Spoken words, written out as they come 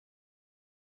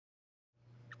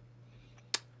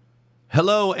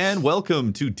Hello and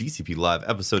welcome to DCP Live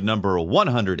episode number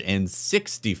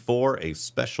 164, a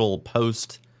special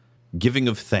post giving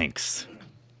of thanks.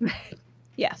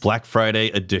 Yes. Black Friday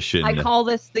edition. I call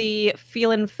this the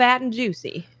feeling fat and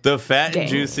juicy. The fat and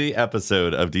juicy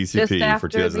episode of DCP for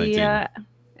 2019.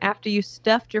 After you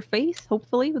stuffed your face,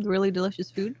 hopefully, with really delicious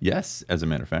food. Yes, as a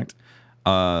matter of fact.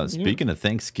 Speaking of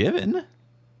Thanksgiving,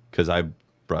 because I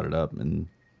brought it up and,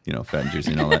 you know, fat and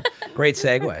juicy and all that. Great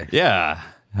segue. Yeah.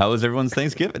 How was everyone's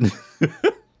Thanksgiving?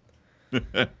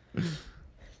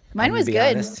 Mine was good.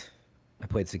 Honest, I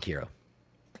played Sekiro.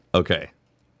 Okay.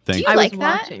 Do you I like was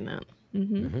that? watching that.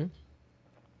 Do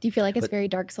you feel like it's very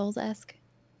Dark Souls-esque?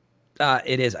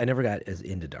 It is. I never got as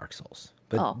into Dark Souls.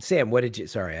 But Sam, what did you?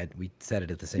 Sorry, we said it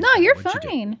at the same time. No, you're What'd you do?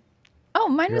 fine. Oh,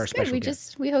 mine You're our was good. special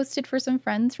guest. We hosted for some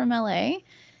friends from LA,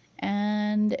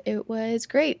 and it was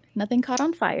great. Nothing caught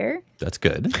on fire. That's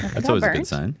good. That's got always a good burnt.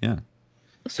 sign. Yeah.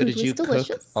 So Food did you was delicious.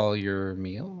 cook all your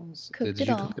meals? Cooked Did it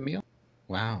you all. cook the meal?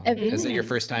 Wow. Everything. Is it your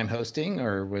first time hosting,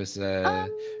 or was is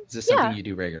this yeah. something you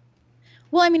do regularly?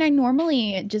 Well, I mean, I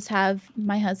normally just have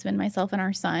my husband, myself, and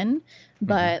our son,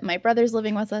 but my brother's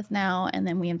living with us now, and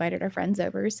then we invited our friends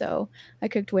over, so I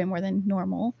cooked way more than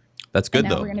normal. That's good, And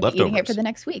now though. we're going to be eating it for Leftovers. the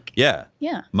next week. Yeah.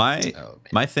 Yeah. My Oh, man.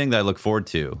 my thing that I look forward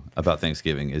to about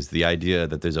Thanksgiving is the idea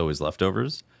that there's always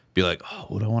leftovers. Be like, oh,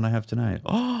 what do I want to have tonight?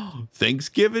 Oh,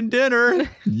 Thanksgiving dinner.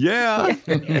 Yeah.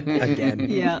 Again.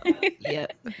 Yeah. Yeah.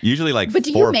 Usually like But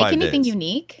do 4 you or make 5 anything days.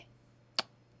 unique?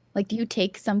 Like, do you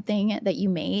take something that you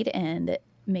made and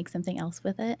make something else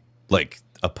with it? Like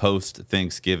a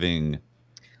post-Thanksgiving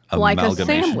Like a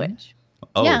amalgamation. sandwich.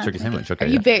 Oh, Yeah. a turkey sandwich. Okay. Are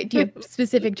yeah. you do you have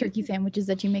specific turkey sandwiches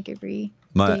that you make every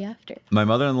day after? My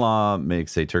mother-in-law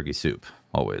makes a turkey soup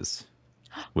always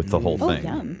with the whole Oh, thing.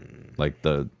 yum. Like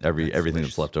everything delicious.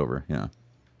 that's left over. Yeah.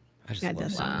 I just That love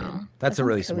does sound Sekiro. good. That's That a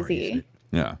really sounds smart use of cozy. it.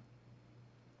 Yeah.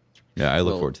 Yeah, I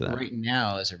look Well, forward to that. Right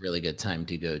now is a really good time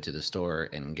to go to the store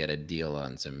and get a deal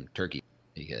on some turkey,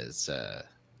 because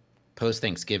post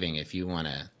Thanksgiving, if you want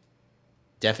to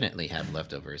definitely have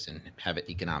leftovers and have it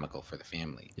economical for the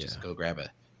family, just go grab a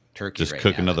turkey. Just right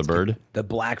cook now. another It's bird. The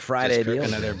Black Just Friday cook deal.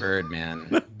 another bird,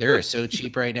 man. They're so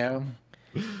cheap right now.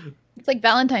 It's like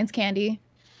Valentine's candy.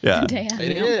 Yeah. The day after.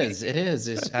 It is. It is.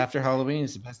 It's after Halloween.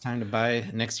 It's the best time to buy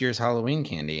next year's Halloween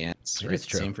candy. And it's It right is the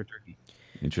true. same for turkey. You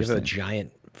have a Interesting.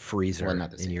 giant freezer Well,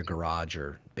 not the in same your thing. garage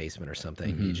or basement or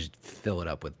something. You just fill it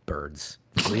up with birds.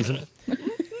 Freeze them.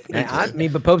 And I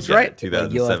mean, but Pope's Yeah, right.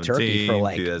 Like, you'll have 2017, turkey for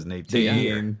like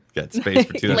 2018. Got space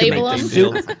for Label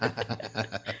 2019.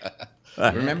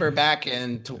 'em. Remember back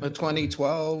in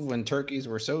 2012 when turkeys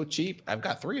were so cheap? I've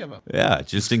got 3 of them. Yeah,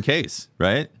 just in case,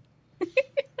 right?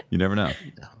 You never know.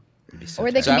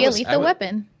 Or they So can be I a was- lethal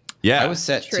weapon. Yeah. I was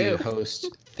set True. to host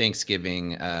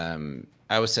Thanksgiving.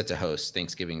 I was set to host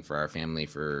Thanksgiving for our family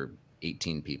for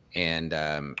 18 people. And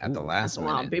at the last That's a lot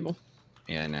of minute, people.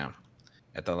 yeah, I know.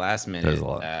 At the last There's minute, a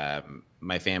lot.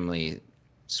 my family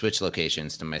switched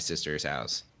locations to my sister's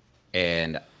house.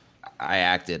 And I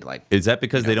acted like, Is that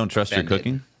because they don't trust your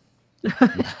offended.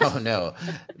 cooking? oh no,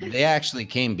 they actually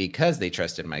came because they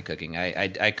trusted my cooking.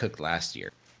 I cooked last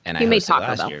year, and He I made hosted Taco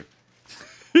last Bell. year.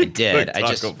 I did. cooked I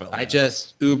Taco Bell.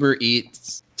 just Uber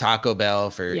Eats Taco Bell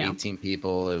for Yeah. 18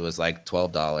 people. It was like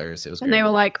 $12. It was And great. they were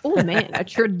like, oh man, a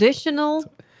traditional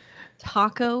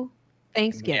taco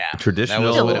Thanksgiving. yeah,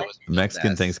 Traditional what it was.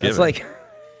 Mexican Yes. Thanksgiving. It's like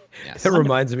Yes. it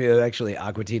reminds me of actually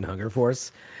Aqua Teen Hunger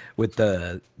Force with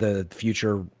the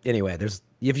future. Anyway, there's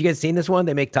if you guys seen this one,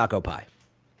 they make taco pie.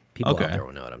 People Okay. out there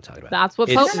will know what I'm talking about. That's what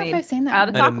It's Pope I don't know if made. I've seen that Out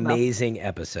of one. an Taco Bell. amazing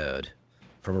episode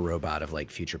from a robot of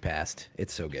like future past.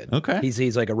 It's so good. Okay.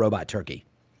 He's like a robot turkey.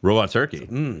 Robot turkey.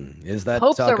 Is that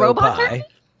Pope's a taco robot pie? turkey?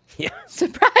 Yeah.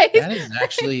 Surprise! That is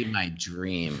actually my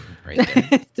dream right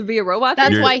there. To be a robot.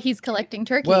 That's You're- why he's collecting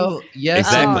turkeys. Well, yes,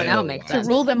 Exactly. and That'll no. make to sense.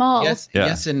 rule them all. Yes, Yeah.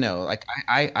 yes and no. Like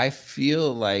I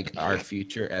feel like our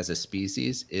future as a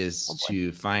species is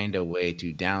to find a way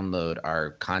to download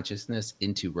our consciousness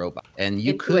into robot. And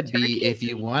you Into a could be, turkey? if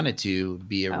you wanted to,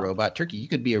 be a Oh. robot turkey. You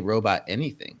could be a robot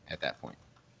anything at that point.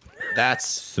 That's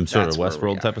Some sort of that's where we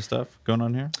Westworld are. type of stuff going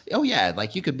on here. Oh yeah,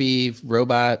 like you could be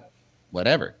robot,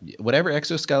 whatever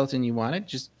exoskeleton you wanted.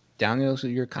 Just download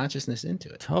your consciousness into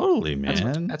it. Totally,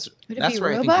 man. That's Would it that's be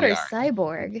where robot I or think we are.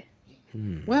 cyborg?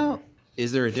 Well,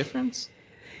 is there a difference?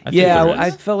 I think Yeah, there I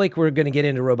is. felt like we're gonna get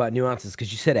into robot nuances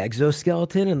because you said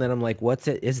exoskeleton, and then I'm like, what's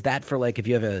it? Is that for like if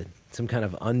you have some kind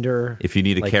of under? If you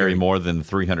need to like carry you're- more than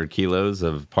 300 kilos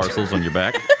of parcels on your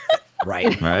back,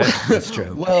 right? right? That's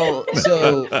true. Well,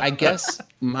 so I guess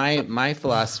my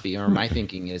philosophy or my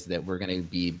thinking is that we're going to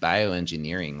be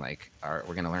bioengineering, like we're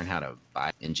going to learn how to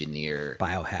bioengineer.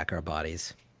 Biohack our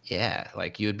bodies. Yeah,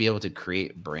 like you would be able to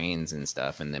create brains and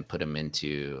stuff, and then put them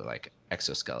into like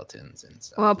exoskeletons and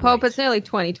stuff. Well, Pope, it's nearly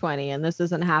 2020, and this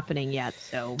isn't happening yet.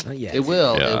 So Yeah, It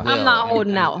will. Yeah. It will. I'm not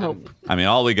holding out hope. I mean,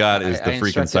 all we got is the I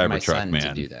freaking instructed my Cybertruck, son to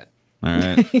man. do that. All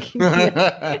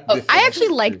right. Oh, I actually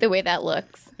like the way that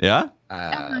looks. Yeah,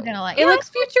 I'm not gonna lie. It looks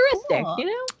futuristic, cool. you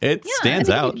know? it Yeah, stands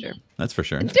I think out. it's future. That's for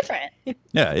sure. It's different.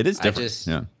 Yeah, it is I different. just-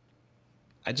 yeah.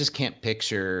 I just can't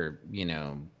picture,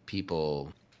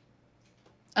 people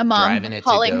A mom driving it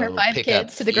hauling to her go 5 pick up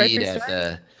kids to the grocery feed at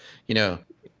store.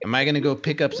 am I going to go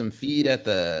pick up some feed at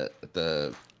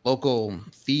the local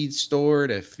feed store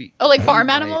to feed? Oh, like farm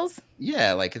my- animals?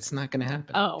 Yeah, like it's not going to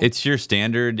happen. Oh, It's your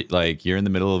standard, like you're in the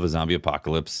middle of a zombie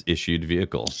apocalypse issued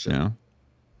vehicle. Sure. You know,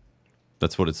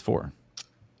 that's what it's for.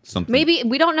 Something. maybe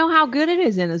we don't know how good it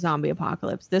is in a zombie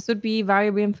apocalypse. This would be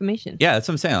valuable information. Yeah, that's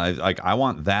what I'm saying. I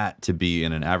want that to be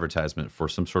in an advertisement for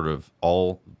some sort of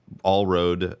all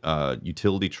road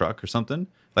utility truck or something.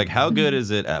 Like, how good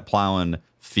is it at plowing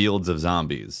fields of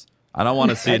zombies? I don't want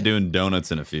to see it doing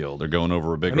donuts in a field or going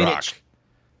over a big rock.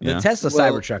 The Yeah. Tesla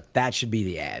Well- Cybertruck, that should be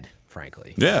the ad,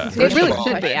 frankly. Yeah. It First really of all,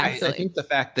 should be, I actually. think the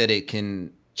fact that it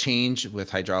can change with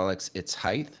hydraulics its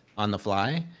height on the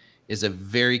fly is a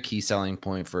very key selling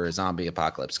point for a zombie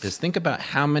apocalypse. Because think about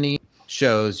how many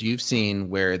shows you've seen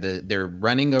where they're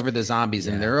running over the zombies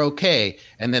and they're okay,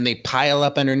 and then they pile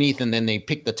up underneath and then they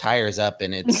pick the tires up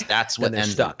and that's Then what they're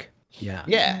ends stuck. Yeah.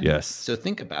 Yeah. Yes. So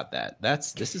think about that.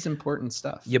 This is important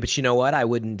stuff. Yeah, but you know what? I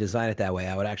wouldn't design it that way.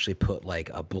 I would actually put like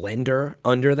a blender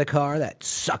under the car that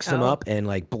sucks them up and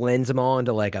like blends them all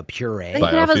into like a puree. They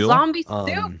could have a Biofuel? zombie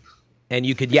soup. And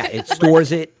you could, it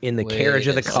stores it in the Wait carriage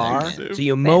of the a car. second. So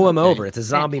you mow them over. It's a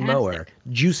zombie mower Fantastic.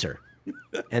 juicer.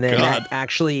 And then that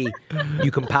actually, you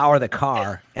can power the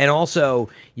car. And also,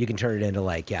 you can turn it into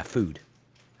like, food.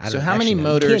 I So don't- how many actually, no,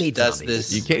 you motors can't eat does zombies.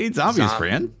 this You can't eat zombies,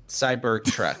 Fran. cyber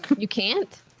truck? You can't.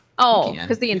 Oh, can.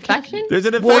 because the infection. There's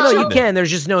an Well, infection. no, you can. There's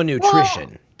just no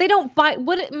nutrition. They don't buy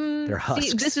what. They're husks.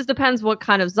 See, this just depends what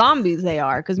kind of zombies they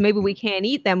are. Because maybe we can't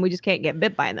eat them. We just can't get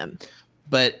bit by them.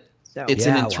 But So it's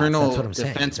Yeah, an well, internal that's what I'm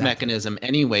saying, defense exactly. mechanism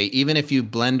anyway. Even if you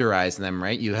blenderize them,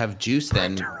 right? You have juice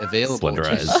then available to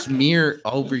Blenderize. smear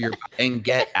over your and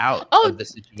get out Oh, of the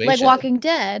situation. Like Walking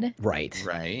Dead. Right.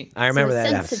 right? I remember a that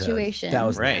sense episode. situation. That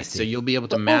was Right. nasty. So you'll be able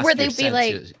to Or mask where your they'd be scent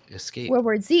like, to escape. World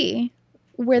War Z,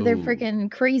 where they're Ooh.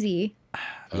 freaking crazy.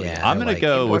 Yeah, I'm they're going to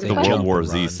go with the they World jump War and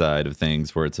Z run. side of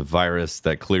things, where it's a virus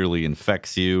that clearly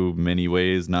infects you many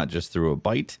ways, not just through a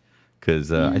bite. Because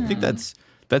I think that's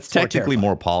more technically terrifying.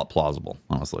 more plausible,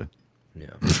 honestly. Yeah.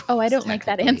 Oh, I don't like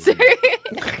that Technically.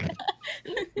 answer.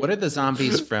 What are the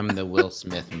zombies from the Will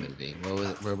Smith movie?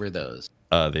 Where were those?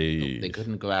 They They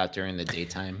couldn't go out during the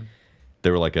daytime.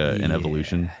 were like an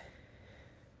evolution.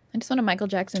 I just want a Michael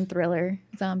Jackson Thriller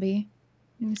zombie.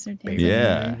 You start dancing.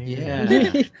 Yeah. Yeah.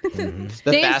 Mhm.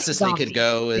 The Days fastest they zombies. could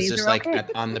go is Days just are like okay.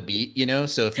 on the beat,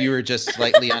 So if you were just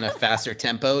slightly on a faster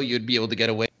tempo, you'd be able to get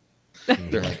away.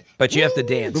 They're like, But you have to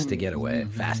dance to get away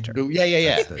faster.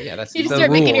 yeah. That's the- Yeah, that's You just The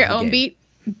start making rule your of the own game. beat.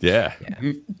 Yeah.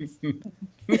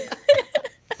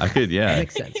 I could, yeah. That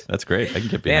makes sense. That's great. I can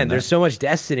get Man, behind there's that. so much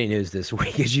Destiny news this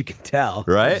week, as you can tell.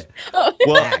 Right?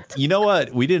 Well, you know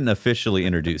what? We didn't officially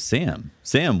introduce Sam.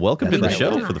 Sam, welcome to the That's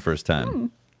right. show for the first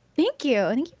time. Thank you.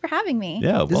 Thank you for having me.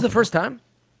 Yeah. This is the welcome. first time?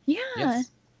 Yeah.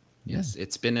 Yes,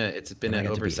 it's been I an got to be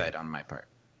oversight on my part.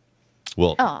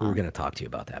 Well, We Aw. were going to talk to you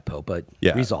about that, Pope, but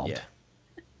Yeah. resolved. Yeah.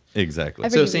 exactly. I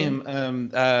So forgive you.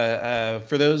 Sam,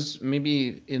 for those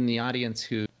maybe in the audience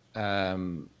who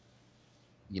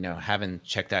haven't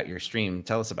checked out your stream,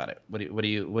 tell us about it. What do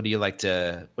you like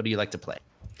to play?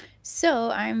 So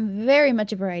I'm very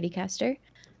much a variety caster.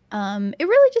 It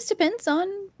really just depends on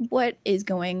what is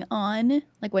going on,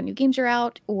 like what new games are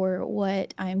out or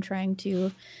what I'm trying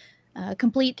to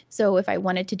complete. So if I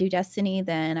wanted to do Destiny,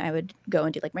 then I would go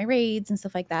and do like my raids and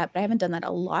stuff like that. But I haven't done that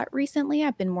a lot recently.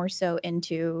 I've been more so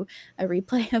into a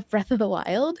replay of Breath of the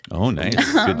Wild. Oh, nice.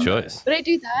 Good choice. But I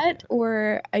do that,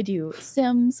 or I do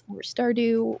Sims, or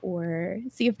Stardew, or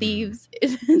Sea of Thieves.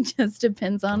 It just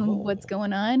depends on what's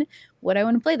going on, what I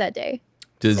want to play that day.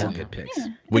 Does All good picks. Yeah,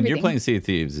 when you're everything. playing Sea of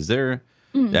Thieves, is there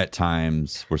at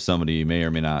times where somebody may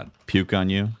or may not puke on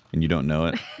you and you don't know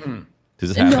it? Does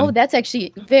this happen? No, that's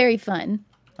actually very fun.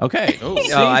 Okay. Oh.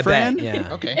 See, Oh, I Fran? bet.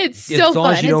 Yeah. Okay. It's As so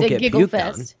long as fun. you don't It's a get giggle puked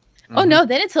on. fest. Oh no,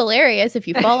 then it's hilarious if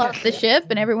you fall off the ship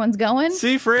and everyone's going.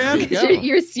 See, Fran?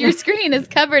 Your screen is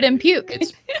covered in puke.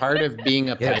 It's part of being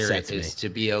a It pirate upsets me. is to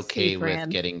be okay with Fran.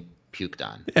 getting puked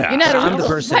on. Yeah. You're not a I'm the real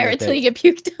person pirate that till you get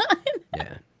puked on.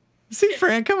 Yeah. See,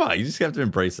 Fran, come on. You just have to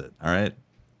embrace it. All right.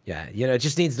 Yeah, you know, it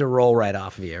just needs to roll right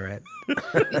off of you, right?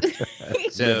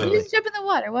 So You just jump in the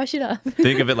water, wash it off.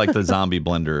 Think of it like the zombie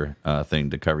blender thing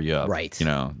to cover you up. Right. You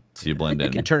know, so you blend You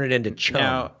in. can turn it into chum.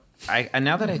 now,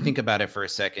 now that I think about it for a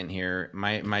second here,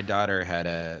 my daughter had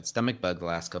a stomach bug the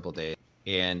last couple of days,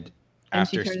 and And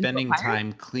she after turned into a spending pirate?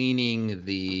 time cleaning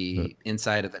the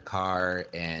inside of the car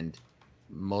and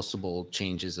multiple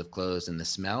changes of clothes and the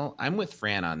smell, I'm with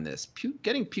Fran on this.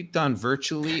 Getting puked on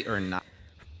virtually or not,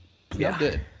 Yeah. no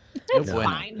good. That's No bueno.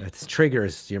 fine. It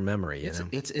triggers your memory, you know?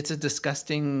 It's a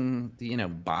disgusting,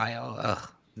 bile. Ugh,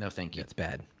 no, thank you. It's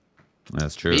bad.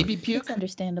 That's true. Baby puke. It's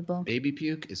understandable. Baby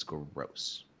puke is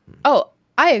gross. Oh,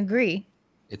 I agree.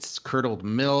 It's curdled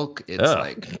milk. It's Ugh.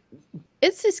 like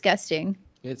It's disgusting.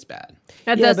 it's bad.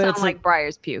 That Yeah, does but sound it's like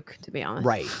Briar's puke, to be honest.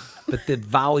 Right. But the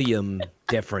volume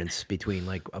difference between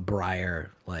like a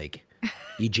Briar like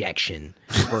ejection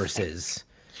versus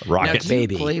Now, Rocket. do you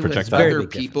baby play with projectile. Very other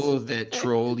big people that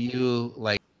troll you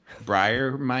like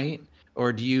Briar might,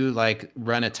 or do you like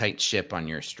run a tight ship on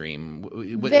your stream?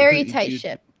 Very tight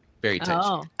ship. Very tight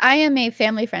Oh, ship. I am a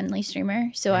family-friendly streamer,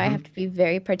 so I Mhm. have to be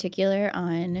very particular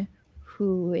on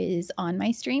who is on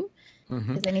my stream Mhm.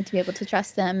 because I need to be able to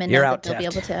trust them and You're know out, that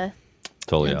they'll be Teft. able to.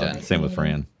 Totally I'm out. done. Same with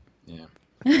Fran. Yeah.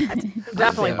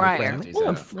 definitely Yeah, Briar. friendly.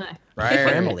 Ooh, Nice.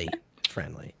 Briar.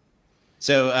 friendly.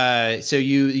 So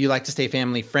you like to stay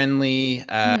family friendly.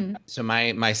 Mhm. So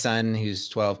my son who's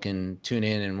 12 can tune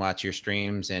in and watch your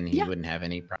streams, and he Yeah. wouldn't have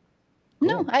any problem.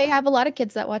 No, I have a lot of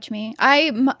kids that watch me.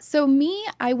 I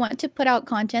want to put out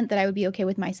content that I would be okay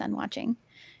with my son watching. How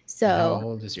So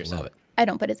old is your son? Love it. I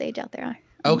don't put his age out there.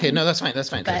 Okay, no, that's fine. That's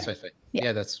fine. But- That's fine. yeah.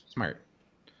 Yeah, that's smart.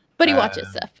 But he watches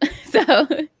Uh, stuff. So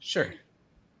Sure.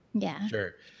 yeah.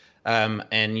 Sure.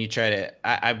 And you try to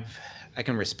I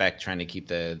can respect trying to keep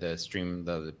the stream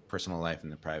the personal life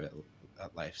and the private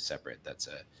life separate. That's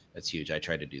huge. I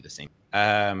try to do the same.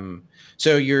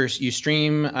 So you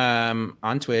stream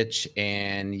on Twitch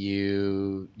and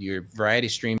your variety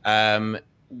stream.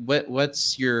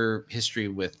 What's your history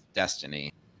with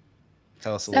Destiny?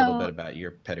 Tell us a little So- bit about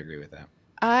your pedigree with that.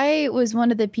 I was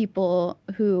one of the people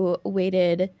who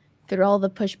waited through all the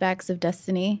pushbacks of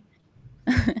Destiny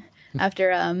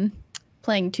after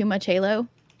playing too much Halo.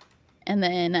 And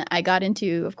then I got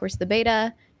into, of course, the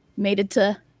beta, made it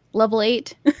to level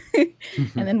 8, and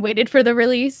then waited for the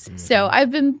release. So I've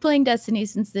been playing Destiny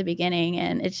since the beginning,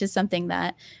 and it's just something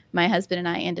that my husband and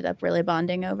I ended up really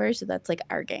bonding over. So that's like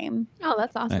our game. Oh,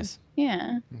 that's awesome. Nice.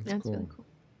 Yeah. That's really cool.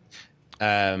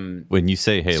 When you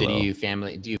say So Halo, do you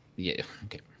family? Do you? Yeah.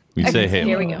 Okay. when you say Okay, Halo,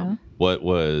 here we go.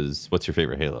 what's your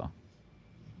favorite Halo?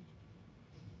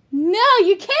 No,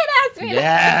 you can't ask me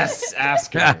Yes,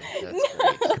 ask her. That's great.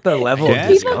 Look at the level Yeah.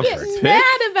 of People discomfort. get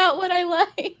mad about what I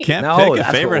like. Can't No, pick a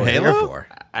that's favorite what we're here Halo? for.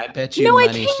 I bet you No, I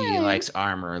money she can't. likes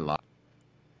Armor Lock.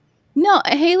 No,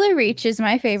 Halo Reach is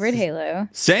my favorite Halo.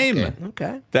 Same. Okay.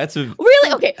 Okay. That's a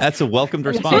Really? Okay. welcomed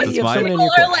Okay, response. you It's have my, someone in People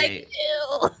your are corner. like,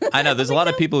 ew. I know there's a lot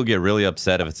of people who get really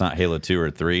upset if it's not Halo 2 or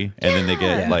 3, and then they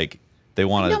get Yeah. like they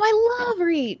want No, to I love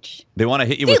Reach. they want to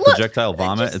hit you See, with look, projectile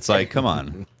vomit. just- It's like, come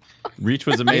on, Reach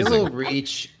was Halo amazing.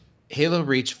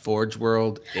 Reach Forge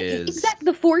World is Exactly.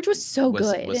 The Forge was so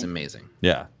good. was amazing.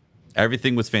 Yeah,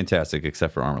 everything was fantastic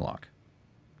except for Armor Lock.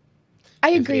 I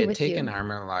If agree we had with taken you.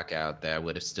 Armor Lock out, that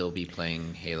would have still be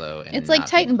playing Halo. And It's like not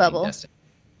be Titan playing Bubble. Destiny.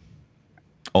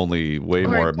 Only way Or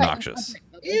more Titan- obnoxious.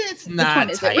 It's one not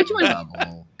is it? Titan Which one's-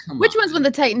 Bubble. Come Which on. one's when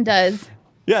the Titan does?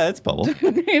 Yeah, it's Bubble.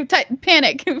 Titan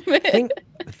Panic. Think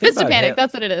Fist of about Panic. Ha-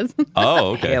 That's what it is.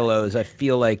 Oh, okay. Halos, I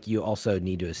feel like you also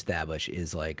need to establish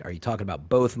is like, are you talking about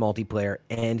both multiplayer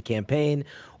and campaign,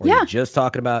 or are Yeah. you just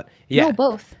talking about No,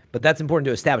 both. But that's important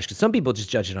to establish because some people just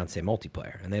judge it on say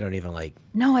multiplayer and they don't even like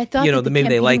No, I thought you know that maybe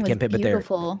they like was campaign, but they're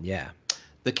beautiful. yeah.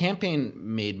 The campaign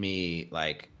made me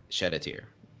like shed a tear.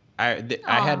 I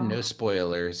had Aw. no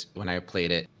spoilers when I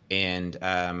played it, and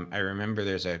I remember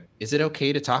there's a. Is it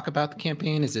okay to talk about the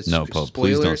campaign? Is it No, sp- Pope,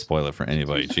 spoilers? please don't spoil it for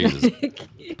anybody. Jesus,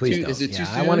 Please Too- don't. is it too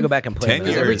Yeah, I want to soon? go back and play 10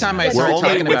 another years. Every time I reason. We're start only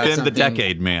talking about within the something-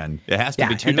 decade, man. It has to Yeah,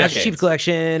 be 2 and Master decades. Chief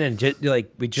Collection and just,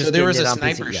 like we just So there was getting a it on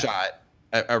PC, sniper yeah. shot,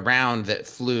 a round that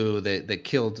flew that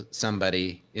killed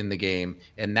somebody in the game.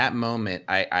 And that moment,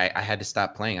 I had to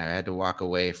stop playing. I had to walk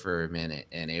away for a minute,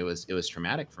 and it was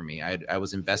traumatic for me. I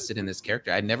was invested in this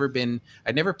character. I'd never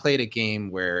played a game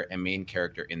where a main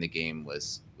character in the game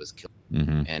was killed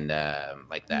Mhm. and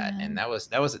like that, Yeah. and that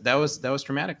was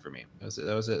traumatic for me.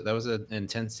 That was an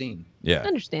intense scene. Yeah,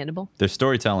 Understandable. their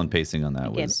storytelling pacing on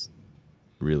that get was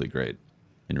really great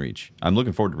in Reach. I'm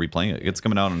looking forward to replaying it. It's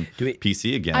coming out on Do we-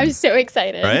 PC again, I'm so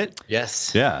excited.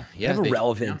 Yes. Yeah. Yeah. have a they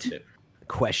relevant announced it.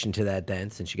 question to that then,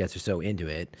 since you guys are so into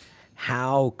it.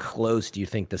 how close do you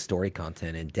think the story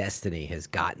content in Destiny has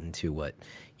gotten to what,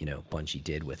 you know, Bungie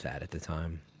did with that at the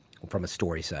time from a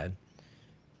story side?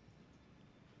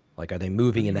 Like, are they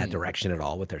moving in that direction at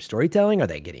all with their storytelling? Are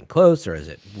they getting close, or is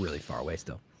it really far away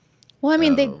still? Well, I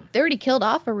mean, Oh. they already killed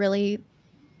off a really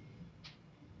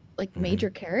like major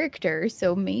character,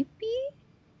 so maybe.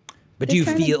 But They're do you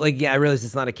trying to- feel like, yeah, I realize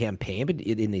it's not a campaign, but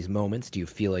in these moments, do you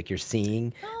feel like you're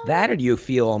seeing that, or do you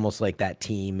feel almost like that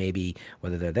team, maybe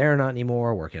whether they're there or not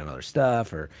anymore, working on other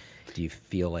stuff, or do you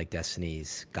feel like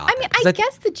Destiny's got I mean, that? 'Cause I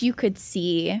guess that you could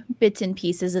see bits and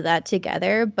pieces of that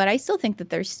together, but I still think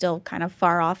that they're still kind of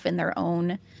far off in their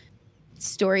own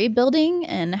story building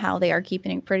and how they are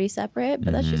keeping it pretty separate.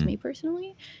 But that's just me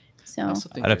personally. So I also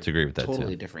think I'd have they're to agree with that, too.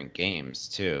 Totally different games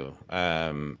too.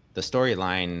 The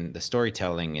storyline, the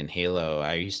storytelling in Halo,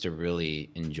 I used to really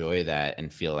enjoy that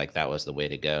and feel like that was the way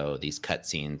to go. These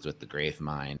cutscenes with the Grave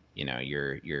Mine, you know,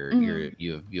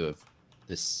 you have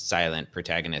this silent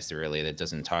protagonist really that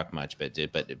doesn't talk much, but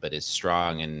is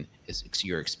strong and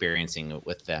you're experiencing it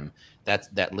with them.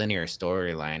 That linear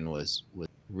storyline was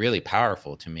really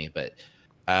powerful to me, but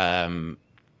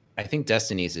I think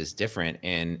Destiny's is different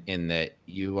in that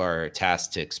you are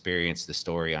tasked to experience the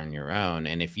story on your own.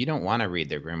 And if you don't want to read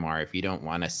the grimoire, if you don't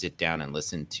want to sit down and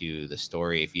listen to the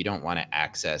story, if you don't want to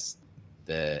access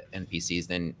the NPCs,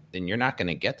 then you're not going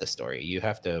to get the story. You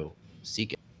have to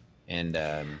seek it. And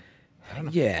I don't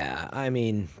know. Yeah, I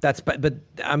mean, that's, but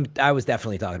I was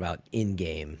definitely talking about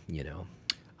in-game, you know,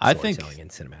 I think storytelling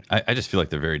and cinematic. I just feel like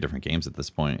they're very different games at this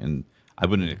point, and I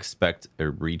wouldn't expect a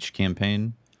Reach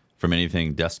campaign from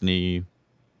anything Destiny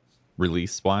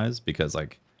release wise, because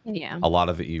like Yeah. a lot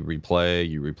of it you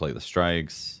replay the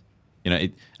strikes. You know,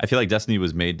 I feel like Destiny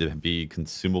was made to be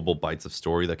consumable bites of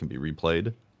story that can be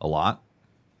replayed a lot.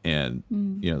 And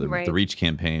you know, the Right. Reach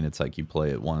campaign, it's like you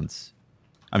play it once.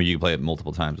 I mean, you can play it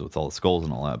multiple times with all the skulls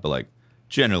and all that, but like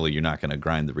generally, you're not going to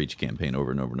grind the Reach campaign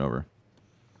over and over and over.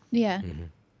 yeah,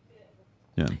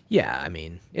 Yeah. Yeah, I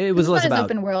mean, it it's was not less as about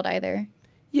open world either.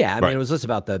 Yeah, I mean, Right. it was less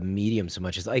about the medium so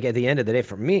much as like at the end of the day,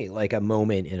 for me, like a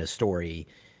moment in a story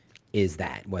is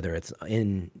that whether it's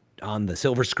on the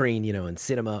silver screen, you know, in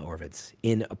cinema, or if it's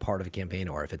in a part of a campaign,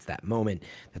 or if it's that moment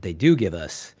that they do give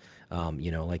us, you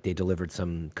know, like they delivered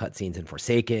some cutscenes in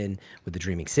Forsaken with the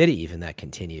Dreaming City, even that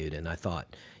continued, and I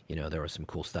thought, you know, there was some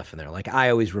cool stuff in there. Like I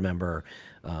always remember,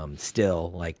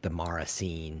 still like the Mara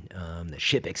scene, the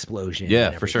ship explosion,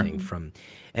 Yeah, and for sure. everything from.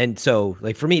 And so,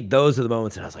 like, for me, those are the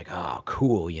moments that I was like, oh,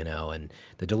 cool, you know, and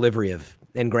the delivery of,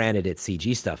 and granted, it's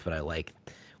CG stuff, but I like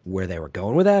where they were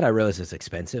going with that. I realize it's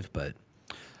expensive, but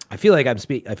I feel like I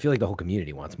feel like the whole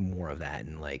community wants more of that.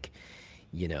 And, like,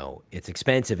 you know, it's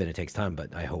expensive and it takes time,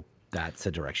 but I hope that's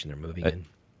the direction they're moving in.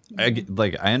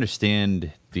 I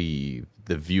understand the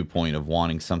viewpoint of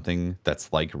wanting something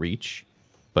that's like Reach,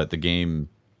 but the game,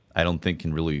 I don't think,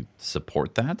 can really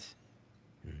support that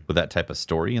with that type of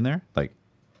story in there. Like,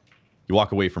 you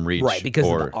walk away from Reach, Right, because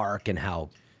or, of the arc and how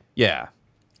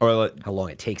or like, long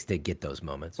it takes to get those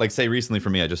moments. like say recently for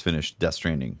me, I just finished Death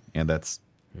Stranding, and that's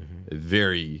a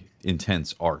very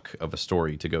intense arc of a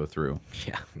story to go through.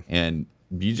 Yeah. And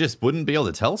you just wouldn't be able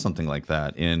to tell something like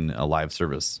that in a live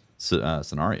service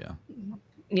scenario.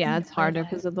 Yeah, it's harder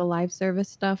because of the live service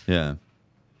stuff. Yeah.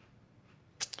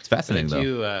 It's But fascinating,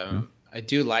 though. I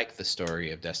do like the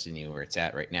story of Destiny where it's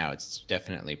at right now. It's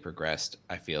definitely progressed,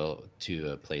 I feel, to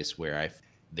a place where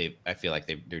I feel like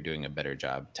they're doing a better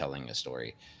job telling a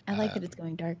story. I like that it's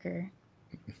going darker.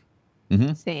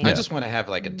 Same. I just want to have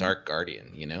like a Dark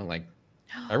Guardian, you know, like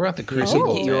I want the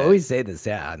Crucible. You always say this,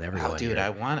 yeah, and everyone. Oh, dude, here. I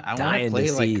want to dying play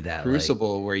to see like that,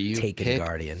 Crucible where you Taken pick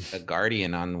Guardian. a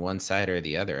Guardian on one side or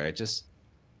the other. I just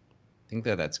think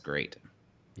that's great.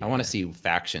 I want to see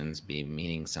factions be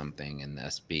meaning something and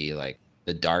this be like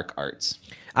the dark arts.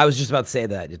 I was just about to say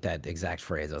that exact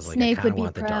phrase. I was like, Snape I kind would of be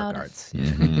want the dark proud. arts.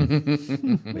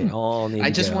 Mm-hmm. We all need. I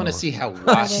just go. want to see how Watts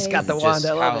Watts She's got the wand.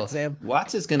 I love it, Sam.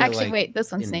 Watts is gonna Actually, like wait,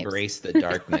 this one's Snape's. embrace the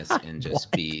darkness and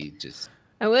just be just.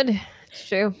 I would. It's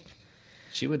true.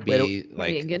 She would Wait, be be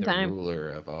like a good the time. ruler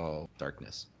of all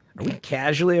darkness. Are we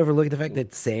casually overlooking the fact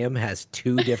that Sam has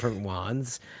 2 different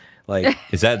wands? Like,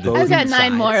 Is that the, Both I've got 9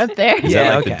 sides. more up there. is Yeah,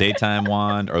 that like okay. the daytime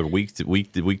wand or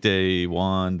weekday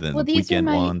wand, then Well, these are weekend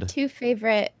my wand? 2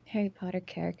 favorite Harry Potter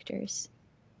characters.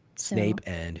 So, Snape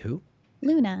and who?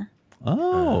 Luna.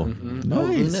 Oh, Mhm. Oh,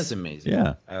 nice. Luna's amazing.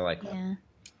 Yeah, I like that. Yeah.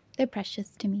 They're precious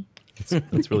to me.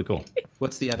 that's really cool.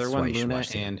 What's the other one? Swish, Luna swash,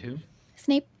 Sam. and who?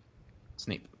 Snape.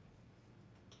 Snape.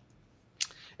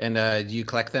 And do you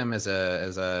collect them as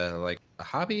a like a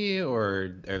hobby,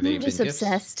 or are they I'm just been gifts?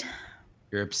 obsessed.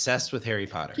 You're obsessed with Harry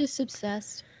Potter. Just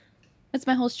obsessed. That's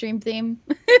my whole stream theme.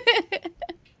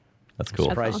 That's cool.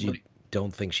 Surprised awesome. you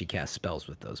don't think she casts spells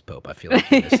with those, Pope. I feel like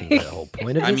you're missing the whole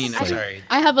point of this. I mean, I'm Like, sorry.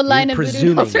 I have a line of voodoo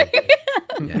presuming. dolls right here.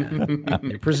 Yeah,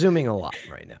 you're presuming a lot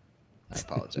right now. I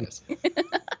apologize.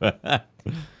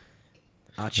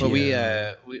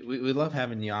 Achia. Well, we love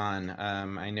having you on.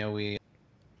 I know we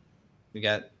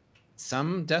got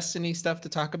some Destiny stuff to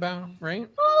talk about, right?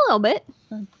 A little bit.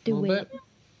 Do little it. bit.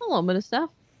 A little bit of stuff.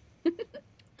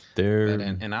 There, But,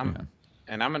 and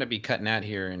I'm gonna be cutting out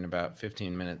here in about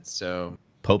 15 minutes. So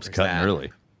Pope's there's cutting that.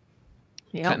 early.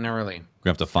 Yep. Cutting early. We're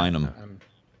gonna have to find him.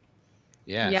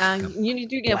 Yeah. Yeah, you need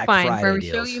to get a Black fine for Friday every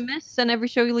show deals. you miss and every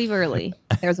show you leave early.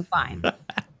 There's a fine.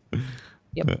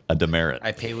 A demerit.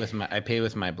 I pay with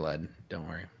my blood. Don't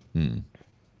worry.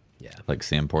 Yeah. Like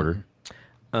Sam Porter.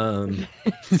 Um.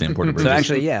 Sam Porter. So Bridges.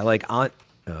 actually, yeah, like on.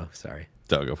 Oh, sorry.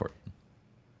 So go for it.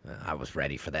 I was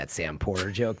ready for that Sam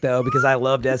Porter joke though, because I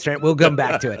love Death Stranding. We'll come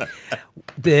back to it.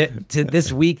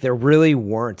 This week there really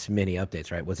weren't many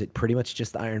updates, right? Was it pretty much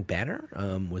just the Iron Banner?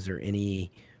 Was there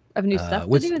any Of new stuff to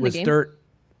was, do in was the game. Dirt?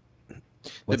 The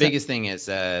What's that? biggest thing is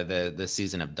the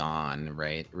Season of Dawn,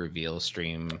 right? Reveal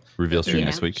stream. Reveal stream Yeah.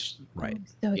 this week. Right.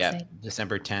 So Yeah, excited.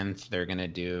 December 10th. They're gonna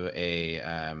do a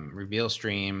reveal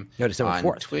stream No, December on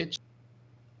 4th. Twitch.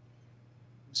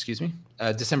 Excuse me.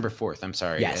 December 4th. I'm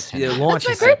sorry. Yes, at 10 the a.m. launch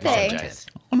That's is my set- birthday. apologize.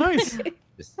 Oh, nice. Ah,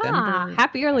 December.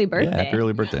 happy early birthday. Yeah, happy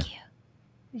early birthday.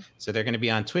 So they're going to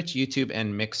be on Twitch, YouTube,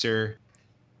 and Mixer.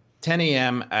 10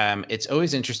 a.m. It's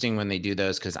always interesting when they do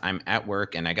those because I'm at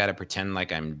work and I got to pretend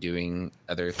like I'm doing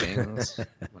other things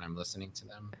when I'm listening to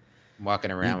them. I'm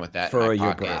walking around with that in Furrow my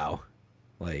your pocket, brow.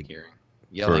 Like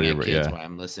yelling at your- kids yeah. while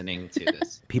I'm listening to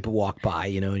this. people walk by,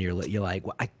 and you're like,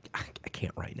 well, I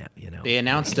can't right now, They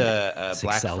announced a It's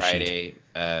Black Excel Friday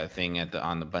thing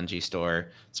on the Bungie store.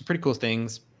 Some pretty cool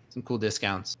things, some cool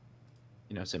discounts.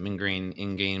 Some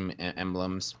in-game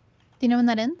emblems. Do you know when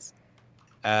that ends?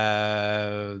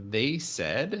 They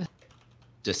said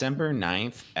December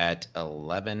 9th at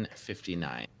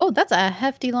 11:59. Oh, that's a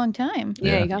hefty long time.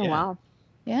 Yeah, Yeah. you got a Yeah. while.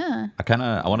 Yeah.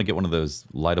 I want to get one of those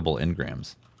lightable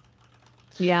engrams.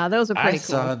 Yeah, those are I pretty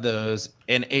saw cool. those,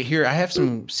 and here I have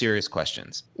some serious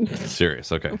questions.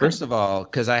 Serious. Okay. First of all,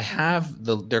 because I have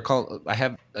I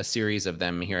have a series of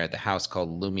them here at the house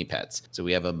called Lumi Pets. So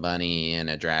we have a bunny and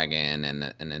a dragon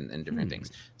and different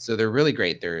things. So they're really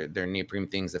great. They're neoprene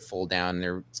things that fold down.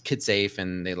 They're kid safe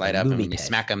and they light up. And when you Lumi Pet.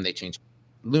 smack them, they change.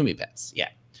 Lumi Pets. Yeah.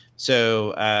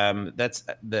 So that's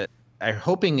I'm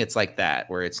hoping it's like that,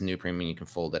 where it's neoprene and you can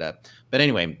fold it up. But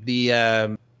anyway,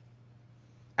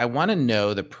 I want to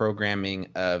know the programming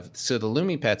of the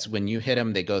Lumi Pets. When you hit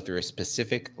them, they go through a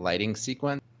specific lighting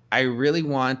sequence. I really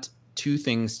want two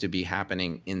things to be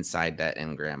happening inside that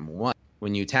engram. One,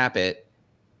 when you tap it,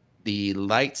 the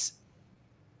lights,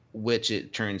 which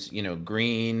it turns,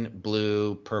 green,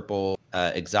 blue, purple,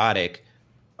 exotic,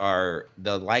 are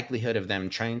the likelihood of them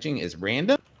changing is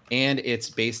random, and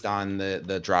it's based on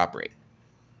the drop rate.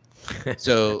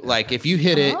 So, like, if you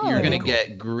hit it, you're Oh. gonna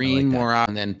get green that. more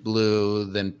often than blue,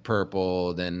 then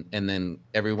purple, and then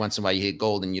every once in a while you hit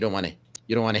gold, and you don't want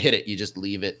to hit it. You just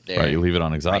leave it there. Right. You leave it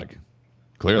on exotic.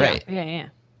 Clearly. Right. Yeah.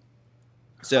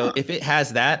 So if it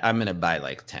has that, I'm gonna buy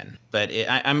like 10. But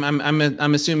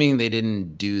I'm assuming they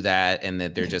didn't do that, and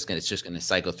that it's just gonna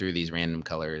cycle through these random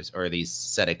colors or these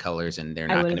set of colors, and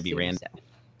they're I not would gonna be assume random. so.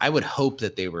 I would hope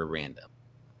that they were random.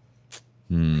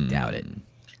 Doubt it.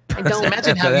 I don't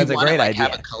Imagine how That's you a want to great have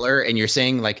a idea. color, and you're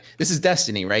saying like, this is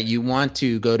Destiny, right? You want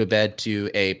to go to bed to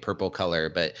a purple color,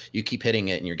 but you keep hitting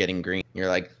it and you're getting green. You're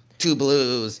like 2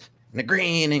 blues and a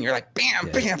green, and you're like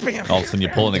bam, bam, bam. All of a sudden you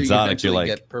pull an Until exotic. You're eventually like,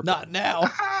 get purple. not now.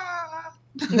 Ah!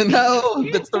 No,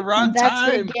 that's the wrong That's time.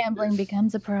 where gambling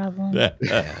becomes a problem. Yeah.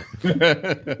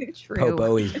 True. Pope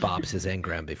always bops his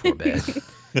engram before bed.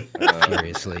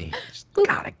 Furiously.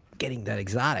 God, getting that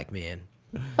exotic, man.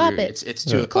 Bop it. It's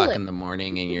 2 o'clock it. in the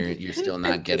morning, and you're still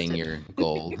not getting your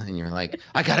gold, and you're like,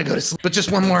 I gotta go to sleep, but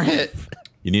just one more hit.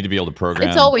 You need to be able to program.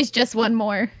 It's always just one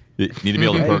more. You need to be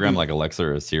able to program like Alexa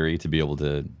or Siri to be able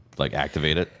to like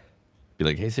activate it. Be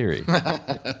like, hey Siri,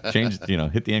 change.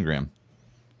 Hit the engram.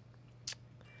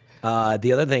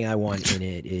 The other thing I want in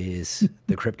it is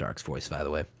the Cryptarch's voice, by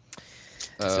the way.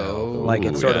 So, like,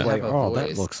 it's sort of yeah. like, Have a oh, that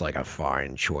voice. looks like a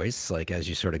fine choice. Like, as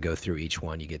you sort of go through each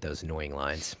one, you get those annoying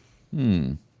lines.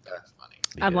 That's funny.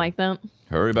 Be I'd good. like that.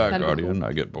 Hurry back, That'd be Guardian.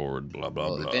 I get bored. Blah blah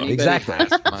Well, if blah. anybody Exactly. has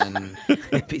fun,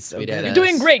 It'd be so Tweet good. at You're us.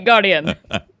 doing great, Guardian.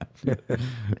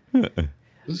 This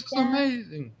is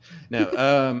amazing.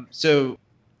 No, so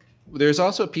there's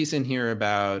also a piece in here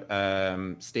about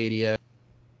Stadia.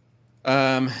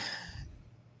 I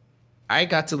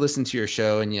got to listen to your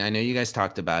show, and I know you guys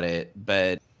talked about it,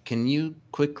 but can you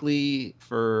quickly,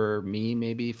 for me,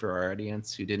 maybe for our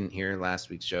audience who didn't hear last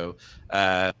week's show,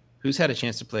 who's had a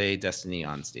chance to play Destiny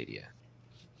on Stadia?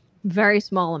 Very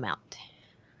small amount.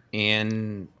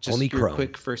 And just Only your Chrome.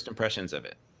 quick first impressions of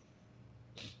it.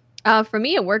 For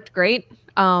me, it worked great.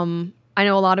 I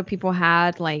know a lot of people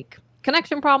had like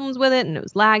connection problems with it, and it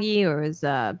was laggy or it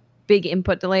was big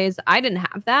input delays. I didn't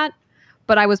have that,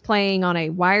 but I was playing on a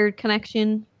wired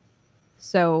connection,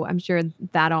 so I'm sure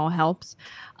that all helps.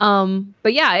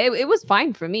 But yeah, it was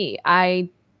fine for me. I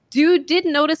did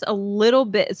notice a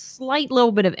slight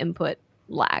little bit of input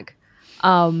lag.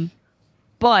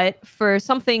 But for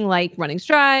something like running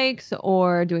strikes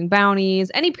or doing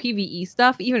bounties, any PvE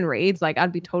stuff, even raids, like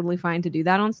I'd be totally fine to do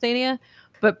that on Stadia,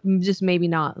 but just maybe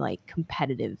not like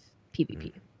competitive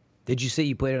PvP. Did you say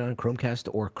you played it on Chromecast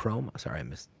or Chrome? Sorry, I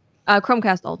missed.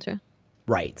 Chromecast Ultra.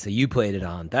 Right. So you played it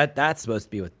on that. That's supposed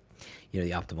to be what the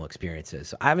optimal experience is.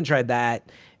 So I haven't tried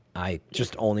that. I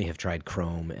just only have tried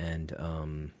Chrome, and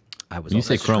I was. When you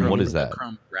say Chrome, what is that?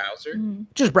 Chrome browser.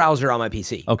 Just browser on my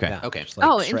PC. Okay. Yeah, Okay. just like,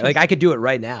 interesting. like I could do it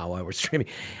right now while we're streaming,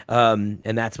 and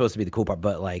that's supposed to be the cool part.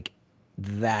 But like,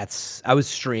 I was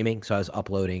streaming, so I was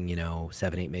uploading,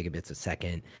 7-8 megabits a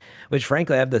second, which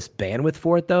frankly I have this bandwidth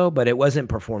for it though, but it wasn't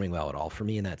performing well at all for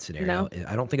me in that scenario. No.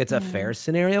 I don't think it's a fair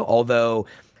scenario, although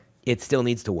it still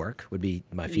needs to work. Would be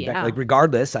my feedback. Yeah. Like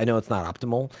regardless, I know it's not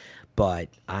optimal. But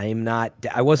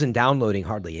I wasn't downloading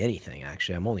hardly anything,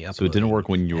 actually. I'm only uploading. So it didn't work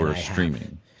when you and were I have-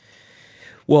 streaming.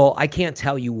 Well, I can't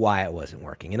tell you why it wasn't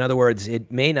working. In other words, it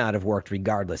may not have worked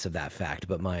regardless of that fact,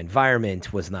 but my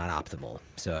environment was not optimal.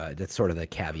 So that's sort of the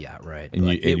caveat, right? And,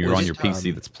 But you're was, on your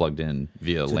PC that's plugged in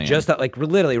via so LAN. just like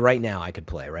literally right now I could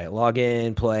play, right? Log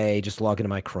in, play, just log into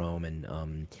my Chrome,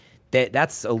 and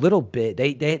that's a little bit.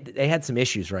 They had some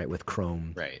issues, right, with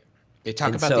Chrome. Right. They talk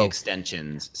And about so- the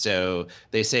extensions. So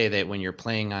they say that when you're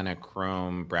playing on a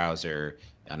Chrome browser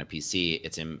on a PC,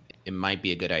 it might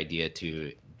be a good idea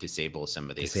to disable some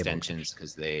of the extensions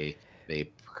because they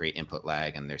create input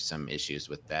lag, and there's some issues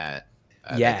with that.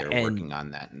 Yeah, they're and- working on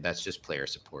that, and that's just player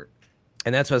support.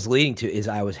 And that's what I was leading to is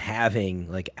I was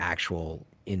having like actual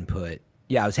input.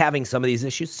 Yeah, I was having some of these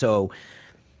issues. So,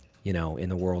 in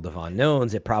the world of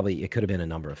unknowns, it could have been a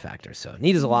number of factors. So it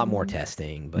needs a lot more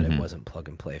testing, but it wasn't plug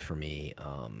and play for me.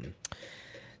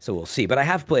 So we'll see. But I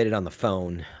have played it on the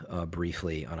phone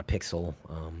briefly on a Pixel.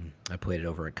 I played it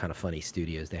over at Kind of Funny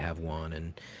Studios. They have one,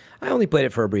 and I only played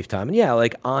it for a brief time. And yeah,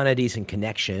 like on a decent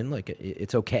connection, like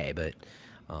it's okay. But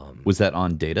Was that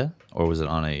on data or was it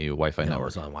on a Wi-Fi no, it network?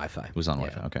 was on Wi-Fi. It was on Yeah.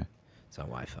 Wi-Fi. Okay. It's on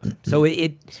Wi-Fi. So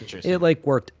it interesting. like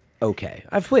worked okay.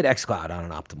 I've played xCloud on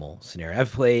an optimal scenario.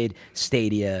 I've played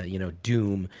Stadia,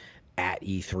 Doom at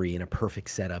E3 in a perfect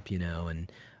setup,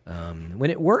 and when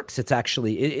it works, it's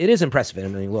actually it is impressive.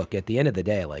 And I mean, look, at the end of the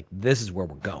day, like this is where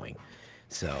we're going.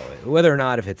 So whether or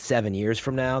not if it's 7 years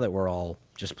from now that we're all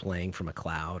just playing from a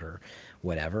cloud or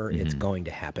whatever, it's going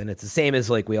to happen. It's the same as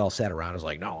like we all sat around as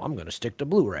like, no, I'm going to stick to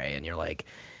Blu-ray, and you're like.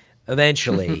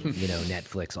 Eventually,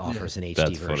 Netflix offers an HD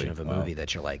That's version funny. of a Wow. movie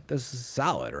that you're like, this is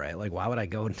solid, right? Like, why would I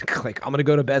go and like, I'm gonna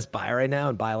go to Best Buy right now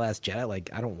and buy Last Jedi? Like,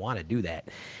 I don't want to do that,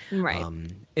 Right.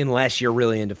 unless you're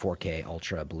really into 4K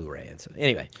Ultra Blu-ray. And so,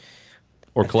 anyway,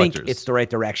 Or I collectors. think it's the right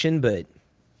direction, but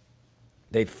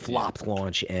they flopped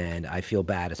launch, and I feel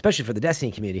bad, especially for the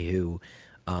Destiny community who.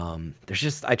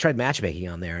 I tried matchmaking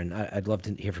on there, and I'd love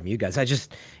to hear from you guys.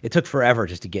 It took forever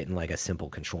just to get in like a simple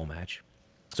control match.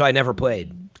 So I never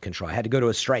played control. I had to go to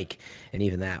a strike, and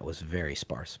even that was very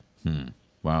sparse.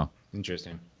 Wow.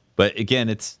 Interesting. But again,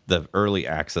 it's the early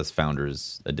access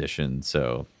founders edition,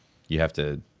 so you have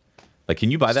to can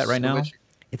you buy that right now? Switch.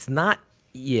 It's not.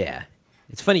 Yeah,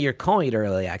 it's funny you're calling it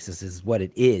early access is what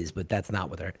it is, but that's not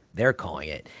what they're calling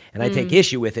it. And I take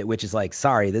issue with it, which is like,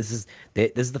 sorry, this is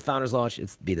the founders launch.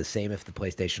 It's be the same if the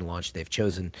PlayStation launched. They've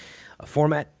chosen a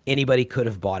format. Anybody could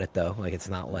have bought it though. Like it's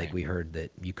not like we heard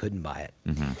that you couldn't buy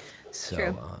it. So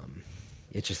True.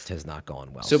 it just has not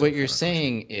gone well. So what far, you're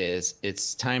saying is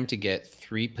it's time to get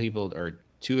 3 people or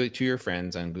two your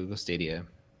friends on Google Stadia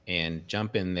and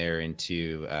jump in there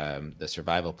into the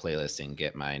survival playlist and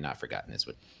get my Not Forgotten is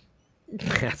what.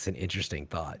 That's an interesting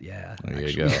thought. Yeah. There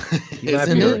you actually. go. You might,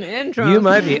 Isn't be, it? Intro. you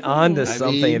might be onto I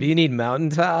something. mean- If you need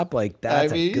mountaintop, like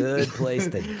that's I a mean- good place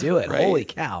to do it. Right? Holy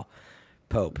cow.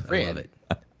 Pope. I love Fran. it.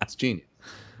 It's genius.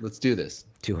 Let's do this.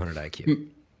 200 IQ.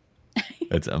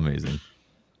 That's amazing.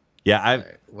 Yeah,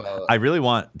 Well, I really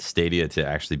want Stadia to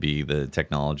actually be the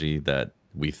technology that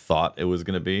we thought it was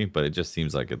going to be, but it just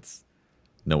seems like it's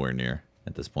nowhere near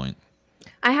at this point.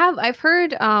 I've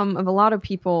heard of a lot of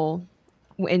people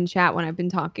in chat when I've been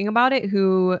talking about it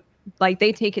who like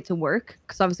they take it to work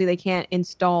because obviously they can't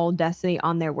install Destiny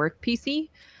on their work PC.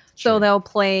 So Sure. they'll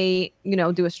play,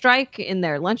 do a strike in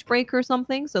their lunch break or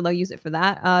something. So they'll use it for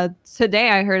that. Today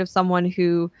I heard of someone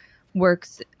who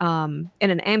works in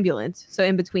an ambulance. So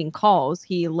in between calls,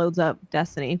 he loads up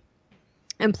Destiny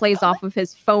and plays off of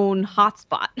his phone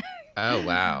hotspot. Oh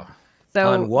wow. So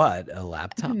On what? A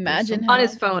laptop? or Imagine something? on how-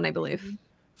 his phone, I believe.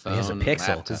 He has a Phone, Pixel. 'Cause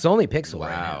laptop. it's only Pixel right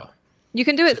Wow. now. You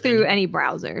can do it So through then- any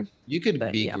browser. You could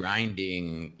But, be yeah.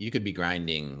 grinding. You could be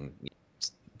grinding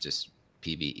just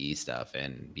PVE stuff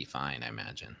and be fine. I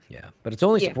imagine. Yeah, but it's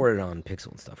only Yeah. supported on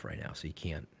Pixel and stuff right now, so you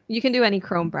can't. You can do any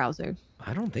Chrome browser.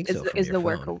 I don't think Is, so. the- From is your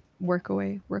the phone. work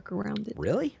around it.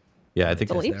 Really? Yeah, I think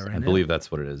believe Is that I right now? believe that's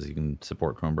what it is. You can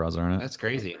support Chrome browser on it. That's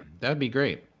crazy. That would be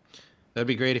great. That'd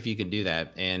be great if you could do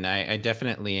that. And I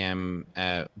definitely am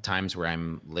at times where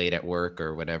I'm late at work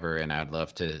or whatever, and I'd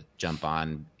love to jump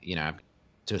on,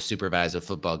 to supervise a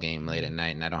football game late at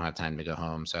night, and I don't have time to go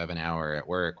home. So I have an hour at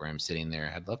work where I'm sitting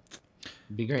there. It'd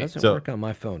be great. Doesn't So- work on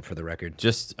my phone, for the record.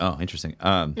 Interesting. Maybe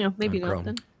On not Chrome.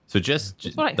 then. So just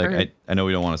That's what I like heard. I know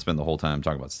we don't want to spend the whole time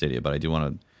talking about Stadia, but I do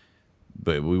want to.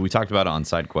 But we talked about it on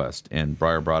SideQuest, and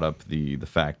Breyer brought up the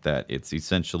fact that it's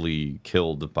essentially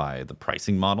killed by the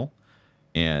pricing model,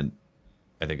 and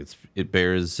I think it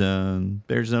bears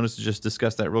notice to just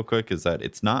discuss that real quick. Is that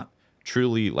it's not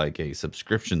truly like a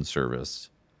subscription service.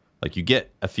 Like you get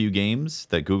a few games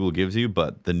that Google gives you,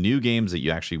 but the new games that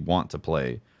you actually want to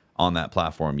play on that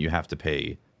platform, you have to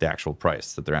pay the actual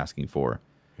price that they're asking for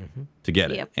to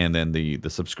get it. Yep. And then the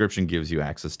subscription gives you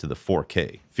access to the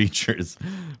 4K features,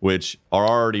 which are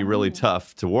already really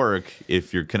tough to work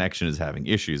if your connection is having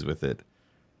issues with it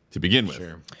to begin with.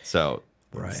 Sure. So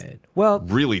Right. Well,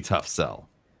 really tough sell.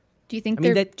 Do you think I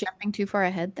mean, they're that- jumping too far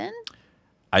ahead then?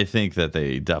 I think that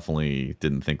they definitely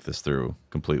didn't think this through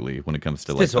completely when it comes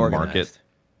to It's like the disorganized.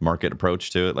 market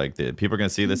approach to it. Like people are going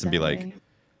to see this and be Seems that like, way.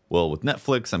 well, with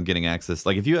Netflix, I'm getting access.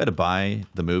 Like if you had to buy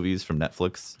the movies from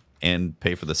Netflix and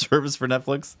pay for the service for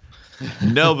Netflix,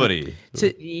 nobody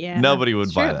Yeah. nobody would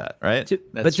It's buy true. that, right?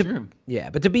 That's to, true. Yeah,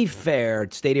 but to be fair,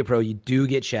 Stadia Pro, you do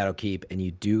get Shadowkeep and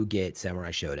you do get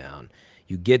Samurai Showdown.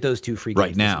 You get those two free games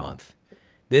Right now. this month.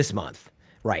 This month.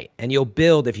 Right. And you'll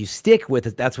build, if you stick with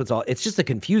it, that's what's all. It's just a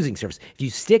confusing service. If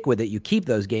you stick with it, you keep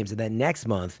those games. And then next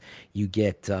month, you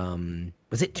get,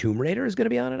 was it Tomb Raider is going to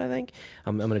be on it, I think?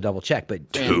 I'm going to double check.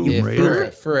 But Tomb you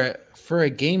Raider? build- For a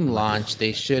game launch,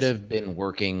 they should have been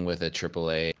working with a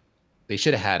AAA. They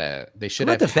should have had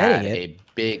not defending had it. a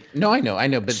big. No, I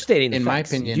know, but Stating the in my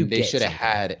facts, you opinion, they get should have something.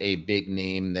 had a big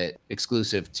name that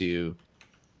exclusive to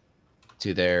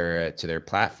their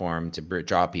platform to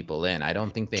draw people in. I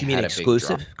don't think they Do you had mean a big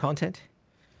exclusive draw. content?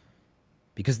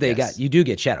 Because they Yes. you do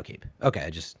get Shadowkeep. Okay, I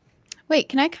just. Wait,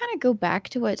 can I kind of go back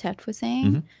to what Teft was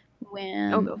saying?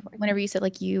 When Oh, go for it. whenever you said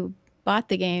like you bought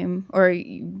the game or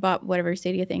you bought whatever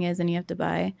Stadia thing is and you have to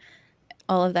buy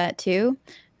all of that too.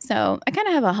 So I kind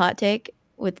of have a hot take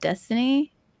with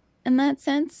Destiny in that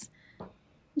sense.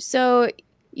 So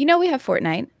we have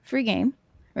Fortnite, free game,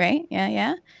 right?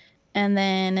 Yeah. And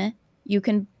then you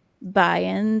can buy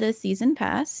in the season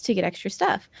pass to get extra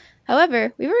stuff.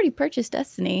 However, we've already purchased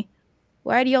Destiny.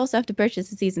 Why do you also have to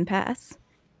purchase a season pass?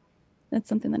 That's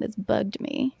something that has bugged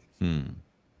me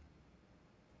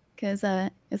because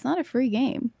it's not a free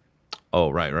game. Oh,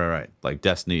 right. Like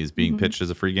Destiny is being pitched as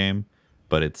a free game,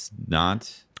 but it's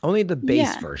not. Only the base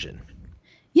Yeah. version.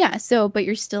 Yeah, so but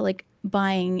you're still like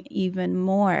buying even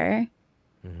more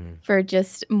for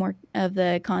just more of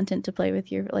the content to play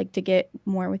with your to get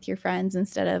more with your friends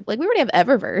instead of we already have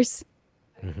Eververse.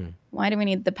 Why do we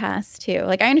need the pass too?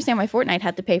 I understand why Fortnite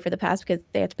had to pay for the pass because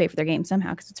they have to pay for their game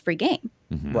somehow because it's a free game.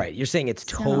 Right. You're saying it's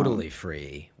So- totally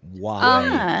free. Why?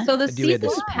 Yeah. So the Do we have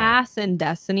season this- pass in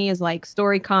Destiny is like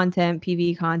story content,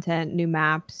 PvE content, new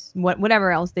maps,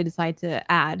 whatever else they decide to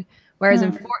add. Whereas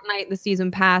in Fortnite, the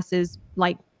season pass is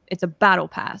it's a battle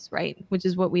pass, right? Which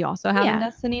is what we also have in Yeah.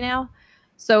 Destiny now.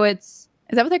 So it's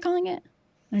Is that what they're calling it?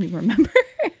 I don't even remember.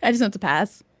 I just know it's a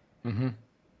pass. Mm-hmm.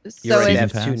 You so already it's,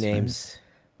 have Pass, two right? names.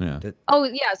 Yeah. oh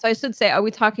yeah. So I should say, are we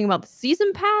talking about the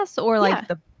season pass or Yeah.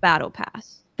 the battle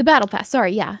pass? The battle pass.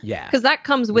 Sorry, yeah. Yeah. Because that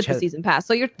comes with Which the has- season pass.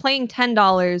 So you're paying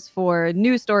 $10 for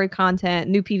new story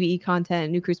content, new PvE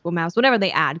content, new Crucible maps, whatever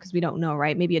they add, because we don't know,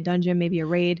 right? Maybe a dungeon, maybe a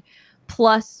raid.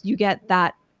 Plus, you get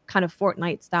that kind of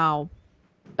Fortnite style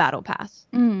battle pass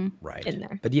Right. in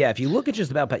there. But yeah, if you look at just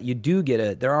about Pet, you do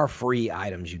get there are free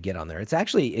items you get on there. It's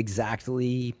actually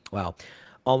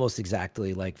almost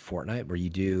exactly like Fortnite, where you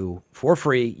do for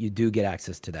free, you do get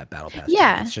access to that battle pass.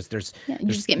 Yeah. It's just Yeah, you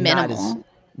there's just get not minimal.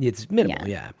 it's minimal,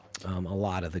 yeah. A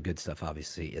lot of the good stuff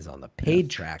obviously is on the paid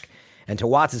track. And to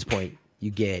Watts' point, you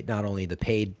get not only the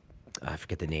paid, I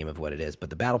forget the name of what it is, but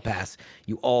the battle pass,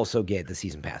 you also get the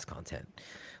season pass content.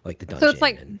 like the dungeon. So it's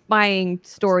like buying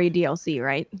story DLC,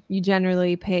 right? You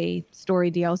generally pay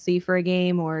story DLC for a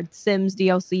game, or Sims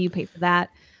DLC, you pay for that.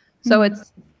 So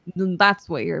that's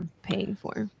what you're paying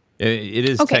for. It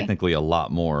is Okay. technically a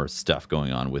lot more stuff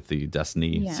going on with the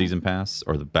Destiny season pass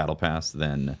or the battle pass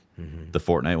than the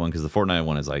Fortnite one, because the Fortnite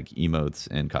one is like emotes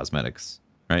and cosmetics,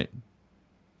 right?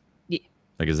 Yeah.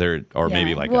 Like, is there, or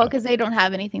maybe like, well, because they don't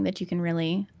have anything that you can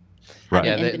really have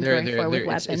an inventory for with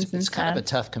weapons and it's stuff. kind of a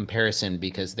tough comparison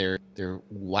because they're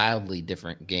wildly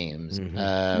different games.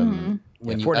 Mhm.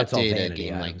 When you Fortnite's all update a vanity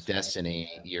game like items. Destiny,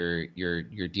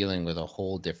 you're dealing with a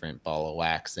whole different ball of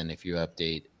wax than if you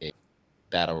update a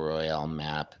battle royale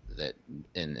map that,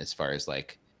 and as far as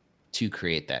like to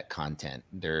create that content,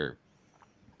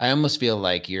 I almost feel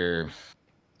like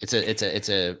it's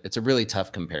a really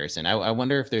tough comparison. I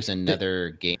wonder if there's another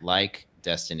game like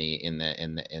Destiny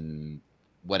in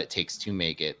what it takes to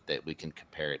make it that we can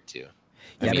compare it to. Yeah,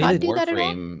 I I mean,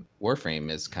 mean, Warframe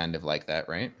is kind of like that,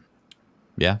 right?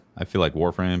 yeah, I feel like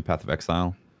Warframe, Path of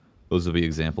Exile, those would be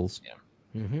examples.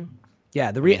 Yeah,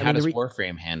 How does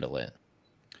Warframe handle it?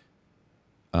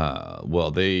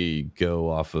 Well, they go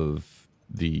off of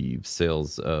the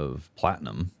sales of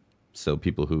platinum. So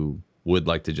people who would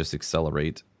like to just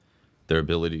accelerate their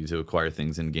ability to acquire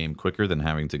things in game quicker than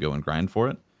having to go and grind for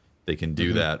it, they can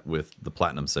do that with the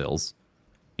platinum sales.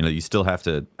 You know, you still have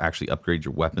to actually upgrade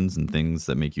your weapons and things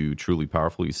that make you truly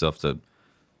powerful. You still have to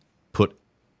put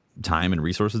time and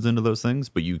resources into those things,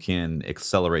 but you can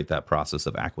accelerate that process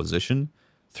of acquisition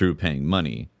through paying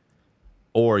money.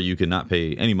 Or you could not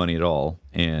pay any money at all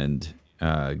and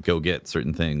go get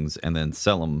certain things and then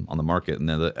sell them on the market, and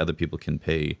then the other people can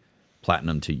pay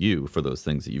platinum to you for those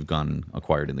things that you've gone and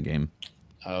acquired in the game.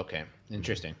 Oh, okay,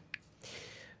 interesting.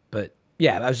 But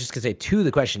yeah, I was just gonna say, to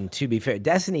the question, to be fair,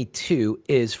 Destiny 2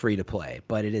 is free to play,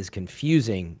 but it is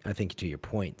confusing. I think to your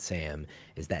point, Sam,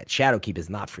 is that Shadowkeep is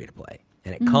not free to play,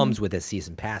 and it comes with a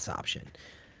season pass option.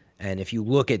 And if you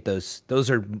look at those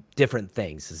are different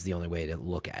things, is the only way to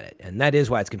look at it. And that is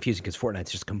why it's confusing, because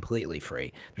Fortnite's just completely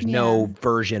free. There's no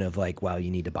version of like, well, you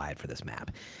need to buy it for this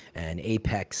map. And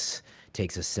Apex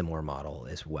takes a similar model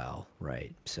as well,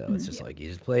 right? So it's just like, you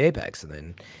just play Apex, and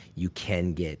then you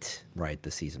can get, right,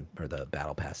 the season or the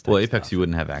battle pass type Well, Apex, stuff. you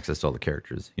wouldn't have access to all the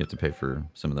characters. You have to pay for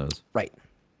some of those. Right.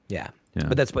 Yeah. Yeah.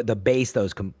 But that's what the base,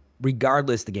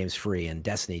 regardless, the game's free, and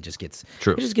Destiny just gets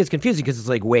True. it just gets confusing, because it's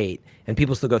like, wait, and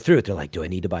people still go through it. They're like, do I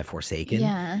need to buy Forsaken?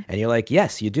 Yeah. And you're like,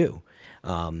 yes, you do.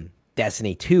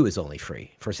 Destiny 2 is only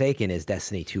free. Forsaken is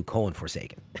Destiny 2 :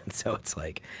 Forsaken. And so it's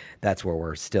like, that's where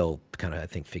we're still kind of, I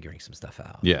think, figuring some stuff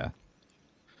out. Yeah.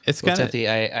 It's Well, kind of, Tefty,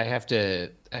 I have to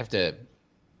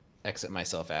exit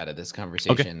myself out of this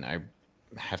conversation. I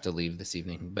have to leave this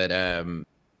evening, but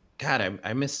God,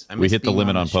 I miss. we hit the being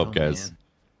limit on show, Pope, guys.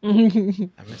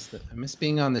 man. I miss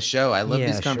being on the show. I love Yeah,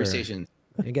 these sure. conversations.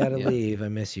 You gotta leave. I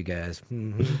miss you guys.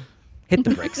 Hit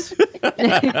the bricks.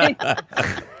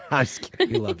 I'm just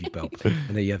kidding. We love you, Pope.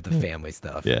 I know you have the family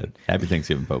stuff. Yeah. Happy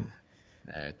Thanksgiving, Pope.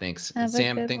 Thanks, Have a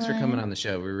Sam. good Thanks for coming one. on the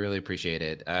show. We really appreciate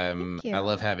it. Thank you. I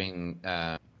love having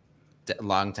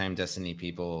longtime Destiny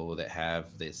people that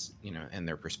have this, and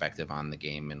their perspective on the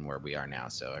game and where we are now.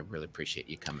 So I really appreciate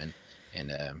you coming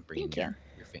and bringing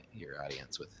your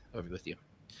audience over with you.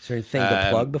 Is there anything to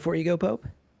plug before you go, Pope?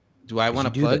 Do I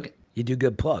want to plug? You do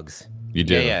good plugs. You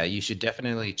do. Yeah. You should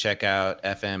definitely check out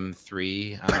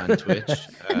FM3 on Twitch.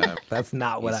 That's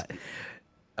not what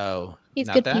He's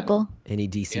not good that? people. any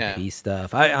DCP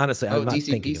stuff. I honestly, I'm not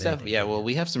thinking DCP of stuff. anything. Yeah, well,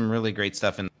 we have some really great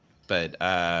stuff but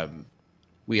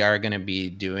we are going to be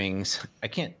doing.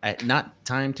 Not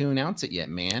time to announce it yet,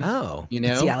 man. Oh, you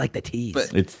see, I like the tease.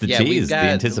 But It's the tease, the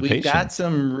anticipation. We've got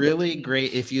some really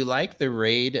great. If you like the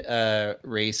raid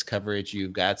race coverage,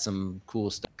 you've got some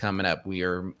cool stuff coming up. We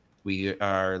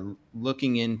are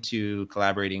looking into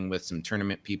collaborating with some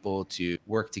tournament people to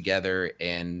work together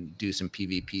and do some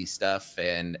PvP stuff.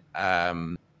 And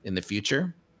in the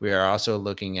future, we are also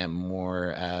looking at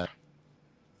more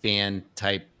fan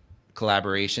type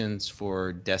collaborations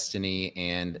for Destiny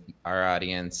and our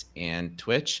audience and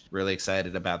Twitch. Really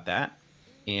excited about that.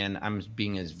 And I'm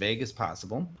being as vague as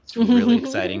possible. It's really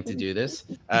exciting to do this.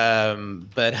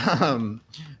 But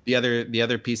the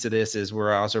other piece of this is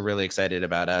we're also really excited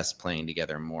about us playing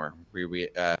together more.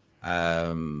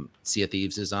 Sea of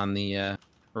Thieves is on the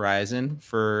horizon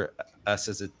for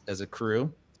us as a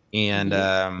crew, and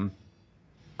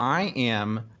I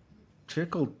am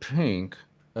tickled pink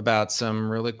about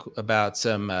some of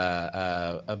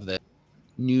the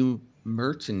new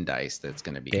merchandise that's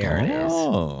going to be There it is.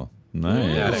 Oh, Got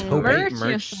nice. a Pope. great Merch, merch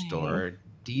you're saying. store,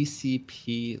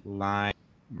 DCP line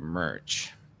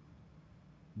merch.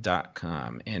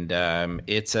 gamingandgames.com, and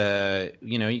it's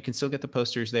you can still get the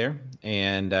posters there,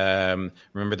 and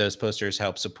remember, those posters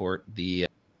help support the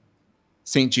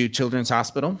St. Jude Children's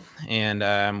Hospital,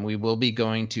 and we will be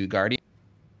going to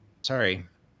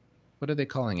what are they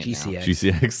calling it GCX. now?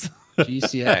 GCX.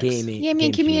 GCX. Gaming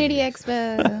Gaming Community Communities.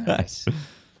 Expo. Nice.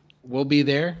 We'll be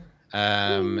there.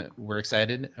 We're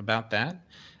excited about that,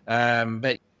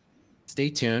 but stay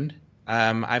tuned.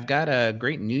 I've got a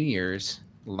great New Year's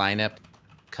lineup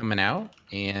coming out,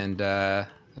 and I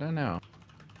don't know.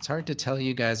 It's hard to tell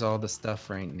you guys all the stuff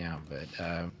right now,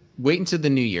 but wait until the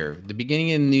new year. The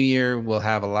beginning of the new year, we'll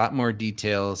have a lot more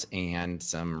details and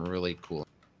some really cool.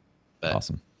 But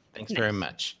Awesome. Thanks very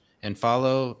much. And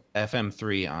follow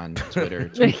FM3 on Twitter.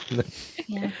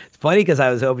 Yeah. It's funny because I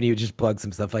was hoping you would just plug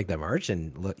some stuff like that merch,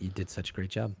 and look, you did such a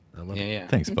great job. I love it. Yeah.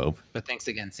 Thanks, Pope. But thanks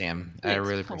again, Sam. I Thanks,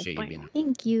 really Pope. appreciate you being here.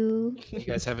 Thank you. You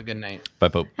guys have a good night. Bye,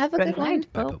 Pope. Have a Good good one.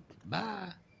 night. Bye, Pope. Pope. Bye.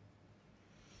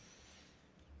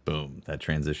 Boom. That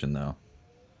transition, though.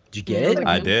 Did you get it?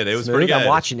 I did. It was Smooth? pretty good. I'm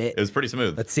watching it. It was pretty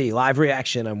smooth. Let's see. Live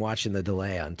reaction. I'm watching the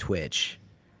delay on Twitch.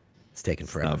 It's taking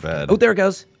forever. not bad. Oh, there it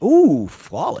goes. Ooh,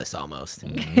 flawless almost.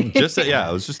 Just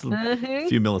it was just a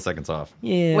few milliseconds off.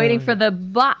 Yeah. Waiting for the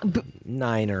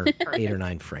 9 or 8 or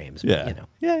 9 frames. Yeah. But,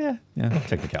 you know. Yeah.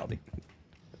 Technicality.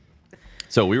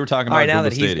 So we were talking All about right, now Google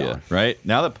that he's Stadia, gone. right?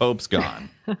 Now that Pope's gone,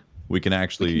 we can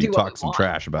actually do what talk we some want.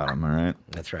 trash about him. All right.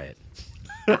 That's right.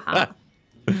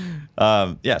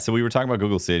 So we were talking about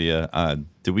Google Stadia.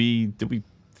 Did we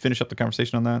finish up the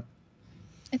conversation on that?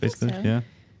 I think so. Yeah.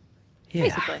 Yeah.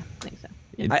 basically. I think so.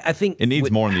 I think It needs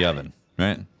with- more in the oven,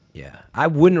 right? Yeah. I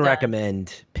wouldn't does.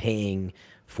 recommend paying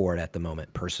for it at the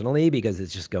moment personally because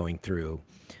it's just going through,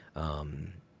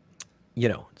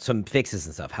 some fixes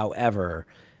and stuff. However,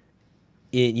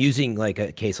 using like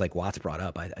a case like Watts brought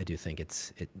up, I do think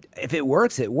if it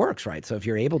works, it works, right? So if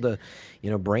you're able to,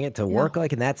 bring it to work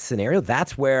like in that scenario,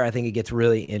 that's where I think it gets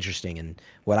really interesting. And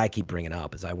what I keep bringing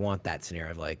up is I want that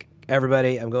scenario of like,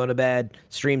 everybody, I'm going to bed,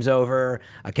 stream's over,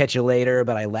 I'll catch you later,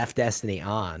 but I left Destiny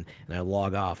on and I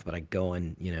log off, but I go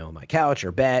in, my couch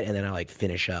or bed, and then I like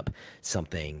finish up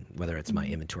something, whether it's my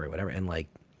inventory, whatever. And like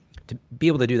to be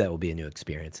able to do that will be a new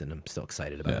experience, and I'm still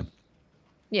excited about it.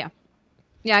 Yeah.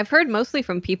 Yeah, I've heard mostly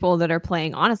from people that are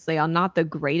playing, honestly, on not the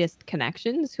greatest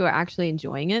connections who are actually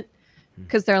enjoying it.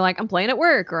 Because they're like, I'm playing at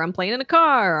work, or I'm playing in a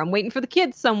car, or I'm waiting for the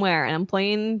kids somewhere, and I'm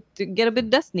playing to get a bit of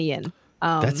Destiny in.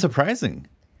 That's surprising.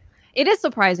 It is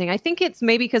surprising. I think it's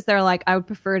maybe because they're like, I would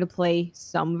prefer to play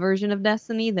some version of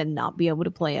Destiny than not be able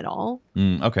to play at all.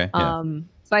 Okay. Yeah.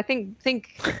 So I think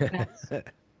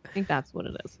that's what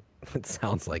it is. It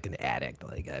sounds like an addict.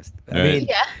 Like I Right. mean,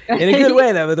 Yeah. in a good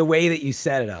way though. But the way that you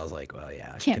said it, I was like, well,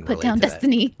 yeah, I Can't can put relate down to that.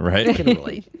 Destiny. I Right. can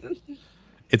relate.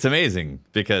 It's amazing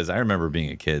because I remember being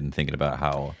a kid and thinking about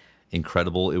how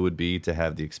incredible it would be to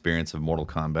have the experience of Mortal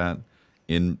Kombat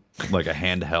in like a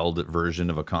handheld version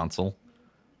of a console.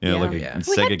 Like a Yeah. We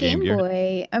Sega had Game Game Gear.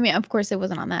 Boy. I mean, of course, it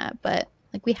wasn't on that, but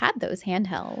like we had those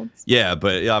handhelds. Yeah,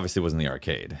 but it obviously wasn't the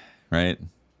arcade, right?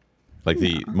 Like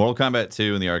the Mortal Kombat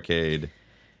 2 in the arcade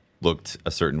looked a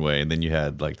certain way, and then you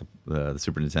had like the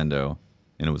Super Nintendo,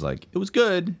 and it was like it was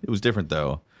good. It was different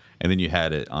though, and then you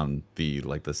had it on the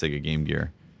Sega Game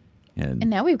Gear, And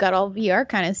now we've got all VR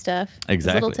kind of stuff. Is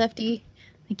Exactly. Little Tufty,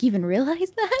 like even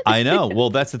realize that? I know. Well,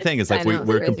 that's the thing. Is like I know,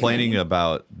 we're it's complaining funny.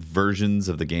 about versions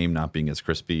of the game not being as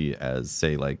crispy as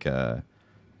say like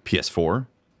PS4,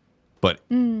 but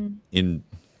in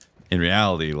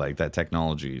reality, like that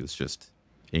technology is just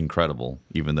incredible,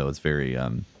 even though it's very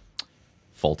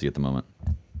faulty at the moment.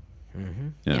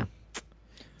 Yeah.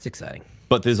 It's exciting.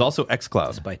 But there's also xCloud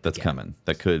Despite the that's gap. coming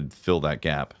that could fill that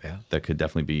gap. Yeah. That could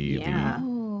definitely be Yeah.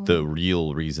 the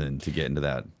real reason to get into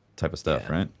that type of stuff,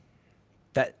 Yeah. right?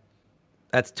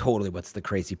 That's totally what's the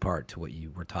crazy part to what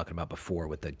you were talking about before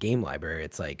with the game library.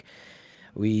 It's like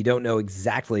we don't know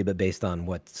exactly, but based on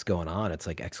what's going on, it's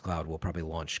like xCloud will probably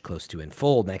launch close to in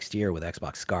full next year with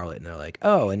Xbox Scarlet, and they're like,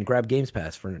 oh, and grab Games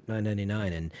Pass for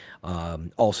 $9.99,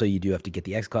 and also you do have to get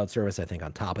the xCloud service, I think,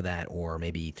 on top of that, or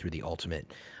maybe through the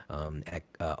Ultimate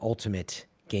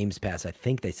Games Pass. I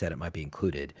think they said it might be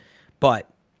included, but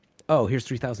oh, here's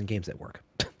 3,000 games at work.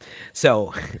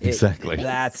 So Exactly.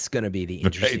 that's going to be the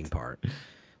interesting Right. part.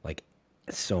 Like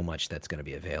so much that's going to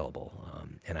be available.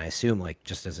 And I assume like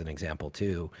just as an example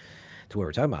too, to what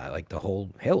we're talking about, like the whole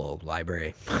Halo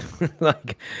library,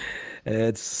 like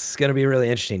it's going to be really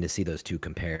interesting to see those two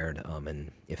compared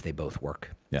and if they both work.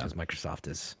 Yeah. Because Microsoft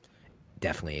is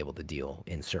definitely able to deal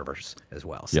in servers as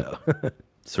well. So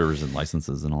Servers and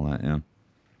licenses and all that. Yeah.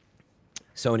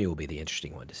 Sony will be the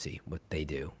interesting one to see what they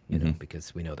do, you know,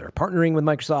 because we know they're partnering with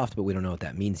Microsoft, but we don't know what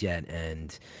that means yet.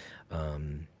 And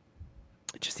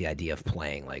just the idea of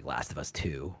playing like Last of Us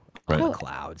 2 Right. on the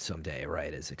cloud someday,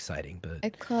 right, is exciting. But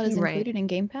xCloud is Right. included in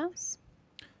Game Pass.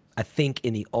 I think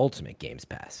in the Ultimate Games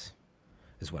Pass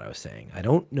is what I was saying. I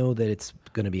don't know that it's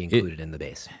going to be included in the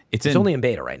base. It's only in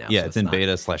beta right now. Yeah, so it's in not-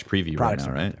 beta/preview right products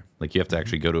now, are out right? there. Like you have to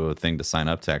actually go to a thing to sign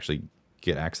up to actually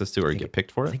get access to or get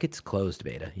picked for I it. think it's closed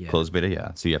beta. Yeah. Closed beta,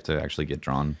 yeah. So you have to actually get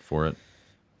drawn for it.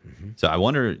 So I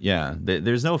wonder, yeah,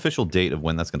 there's no official date of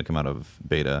when that's going to come out of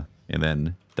beta, and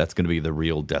then that's going to be the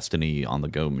real Destiny on the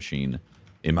go machine,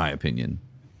 in my opinion.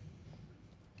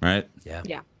 Right? Yeah.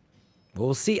 Yeah. Well,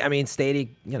 we'll see. I mean, Stadia,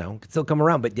 could still come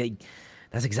around, but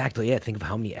that's exactly it. Think of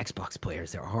how many Xbox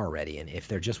players there are already, and if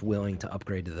they're just willing to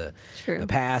upgrade to the True.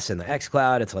 Pass and the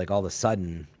xCloud, it's like all of a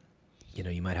sudden,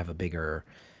 you might have a bigger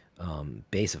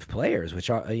base of players, which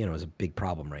are, is a big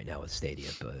problem right now with Stadia.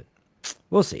 But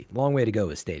we'll see. Long way to go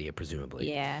with Stadia,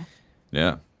 presumably. Yeah.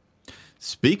 Yeah.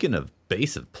 Speaking of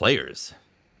base of players,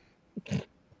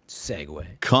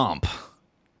 Segue. comp.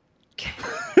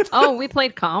 Oh, we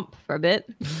played comp for a bit.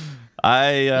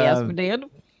 Yes, we did.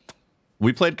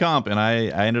 We played comp, and I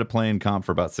ended up playing comp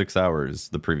for about 6 hours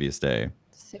the previous day.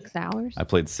 6 hours. I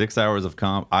played 6 hours of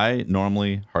comp. I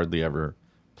normally hardly ever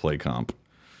play comp.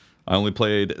 I only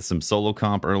played some solo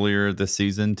comp earlier this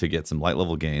season to get some light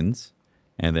level gains.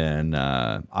 And then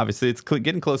obviously it's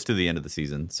getting close to the end of the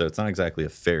season, so it's not exactly a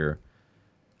fair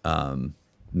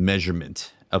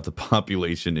measurement of the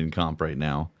population in comp right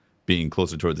now, being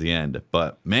closer towards the end.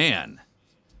 But man,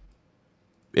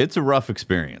 it's a rough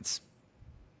experience.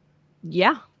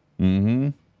 Yeah. Mm-hmm.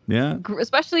 Yeah.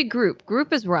 Especially group.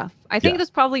 Group is rough. I think Yeah. there's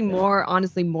probably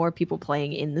honestly, more people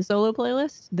playing in the solo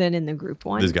playlist than in the group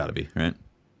one. There's got to be, right?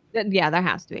 Yeah, there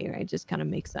has to be, right? Just kind of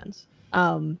makes sense.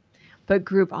 But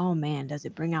group, oh man, does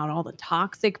it bring out all the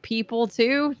toxic people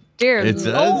too? Dear It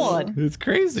Lord. does. It's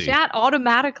crazy. Chat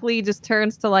automatically just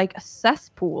turns to like a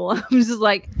cesspool. I'm just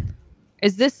like,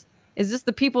 is this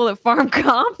the people that farm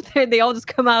comp? They all just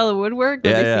come out of the woodwork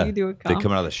when they see you do a They comp.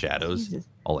 come out of the shadows. Jesus.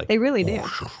 All like, They really do.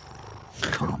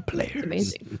 comp players. It's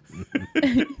amazing.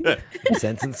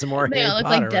 Sensing some more They Harry all look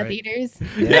Potter, like Death right? Eaters.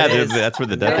 Yeah, that's where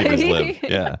the Death Eaters live.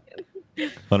 Right? Yeah,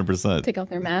 100%. Take off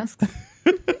their masks.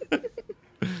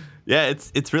 Yeah,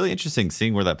 it's really interesting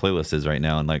seeing where that playlist is right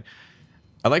now, and like,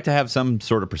 I like to have some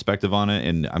sort of perspective on it,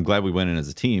 and I'm glad we went in as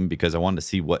a team because I wanted to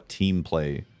see what team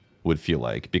play would feel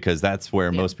like, because that's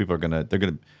where most people they're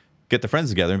gonna get their friends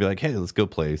together and be like, hey, let's go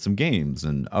play some games,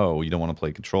 and oh, you don't want to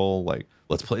play Control, like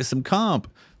let's play some comp,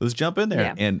 let's jump in there,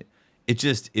 Yeah. and it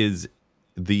just is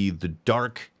the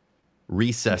dark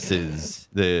recesses,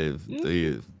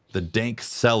 the dank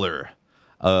cellar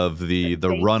of the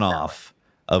runoff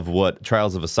of what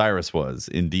Trials of Osiris was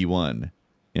in D1.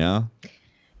 Yeah.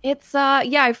 It's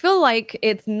I feel like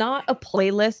it's not a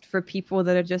playlist for people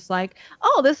that are just like,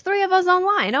 oh, there's 3 of us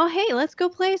online. Oh, hey, let's go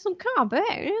play some comp.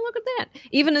 Hey, look at that.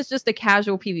 Even as just a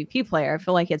casual PvP player, I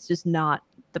feel like it's just not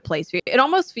the place for you. It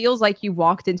almost feels like you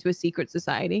walked into a secret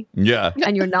society Yeah.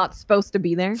 and you're not supposed to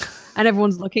be there, and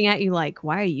everyone's looking at you like,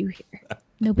 why are you here?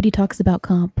 Nobody talks about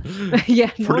comp.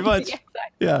 Yeah, Pretty much. Yeah, exactly.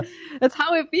 Yeah. That's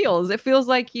how it feels. It feels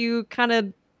like you kind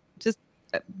of just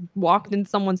walked in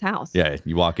someone's house. Yeah.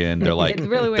 You walk in, they're like, It's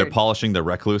really they're weird. polishing the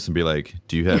recluse and be like,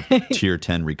 do you have tier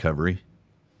 10 recovery?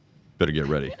 Better get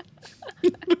ready.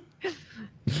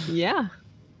 Yeah.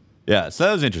 Yeah. So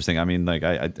that was interesting. I mean, like,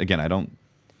 I don't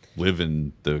live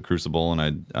in the Crucible,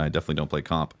 and I definitely don't play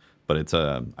comp, but it's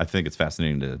I think it's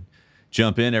fascinating to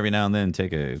jump in every now and then,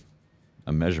 take a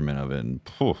measurement of it, and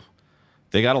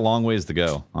they got a long ways to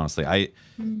go, honestly.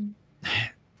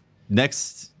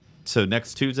 Next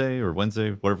Tuesday or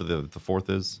Wednesday, whatever the 4th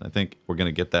is, I think we're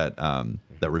gonna get that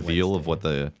that reveal of what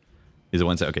is it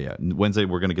Wednesday? Okay, yeah, Wednesday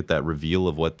we're gonna get that reveal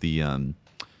of what the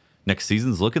next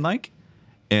season's looking like,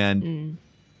 and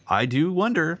I do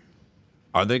wonder,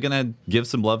 are they gonna give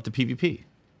some love to PvP?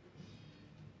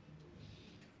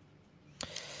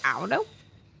 I don't know.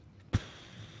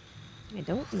 I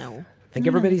don't know. I think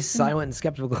everybody's silent and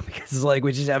skeptical because it's like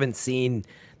we just haven't seen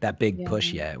that big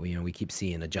push yet. We keep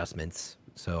seeing adjustments,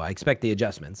 so I expect the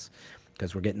adjustments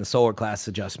because we're getting the solar class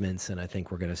adjustments, and I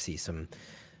think we're going to see some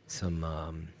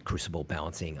Crucible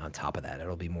balancing on top of that.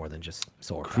 It'll be more than just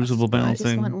solar Crucible classes. I just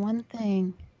balancing. want one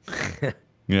thing.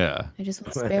 Yeah, I just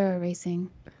want Sparrow Racing.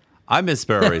 I miss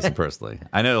Sparrow Racing personally.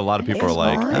 I know a lot of people are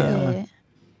like, Fun.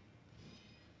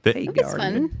 they- It's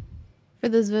fun. For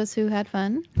those of us who had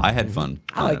fun. I had fun.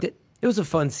 I liked it. It was a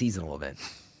fun seasonal event.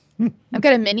 I've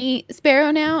got a mini Sparrow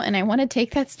now, and I want to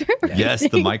take that Sparrow Yes, the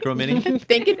Racing. micro mini. I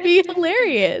think it'd be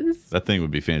hilarious. That thing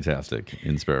would be fantastic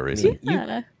in Sparrow Racing.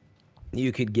 Yeah.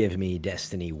 You could give me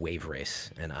Destiny Wave Race,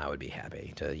 and I would be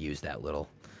happy to use that little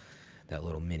that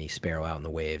little mini sparrow out in the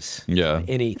waves. Yeah.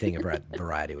 Anything of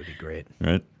variety would be great.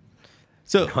 Right.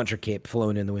 So Hunter cape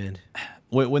flowing in the wind.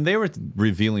 when they were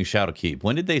revealing Shadowkeep,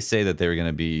 when did they say that they were going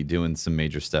to be doing some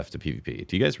major stuff to PvP?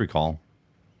 Do you guys recall?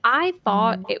 I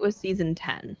thought it was season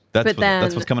 10. That's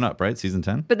what's coming up, right? Season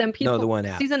 10? But then people, the one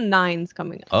after. season 9's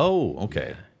coming up. Oh,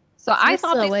 okay. So I that's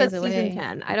thought still they ways said away. season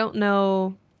 10. I don't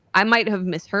know. I might have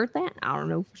misheard that. I don't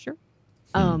know for sure.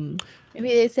 Maybe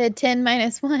they said 10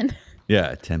 minus 1.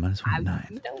 Yeah, 10 minus 1,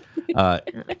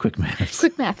 9. Quick maths.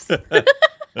 Quick maths.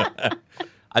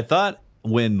 I thought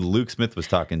when Luke Smith was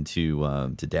talking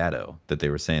to Dado that they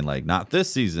were saying like not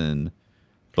this season,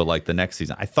 but like the next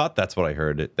season. I thought that's what I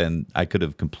heard. Then I could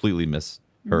have completely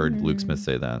misheard Luke Smith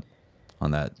say that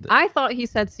on that. I thought he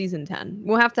said season 10.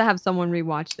 We'll have to have someone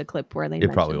rewatch the clip where they.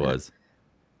 It probably mentioned was.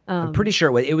 I'm pretty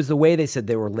sure it was the way they said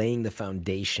they were laying the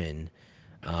foundation.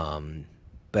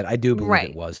 But I do believe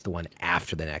it was the one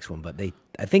after the next one. But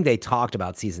I think they talked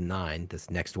about season 9, this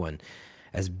next one,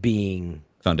 as being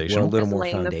Foundational? a little Just more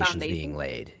laying the foundations foundation. being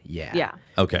laid. Yeah. Yeah.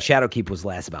 Okay. And Shadowkeep was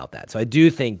less about that. So I do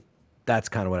think that's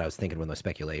kind of what I was thinking with my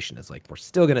speculation. Is like we're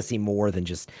still going to see more than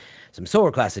just some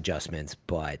solar class adjustments,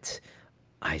 but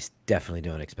I definitely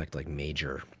don't expect like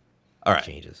major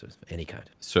changes of any kind.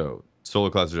 So solar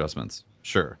class adjustments.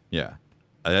 Sure. Yeah.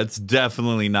 That's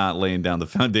definitely not laying down the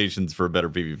foundations for a better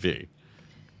PvP.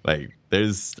 Like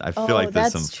I feel like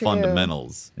there's some that's true.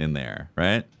 fundamentals in there,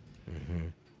 right?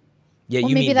 Yeah, Well,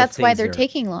 you maybe mean that's the why things they're that are-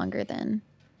 taking longer then.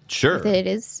 Sure. If it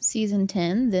is season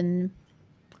 10, then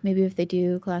maybe if they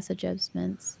do class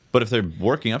adjustments, But if they're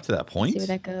working up to that point, see where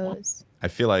that goes. I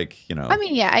feel like, I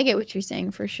mean, yeah, I get what you're saying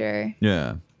for sure.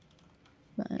 yeah.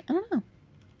 But I don't know.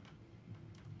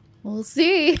 We'll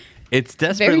see. It's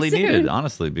desperately soon. needed,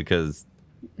 honestly, because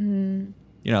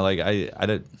like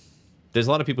there's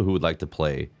a lot of people who would like to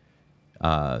play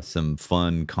some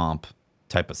fun comp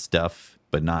type of stuff,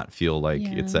 but not feel like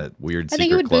it's Yeah. that weird I secret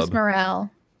think it would club. boost morale,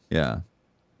 Yeah.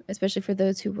 especially for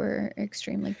those who were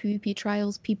extreme like PvP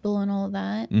trials people and all of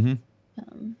that.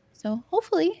 Mm-hmm. So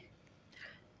hopefully,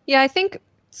 Yeah, I think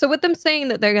so. With them saying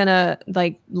that they're gonna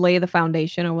like lay the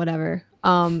foundation or whatever,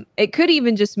 it could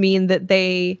even just mean that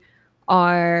they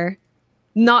are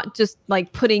not just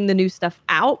like putting the new stuff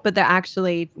out, but they're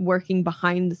actually working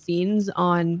behind the scenes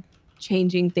on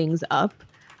changing things up.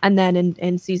 And then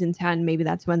in season 10, maybe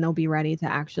that's when they'll be ready to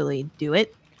actually do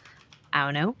it. I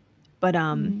don't know, but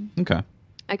Okay.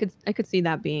 I could see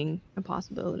that being a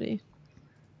possibility.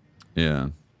 Yeah.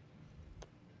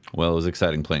 Well, it was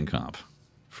exciting playing comp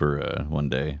for one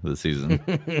day of the season.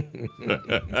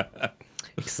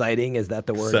 Exciting, is that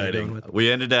the word? you're going Exciting. with?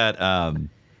 We ended at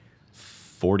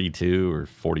 42 or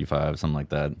 45, something like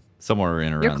that. Somewhere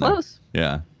in around You're close. there.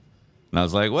 Yeah. And I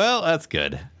was like, well, that's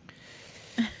good.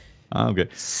 I'm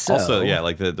good. So- Also, yeah,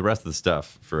 like the rest of the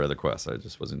stuff for other quests, I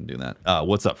just wasn't doing that.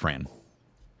 What's up, Fran?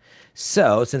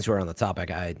 So, since we're on the topic,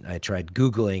 I tried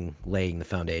Googling laying the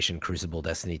foundation, Crucible,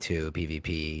 Destiny 2,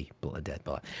 PvP, Blood Dead,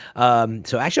 blah.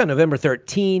 So actually on November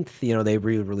 13th, they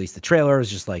re-released the trailer. It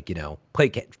was just like, play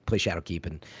Shadowkeep,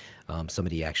 and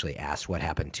somebody actually asked what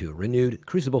happened to renewed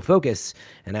Crucible focus.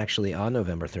 And actually on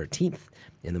November 13th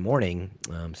in the morning,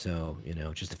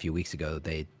 just a few weeks ago,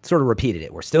 they sort of repeated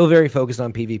it. We're still very focused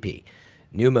on PvP.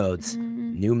 New modes,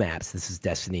 new maps. This is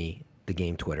Destiny, the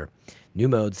game Twitter. New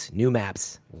modes, new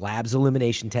maps, labs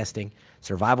elimination testing,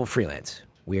 survival freelance.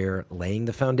 We're laying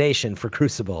the foundation for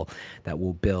Crucible that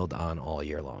we'll build on all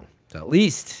year long. So at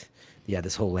least,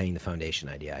 this whole laying the foundation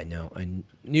idea. I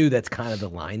knew that's kind of the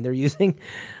line they're using.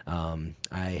 I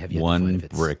have yet One to find if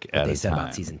it's brick what at they a said time.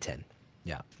 about season 10.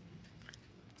 Yeah.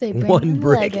 they bring One in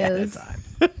brick at a Legos.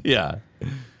 time. Yeah.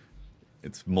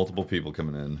 It's multiple people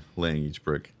coming in, laying each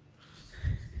brick.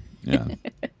 Yeah.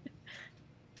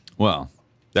 Well,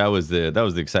 that was the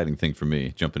exciting thing for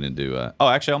me, jumping into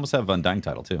actually I almost have Undying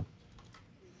title too.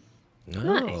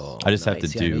 Oh, I just have to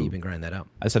nice. Yeah, I know do- you've been grinding that out.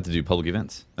 I just have to do public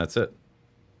events. That's it.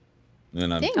 And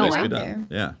then I'm Dang, basically wow. done.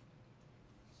 Yeah.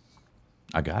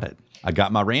 I got it. I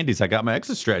got my Randy's. I got my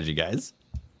exit strategy, guys.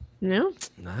 No,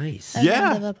 Nice. A Yeah.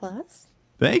 round of applause.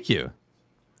 Thank you.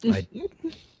 I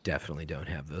definitely don't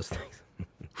have those things.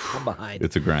 I'm behind.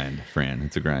 It's a grind, Fran.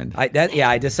 It's a grind.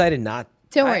 I decided not.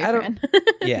 Don't worry, I don't. friend.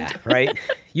 Yeah, right.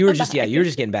 You were just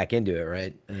getting back into it,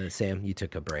 right? Sam, you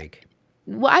took a break.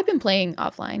 Well, I've been playing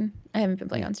offline. I haven't been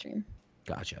playing on stream.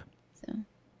 Gotcha. So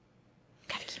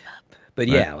gotta keep up. But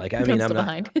Right. yeah, like I mean, I'm I'm still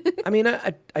not. behind. I mean,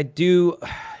 I do.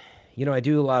 you know, I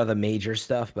do a lot of the major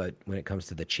stuff, but when it comes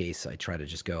to the chase, I try to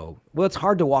just go, well, it's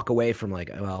hard to walk away from like,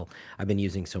 well, I've been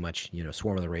using so much, you know,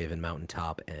 Swarm of the Raven,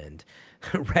 Mountaintop, and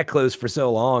Recluse for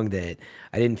so long that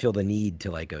I didn't feel the need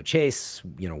to like go chase,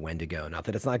 you know, when to go. Not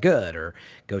that it's not good, or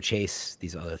go chase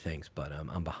these other things, but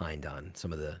I'm behind on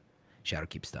some of the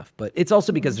Shadowkeep stuff. But it's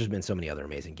also because there's been so many other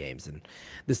amazing games. And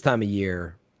this time of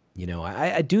year, you know,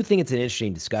 I do think it's an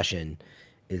interesting discussion,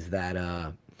 is that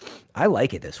I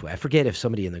like it this way. I forget if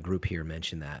somebody in the group here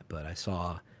mentioned that, but I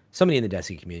saw somebody in the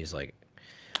Destiny community is like,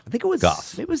 I think it was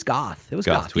Goth. It was Goth. It was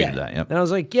Goth Goth. tweeted Yeah. that, yep. And I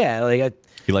was like, yeah, like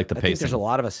He liked the I think pacing. there's a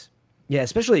lot of us, yeah,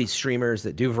 especially streamers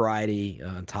that do variety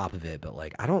on top of it. But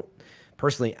like, I don't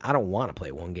want to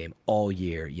play one game all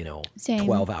year, you know, Same.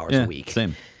 12 hours Yeah, a week.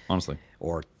 same, honestly.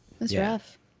 Or That's yeah.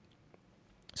 rough.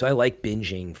 So I like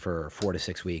binging for 4 to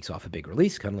 6 weeks off a big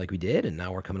release, kind of like we did. And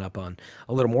now we're coming up on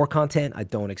a little more content. I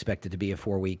don't expect it to be a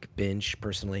 4-week binge,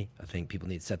 personally. I think people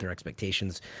need to set their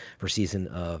expectations for Season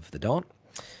of the Dawn.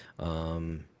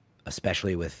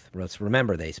 Especially with, let's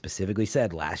remember, they specifically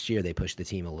said last year they pushed the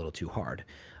team a little too hard.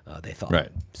 They thought.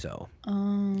 Right. So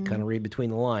kind of read between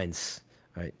the lines.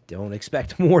 Right? Don't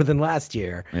expect more than last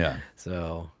year. Yeah.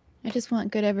 So I just want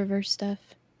good Eververse stuff.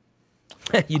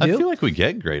 you I do? feel like we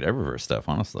get great Eververse stuff,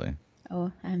 honestly.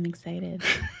 Oh, I'm excited.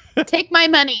 Take my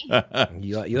money.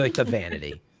 You like the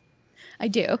vanity. I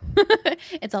do.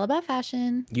 It's all about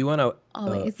fashion. You want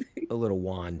Always. a little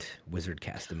wand wizard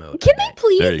cast emote. Can I they bet.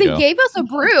 please? There you They go. gave us a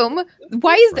broom.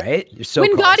 Why is that? Right? You're so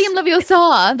Wingardium close.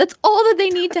 Leviosa. That's all that they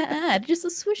need to add. Just a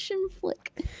swish and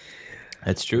flick.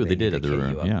 That's true. They They did need at to the kit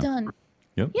room. you up. Yeah. Done.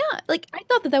 Yep. Yeah, like I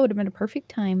thought that would have been a perfect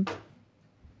time.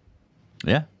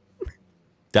 Yeah.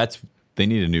 They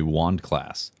need a new wand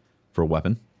class for a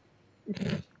weapon.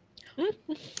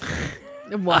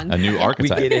 One. A new We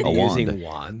archetype. get A into wand. using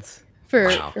wands. For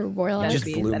Wow. for You warlock. That'd just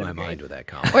be- blew that'd my be great. mind with that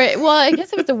comment. Or well, I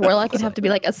guess if it's a warlock, it'd have to be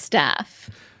like a staff.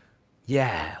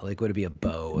 Yeah, like would it be a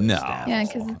bow? No. Staff? Yeah,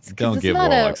 because Don't it's give not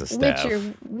warlocks a a staff. witch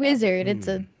or wizard. It's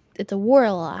a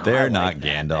warlock. They're I like not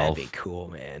that. Gandalf. That'd be cool,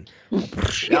 man.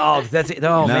 Oh, that's it.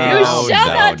 Oh, No, man. You Oh, shall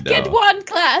no, not no. get one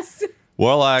class.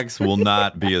 Warlocks will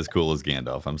not be as cool as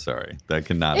Gandalf. I'm sorry. That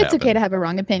cannot It's happen. okay to have a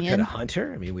wrong Could a opinion.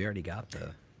 hunter? I mean, we already got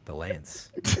the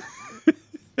lance.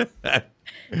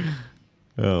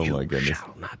 Oh, You my goodness.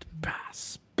 shall not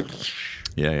pass.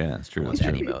 Yeah, it's true. Oh, It's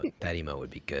that true. emote. That emote would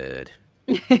be good.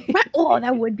 Oh,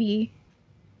 that would be.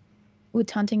 With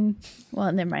taunting.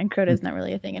 Well, never mind. Crota's not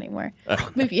really a thing anymore.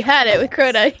 But if you had it with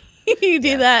Crota, you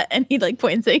do that and he like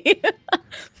points at you.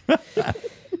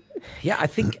 Yeah,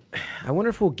 I wonder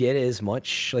if we'll get as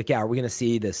much, like, yeah, are we going to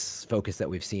see this focus that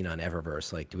we've seen on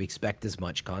Eververse? Like, do we expect as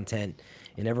much content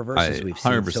in Eververse I as we've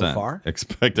seen 100% so far?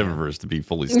 expect Eververse to be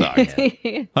fully stocked.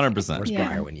 100%. Where's Yeah.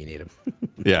 Briar when you need him?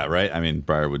 Yeah, right? I mean,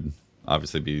 Briar would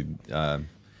obviously be. Brian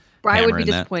would hammering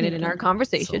be that. disappointed in our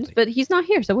conversations, Salty. but he's not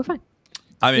here, so we're fine.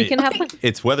 I mean, We can have fun.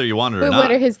 it's whether you want it or But not.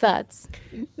 what are his thoughts?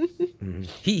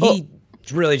 He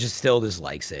really just still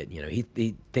dislikes it. You know,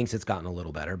 he thinks it's gotten a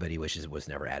little better, but he wishes it was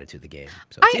never added to the game.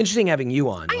 So it's interesting having you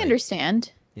on. I like,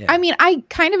 understand. Yeah. I mean, I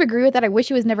kind of agree with that. I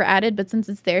wish it was never added, but since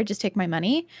it's there, just take my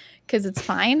money because it's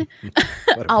fine.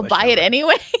 what a I'll buy it pushover.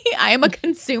 anyway. I am a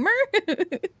consumer.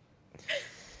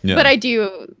 Yeah. But I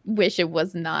do wish it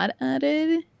was not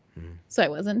added. So I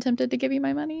wasn't tempted to give you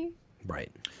my money. Right.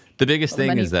 The biggest Well, thing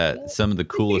money is for that that. some of the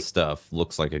coolest stuff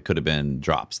looks like it could have been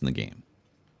drops in the game.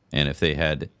 And if they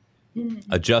had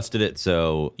adjusted it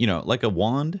so, you know, like a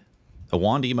wand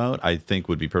emote, I think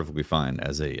would be perfectly fine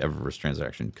as a Eververse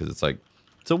transaction because it's like,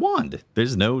 it's a wand.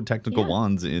 There's no technical Yeah.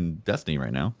 wands in Destiny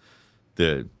right now.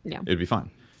 Yeah. It'd be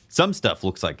fine. Some stuff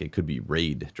looks like it could be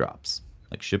raid drops,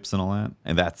 like ships and all that.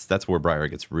 And that's where Briar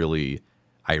gets really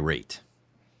irate.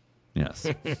 Yes.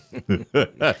 Okay,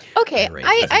 Right,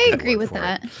 I that's a good agree word with for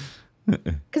it. that.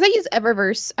 Because I use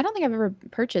Eververse. I don't think I've ever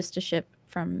purchased a ship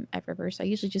from Eververse. I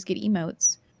usually just get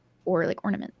emotes or like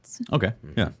ornaments. Okay.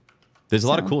 Yeah. There's a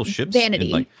lot of So, cool it's ships. in,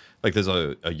 vanity. like there's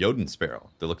a Jotun sparrow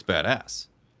that looks badass.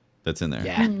 That's in there.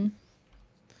 Yeah.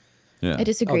 Yeah. I Oh,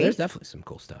 disagree. there's definitely some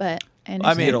cool stuff. but I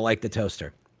You mean, don't like the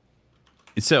toaster.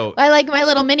 so I like my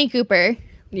little Mini Cooper.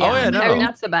 yeah, no.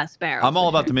 That's the best sparrow. I'm all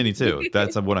about the mini too.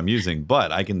 That's what I'm using.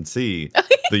 But I can see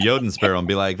the Jotun sparrow and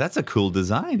be like, that's a cool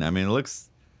design. I mean, it looks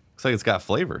like it's got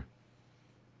flavor.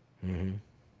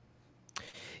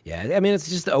 Yeah, I mean, it's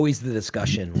just always the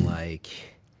discussion, like,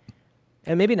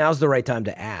 and maybe now's the right time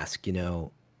to ask, you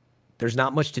know, there's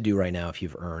not much to do right now if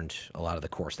you've earned a lot of the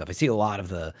core stuff. I see a lot of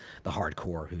the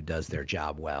hardcore who does their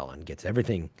job well and gets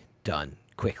everything done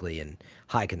quickly and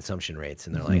high consumption rates,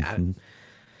 and they're like,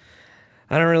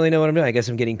 I don't really know what I'm doing. I guess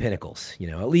I'm getting pinnacles. You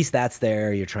know, at least that's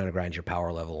there. You're trying to grind your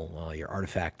power level, your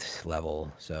artifact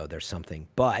level. So there's something.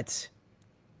 But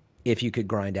if you could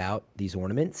grind out these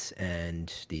ornaments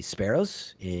and these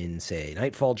sparrows in, say,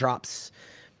 nightfall drops,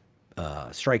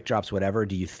 strike drops, whatever,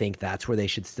 do you think that's where they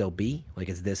should still be? Like,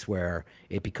 is this where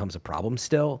it becomes a problem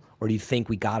still? Or do you think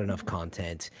we got enough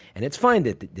content and it's fine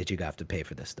that you have to pay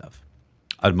for this stuff?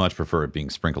 I'd much prefer it being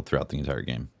sprinkled throughout the entire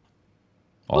game.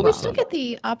 Well, we still get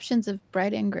the options of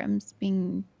bright engrams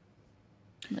being.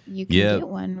 You can get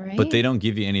one, right? But they don't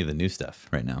give you any of the new stuff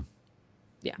right now.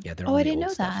 Yeah. Yeah. Oh, I didn't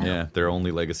know that. Yeah, they're only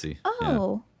legacy.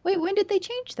 Oh, wait, when did they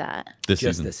change that? This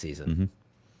Just season. this season.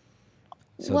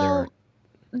 Mm-hmm. So well,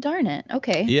 darn it.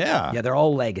 Okay. Yeah. they're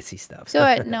all legacy stuff. So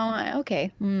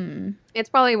okay. It's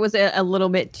probably was a little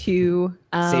bit too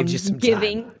Saved you some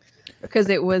giving because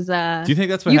it was. Do you think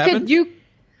that's what happened?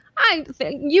 I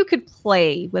think you could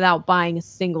play without buying a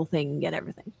single thing and get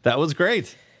everything. That was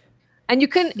great. And you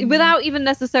couldn't, without even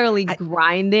necessarily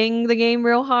grinding the game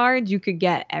real hard, you could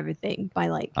get everything by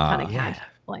like kind of casual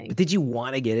playing. But did you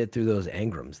want to get it through those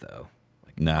engrams though?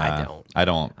 Like, Nah, I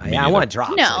don't. I want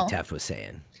drops, No. like Tef was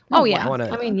saying. Oh yeah,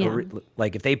 I mean, yeah.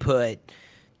 Like if they put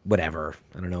whatever,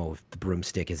 I don't know if the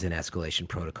broomstick is in escalation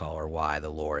protocol or why the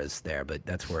lore is there, but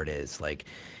that's where it is. Like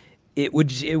it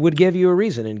would give you a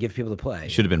reason and give people to play.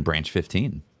 Should have been branch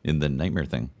 15 in the nightmare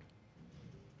thing.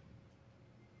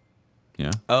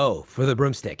 Yeah. Oh, for the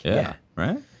broomstick. Yeah.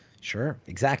 Right? Sure.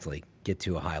 Exactly. Get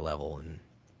to a high level and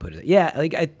put it. Yeah.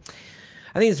 Like I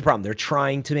think it's a problem. They're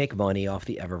trying to make money off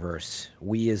the Eververse.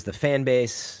 We, as the fan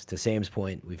base, to Sam's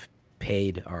point, we've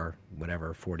paid our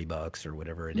whatever $40 or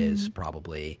whatever it is,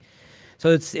 probably. So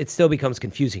it still becomes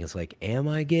confusing. It's like, am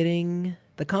I getting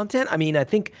the content? I mean, I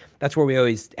think that's where we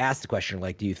always ask the question,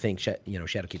 like, do you think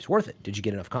Shadowkeep's worth it? Did you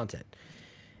get enough content?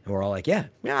 And we're all like, yeah,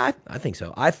 I think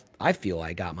so. I feel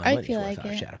I got my money's worth out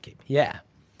of Shadowkeep. Yeah.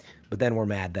 But then we're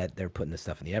mad that they're putting this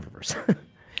stuff in the Eververse.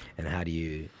 And how do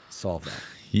you solve that?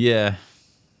 Yeah.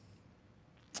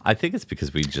 I think it's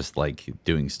because we just like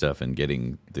doing stuff and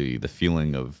getting the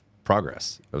feeling of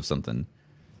progress of something.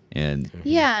 And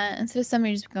Yeah, instead of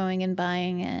somebody just going and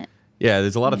buying it. yeah,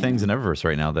 there's a lot of things in Eververse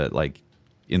right now that, like,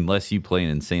 unless you play an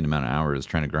insane amount of hours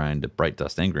trying to grind Bright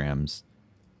Dust engrams,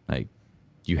 like,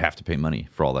 you have to pay money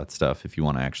for all that stuff if you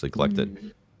want to actually collect it.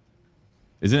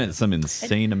 Isn't it some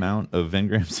insane amount of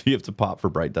engrams you have to pop for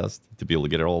Bright Dust to be able to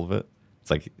get all of it?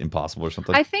 It's like impossible or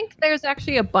something. I think there's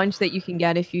actually a bunch that you can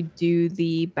get if you do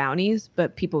the bounties,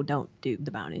 but people don't do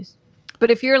the bounties. But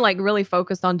if you're like really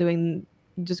focused on doing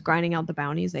just grinding out the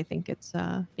bounties, I think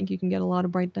I think you can get a lot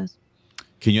of Bright Dust.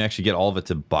 Can you actually get all of it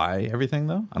to buy everything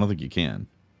though? I don't think you can.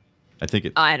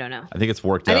 I don't know. I think it's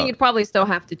worked out. I think you'd probably still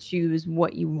have to choose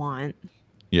what you want.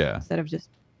 Yeah. Instead of just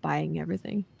buying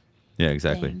everything. Yeah,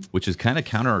 exactly. Dang. Which is kind of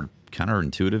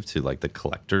counterintuitive to like the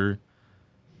collector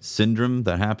syndrome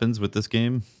that happens with this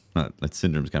game. That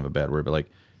syndrome is kind of a bad word, but like,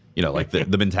 you know, like the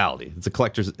mentality. It's a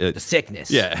collector's The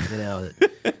sickness. Yeah. You know,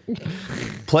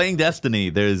 Playing Destiny,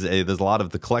 there's a lot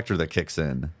of the collector that kicks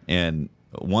in, and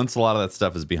once a lot of that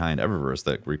stuff is behind Eververse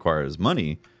that requires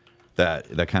money, that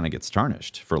kind of gets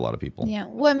tarnished for a lot of people. Yeah.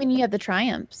 Well, I mean, you have the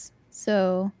triumphs,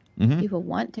 so people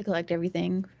want to collect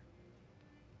everything.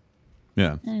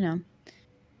 Yeah. I don't know.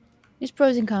 There's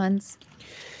pros and cons.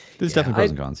 There's Yeah, definitely pros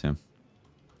and cons, yeah.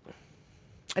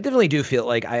 I definitely do feel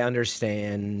like I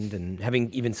understand, and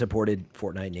having even supported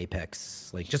Fortnite and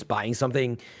Apex, like just buying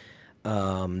something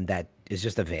that is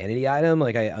just a vanity item,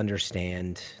 like I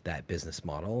understand that business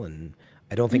model, and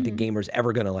I don't think the gamer's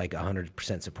ever gonna like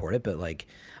 100% support it. But like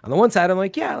on the one side, I'm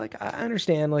like, yeah, like I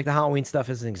understand, like the Halloween stuff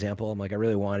is an example. I'm like, I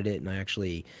really wanted it, and I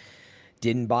actually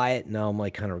didn't buy it. Now I'm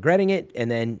like kind of regretting it.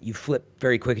 And then you flip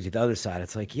very quickly to the other side.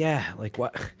 It's like, yeah, like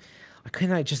what? Why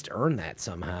couldn't I just earn that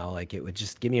somehow? Like it would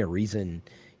just give me a reason,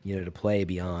 you know, to play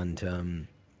beyond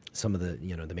some of the,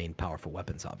 you know, the main powerful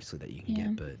weapons, obviously, that you can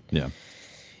get. But Yeah.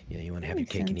 you know, you want to have your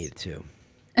makes cake and sense. eat it too.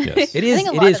 Yes. It I is. think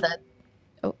a It lot is of that.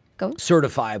 Oh, go.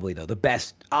 certifiably though the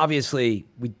best. Obviously,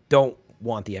 we don't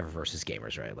want the Eververse as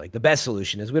gamers, right? Like the best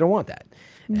solution is we don't want that,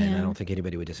 and I Yeah. don't think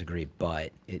anybody would disagree.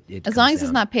 But it As comes long as it's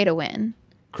down- not pay to win.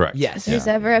 Correct. Yes. If there's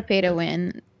ever a pay to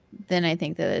win, then I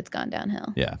think that it's gone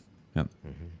downhill. Yeah. Yep.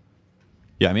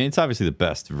 Yeah, I mean, it's obviously the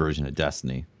best version of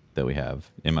Destiny that we have,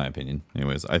 in my opinion.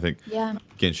 Anyways, I think, Yeah.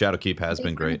 again, Shadowkeep has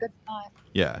been great. Good spot.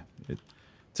 Yeah,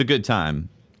 it's a good time,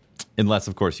 unless,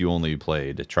 of course, you only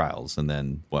played Trials, and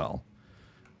then, well,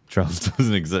 Trials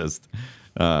doesn't exist.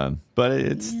 But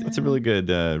it's a really good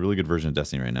version of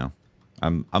Destiny right now.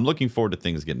 I'm looking forward to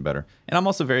things getting better, and I'm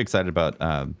also very excited about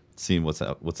seeing what's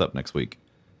up next week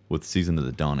with Season of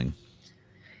the Dawning.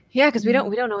 Yeah, because we don't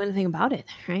know anything about it,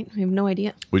 right? We have no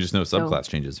idea. We just know So- subclass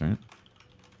changes, right?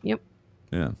 Yep.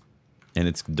 Yeah. And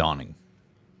it's dawning.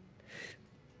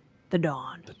 The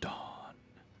dawn. The dawn.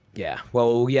 Yeah.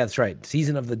 Well, yeah, that's right.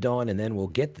 Season of the Dawn, and then we'll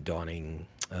get the Dawning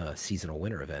seasonal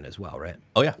winter event as well, right?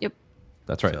 Oh, yeah. Yep.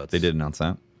 That's right. So They it's- did announce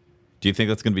that. Do you think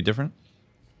that's going to be different?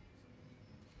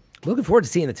 Looking forward to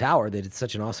seeing the tower. They did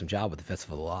such an awesome job with the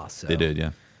Festival of the Lost. So. They did,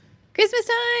 yeah. Christmas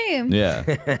time. Yeah.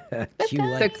 Cue time.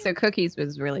 light. So cookies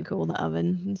was really cool. The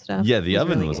oven and stuff. Yeah, the It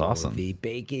oven really was good. awesome. The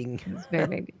baking. It was very,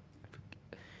 very good.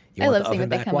 You I want love the seeing oven what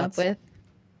they back, come Watts? up with.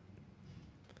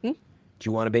 Do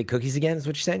you want to bake cookies again? Is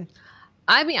what you're saying?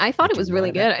 I mean, I thought Did it was you really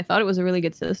want good. it? I thought it was a really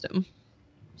good system.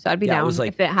 So I'd be Yeah, it down was like-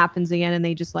 if it happens again and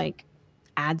they just like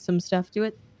add some stuff to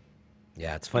it.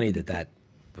 Yeah, it's funny that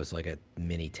was like a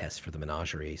mini test for the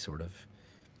menagerie, sort of.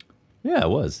 Yeah, it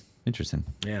was. Interesting.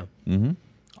 Yeah. Mm-hmm.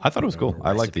 I thought it was Putting cool. a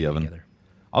I liked the recipe oven. together.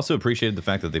 Also appreciated the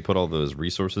fact that they put all those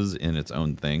resources in its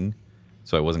own thing.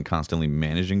 So I wasn't constantly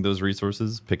managing those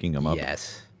resources, picking them up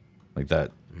Yes. like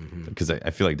that. Mhm. Because I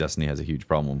feel like Destiny has a huge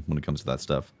problem when it comes to that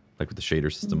stuff, like with the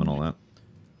shader system and all that.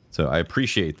 So I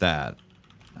appreciate that.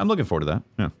 I'm looking forward to that.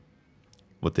 Yeah.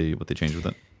 What they changed with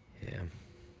it. Yeah.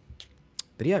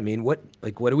 But yeah, I mean, what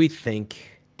do we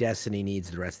think Destiny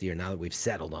needs the rest of the year now that we've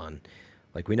settled on?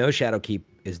 Like, we know Shadowkeep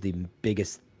is the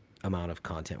biggest amount of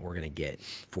content we're going to get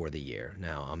for the year.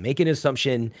 Now, I'm making an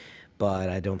assumption, but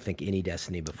I don't think any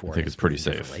Destiny before. I think has it's pretty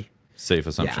proven safe. differently. Safe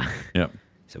assumption. Yep.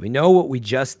 So we know what we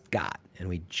just got and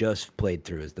we just played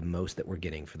through is the most that we're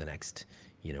getting for the next,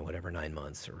 whatever, 9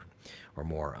 months or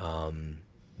more.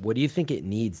 What do you think it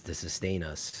needs to sustain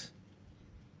us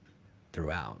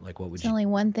throughout? Like, what would There's you? only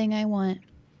one thing I want.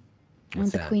 I want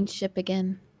What's the that? Queen's ship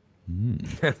again.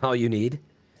 That's all you need.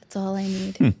 That's all I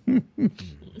need.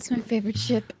 It's my favorite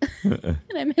ship, and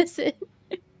I miss it.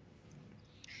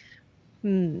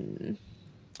 Hmm.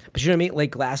 But you know what I mean?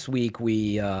 Like last week,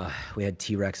 we had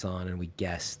T-Rex on and we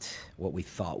guessed what we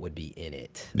thought would be in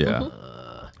it. Yeah.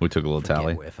 We took a little Forget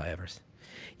tally. if I ever.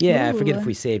 Yeah, I forget if Ooh.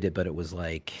 we saved it, but it was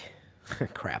like,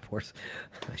 crap. Where's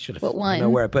I should have. What I don't know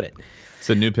one? where I put it.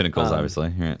 So new pinnacles, Um,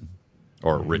 obviously, right?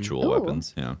 Or ritual Ooh.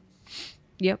 weapons. Yeah.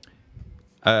 Yep.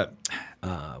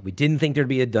 We didn't think there'd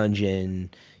be a dungeon.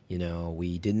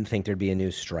 We didn't think there'd be a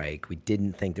new strike. We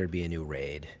didn't think there'd be a new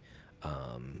raid.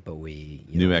 But we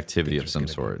New activity think of there's some gonna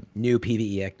be sort. New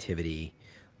PVE activity,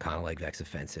 kind of like Vex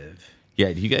Offensive.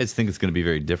 Yeah. Do you guys think it's going to be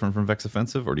very different from Vex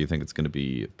Offensive, or do you think it's going to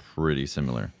be pretty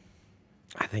similar?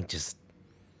 I think just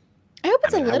I hope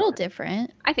it's mean, a little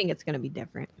different. I think it's going to be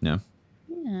different. Yeah.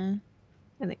 Yeah.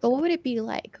 I think But so. what would it be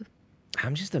like?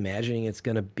 I'm just imagining it's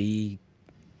gonna be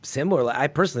similar. I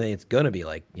personally think it's gonna be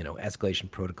like escalation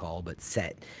protocol, but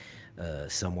set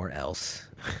somewhere else.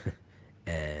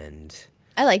 And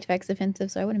I liked Vex Offensive,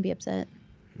 so I wouldn't be upset.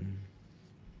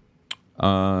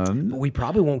 but we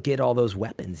probably won't get all those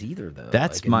weapons either, though.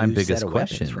 That's Like a my new set biggest of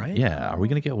question, weapons, right? Yeah. Are we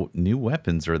going to get new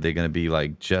weapons, or are they going to be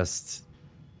like just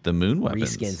the moon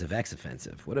weapons? Reskins of Vex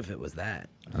Offensive. What if it was that?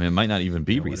 I mean, it might not even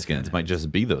be Yeah, what if reskins. that It might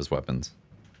just be those weapons.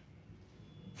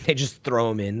 They just throw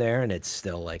them in there, and it's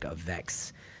still like a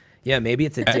Vex. Yeah, maybe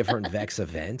it's a different Vex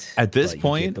event. At this but you get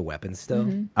point- the weapons still.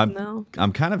 I'm No.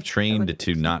 I'm kind of trained wouldn't to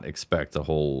think so. not expect a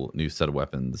whole new set of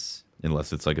weapons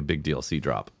unless it's like a big DLC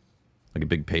drop, like a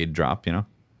big paid drop.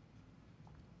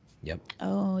 Yep.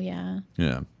 Oh yeah.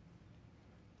 Yeah.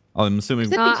 I'm assuming.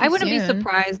 Could be too I wouldn't be soon.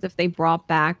 surprised if they brought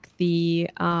back the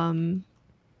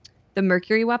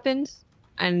Mercury weapons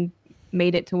and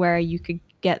made it to where you could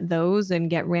get those and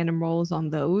get random rolls on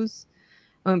those.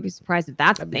 I wouldn't be surprised if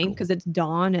that's a That'd be thing cool. because it's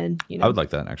Dawn and I would like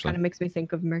that kind actually. of makes me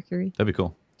think of Mercury. That'd be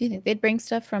cool. Do you think they'd bring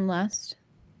stuff from last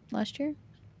year? I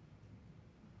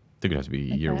think it'd have to be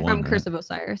year Okay. one. From right? Curse of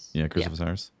Osiris. Yeah, Curse of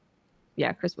Osiris.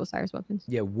 Yeah, Curse of Osiris weapons.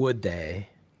 Yeah, would they?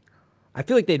 I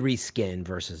feel like they'd reskin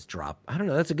versus drop. I don't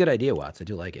know. That's a good idea, Watts. I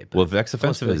do like it. But Well, Vex I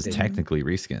almost Offensive feel like is they- technically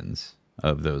reskins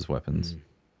of those weapons,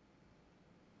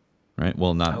 right?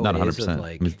 Well, not Oh, not it 100. is of, percent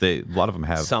like, A lot of them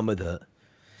have. some of the.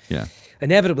 Yeah.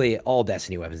 Inevitably, all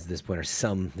Destiny weapons at this point are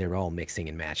some. They're all mixing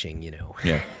and matching.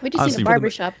 Yeah. We just Honestly, need a for the-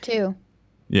 barbershop too.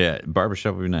 Yeah,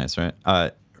 barbershop would be nice, right?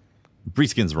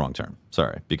 Reskin's the wrong term.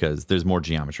 Sorry, because there's more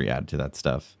geometry added to that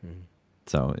stuff.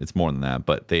 So it's more than that.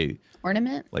 But they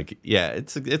Ornament.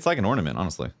 it's like an ornament,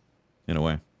 honestly, in a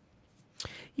way.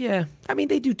 Yeah, I mean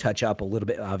they do touch up a little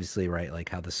bit, obviously, right? Like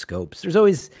how the scopes. There's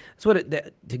always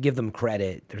to give them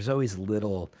credit. There's always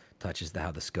little touches to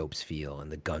how the scopes feel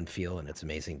and the gun feel, and it's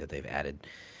amazing that they've added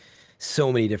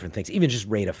so many different things. Even just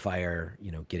rate of fire,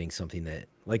 getting something that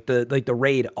like the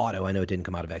raid auto. I know it didn't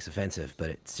come out of X Offensive, but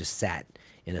it's just sat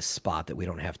in a spot that we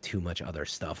don't have too much other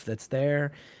stuff that's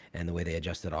there. And the way they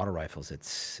adjusted auto rifles,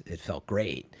 it felt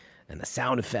great. And the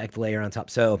sound effect layer on top.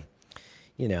 So,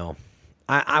 you know,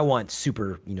 I want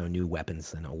super, you know, new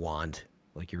weapons and a wand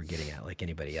like you were getting at, like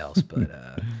anybody else. But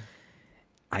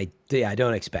I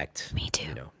don't expect. Me too.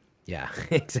 You know, yeah,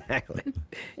 exactly.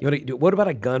 What about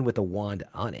a gun with a wand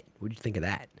on it? What do you think of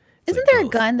that? It's Isn't like there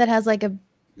both. a gun that has like a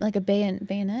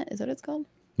bayonet? Is that what it's called?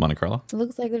 Monte Carlo. It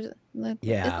looks like there's Yeah, isn't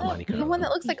that Monte the one Carlo. that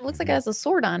looks like it has a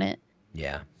sword on it.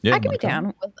 Yeah, Yeah, I could be Monte Carlo.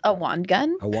 down with a wand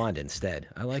gun. a wand instead.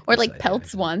 I like. Or this like idea, pelts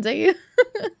actually. wands at you.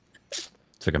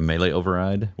 It's like a melee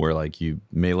override where like you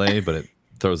melee, but it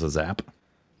throws a zap.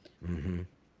 Or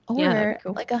Yeah, that'd be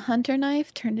cool. like a hunter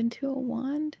knife turned into a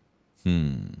wand.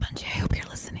 Bungie, I hope you're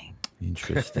listening.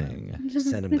 Interesting. Just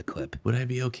send him the clip. Would I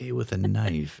be okay with a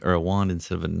knife or a wand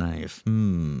instead of a knife?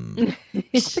 I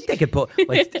think they could put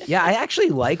like yeah, I actually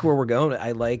like where we're going.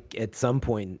 I like at some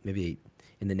point maybe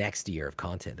in the next year of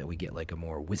content that we get like a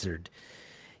more wizard,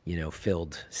 you know,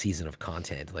 filled season of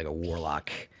content, like a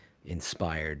warlock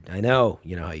inspired. I know,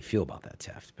 you know how you feel about that,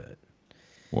 Teft, but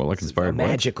Well, like inspired what?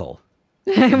 magical.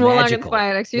 Warlock Magical.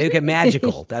 inspired, excuse Make me. it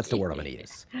magical. That's the word I'm gonna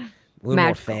use. A little more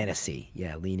Magical. fantasy.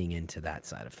 Yeah, leaning into that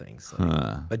side of things.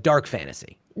 Like, but dark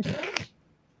fantasy.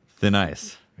 Thin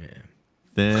ice. Yeah.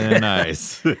 Thin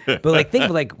ice. But like think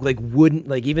of like wooden,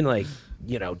 like even like,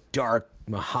 you know, dark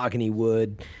mahogany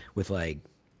wood with like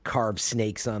carved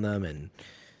snakes on them and,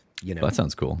 you know, That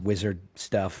sounds cool. wizard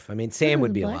stuff. I mean, Sam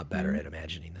would be a black lot better at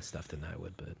imagining this stuff than I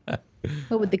would, but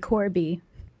What would the core be?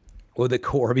 what would the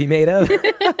core be made of?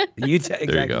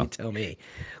 Exactly, go. you tell me.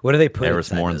 What do they put Eris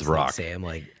inside Morn's those rock. things, Sam?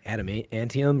 Like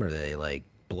adamantium, or are they like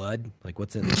blood? Like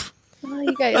what's in this? Well,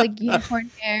 you got like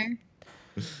unicorn hair,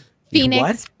 You phoenix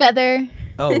what? feather.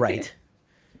 Oh, right.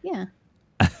 Yeah.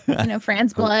 You know,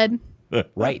 Fran's blood.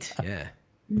 Right, yeah.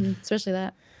 Especially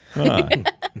that. Huh.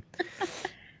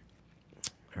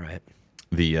 All right.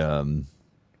 The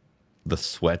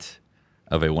sweat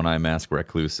of a one-eye mask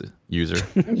recluse user.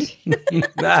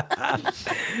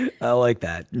 I like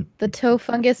that. The toe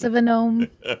fungus of a gnome.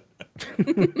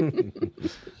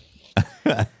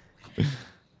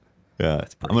 Yeah,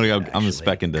 I'm pretty gonna good, I'm gonna actually.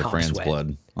 spec into Comp Fran's sweat.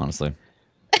 blood, honestly.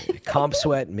 Comp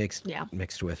sweat mixed Yeah.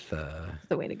 mixed with That's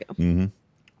the way to go.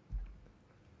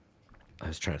 I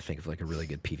was trying to think of like a really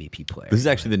good PvP player. This is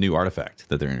actually the new artifact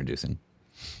that they're introducing.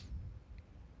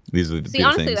 These are the See, big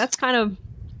honestly, things. that's kind of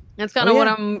Oh, what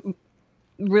yeah. I'm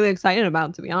really excited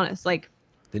about, to be honest. Like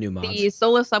the new mods. the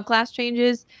solo subclass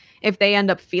changes, if they end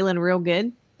up feeling real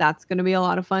good, that's going to be a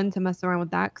lot of fun to mess around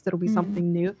with that because it'll be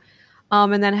something new.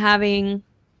 And then having,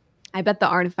 I bet the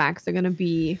artifacts are going to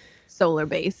be solar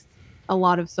based. A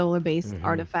lot of solar based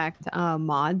artifact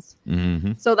mods.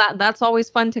 So that's always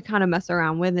fun to kind of mess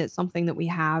around with. It's something that we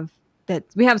have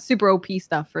super OP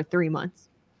stuff for 3 months,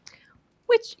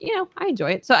 which, you know, I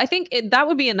enjoy it. So I think that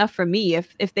would be enough for me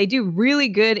if they do really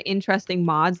good, interesting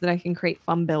mods that I can create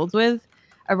fun builds with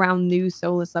around new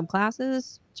solo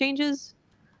subclasses changes.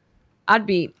 I'd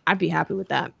be happy with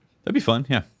that. That'd be fun,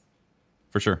 yeah,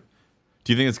 for sure.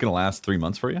 Do you think it's gonna last 3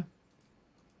 months for you?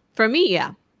 For me,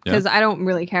 yeah, because I don't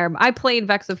really care. I played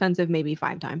Vex Offensive maybe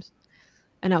 5 times,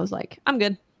 and I was like, I'm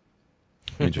good.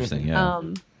 Interesting, yeah.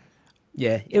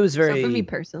 Yeah, it was very. So for me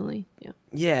personally, yeah.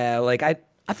 Yeah, like I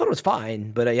thought it was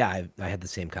fine, but yeah, I had the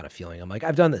same kind of feeling. I'm like,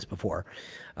 I've done this before.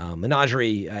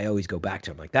 Menagerie, I always go back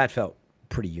to. I'm like, that felt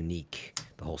pretty unique.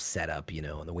 The whole setup, you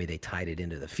know, and the way they tied it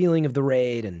into the feeling of the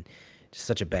raid, and just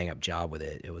such a bang up job with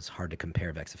it. It was hard to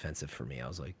compare Vex Offensive for me. I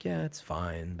was like, yeah, it's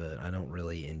fine, but I don't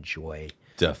really enjoy.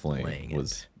 Definitely playing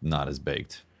was not as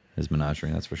baked as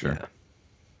Menagerie, that's for sure. Yeah.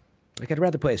 Like I'd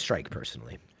rather play a Strike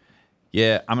personally.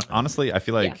 Yeah, I'm honestly, I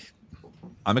feel like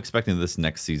I'm expecting this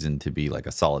next season to be like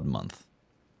a solid month.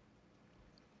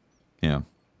 Yeah.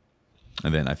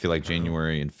 And then I feel like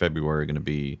January and February are going to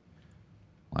be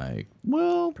like,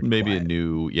 well, maybe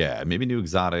quiet. maybe a new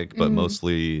exotic, but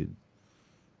mostly,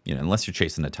 you know, unless you're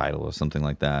chasing a title or something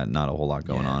like that, not a whole lot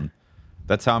going on.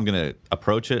 That's how I'm going to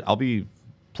approach it. I'll be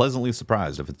pleasantly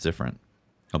surprised if it's different.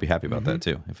 I'll be happy about that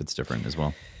too, if it's different as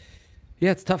well.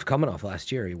 Yeah, it's tough coming off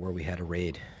last year where we had a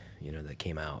raid, you know, that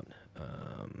came out.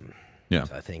 Yeah.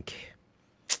 So I think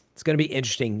it's going to be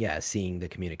interesting, seeing the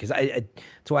community. Because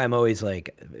that's why I'm always,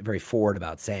 like, very forward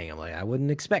about saying, I'm like, I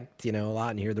wouldn't expect, you know, a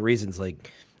lot. And here are the reasons.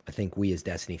 Like, I think we as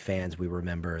Destiny fans, we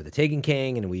remember the Taken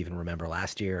King, and we even remember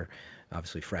last year,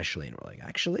 obviously freshly. And we're like,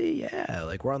 actually, yeah,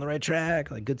 like, we're on the right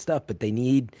track, like, good stuff. But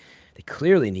they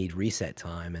clearly need reset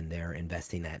time, and they're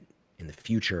investing that in the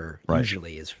future,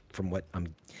 usually, is from what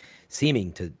I'm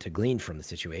seeming to glean from the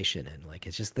situation. And, like,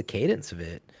 it's just the cadence of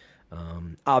it.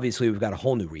 Obviously, we've got a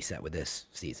whole new reset with this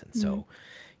season. So,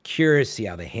 curious to see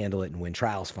how they handle it and when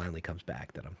Trials finally comes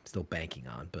back. That I'm still banking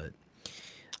on, but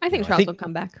I think know, I Trials think- will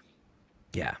come back.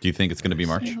 yeah, Do you think it's going to be I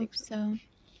March? hope so.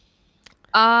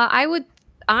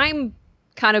 I'm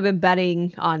kind of been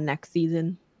betting on next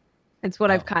season. It's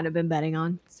what I've Oh. kind of been betting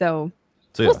on. So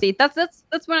So we'll yeah, see.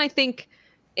 That's when I think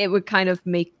it would kind of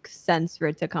make sense for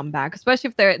it to come back, especially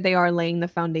if they are laying the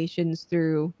foundations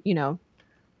through,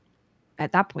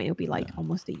 at that point it'll be like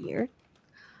almost a year.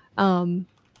 but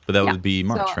that yeah, would be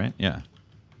March, so- right? Yeah,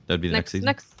 that'd be the next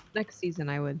season. Next season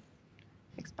I would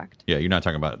expect. Yeah, you're not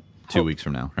talking about 2 Hope. weeks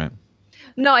from now, right?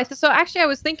 No, so actually I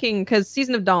was thinking, because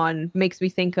Season of Dawn makes me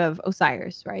think of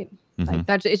Osiris, right? Like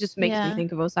that, it just makes me Yeah.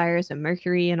 think of Osiris and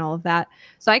Mercury and all of that.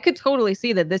 So I could totally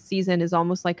see that this season is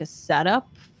almost like a setup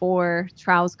for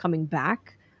Trials coming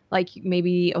back. Like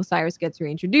maybe Osiris gets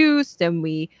reintroduced and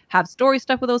we have story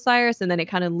stuff with Osiris, and then it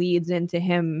kind of leads into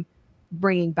him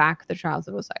bringing back the Trials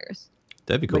of Osiris,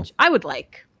 That'd be cool. which I would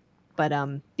like. But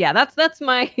yeah, that's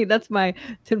my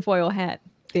tinfoil hat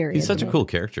theory. He's at such the a cool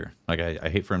character. Like I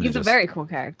hate for him He's to a just. very cool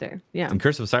character. Yeah. In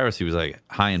Curse of Osiris, he was like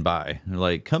high and by. They're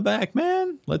like, come back,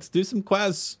 man. Let's do some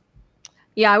quests.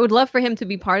 Yeah, I would love for him to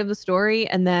be part of the story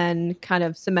and then kind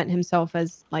of cement himself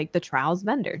as like the Trials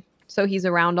vendor. So he's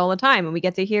around all the time and we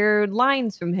get to hear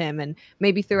lines from him, and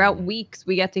maybe throughout weeks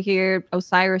we get to hear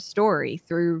Osiris' story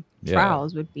through Yeah.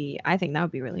 Trials. I think that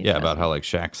would be really Yeah, about how like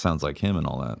Shaq sounds like him and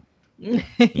all that.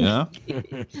 You know?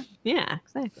 Yeah,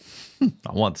 exactly.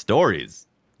 I want stories.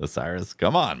 Osiris,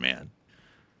 come on, man.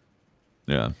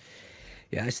 Yeah.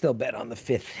 yeah. I still bet on the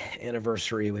 5th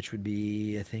anniversary, which would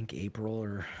be I think April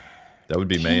or That would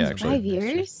be May, Damn, actually. 5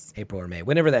 years. April or May,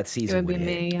 whenever that It season would be would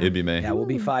hit. me. Yeah. It'd be May. Yeah, we'll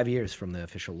be Ooh. 5 years from the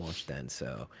official launch then.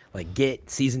 So, like, get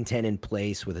season 10 in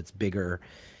place with its bigger,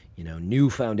 new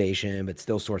foundation, but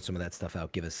still sort some of that stuff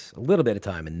out. Give us a little bit of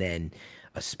time, and then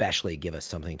especially give us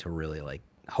something to really, like,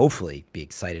 hopefully be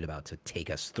excited about to take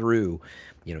us through,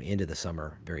 into the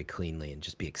summer very cleanly, and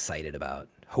just be excited about.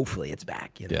 Hopefully, it's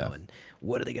back, Yeah. and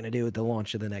what are they going to do at the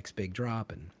launch of the next big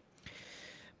drop?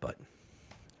 But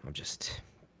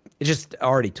it just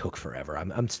already took forever.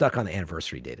 I'm stuck on the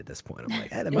anniversary date at this point. I'm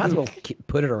like, I might as well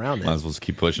put it around Might then. as well just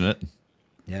keep pushing it.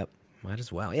 Yep, might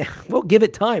as well. Yeah, well, give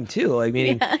it time too. Like,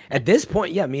 meaning at this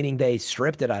point, yeah, meaning they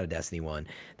stripped it out of Destiny 1.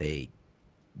 They,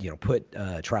 put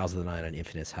Trials of the Nine on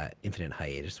infinite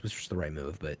hiatus, which was the right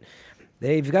move. But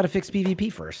they've got to fix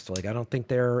PvP first. Like, I don't think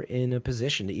they're in a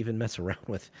position to even mess around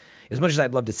with. As much as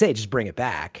I'd love to say, just bring it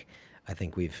back. I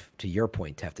think to your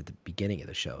point, Taft, at the beginning of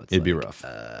the show, It'd be rough.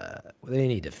 They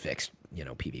need to fix,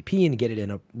 PvP and get it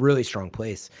in a really strong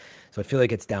place. So I feel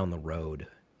like it's down the road.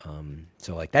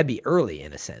 So like that'd be early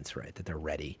in a sense, right? That they're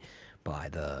ready by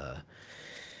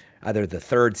either the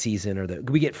 3rd season or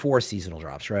we get 4 seasonal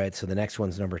drops, right? So the next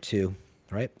one's number 2,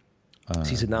 right?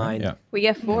 Season 9, Yeah. We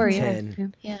get 4, yeah.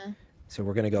 10. Yeah. Yeah. So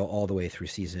we're gonna go all the way through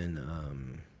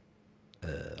season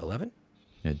 11.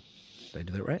 Yeah. Did I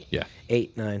do that right? Yeah.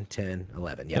 8, 9, 10,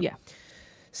 11. Yep. Yeah.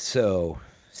 So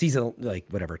season, like,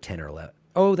 whatever, 10 or 11.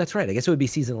 Oh, that's right. I guess it would be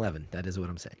season 11. That is what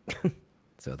I'm saying.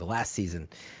 So the last season,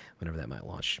 whenever that might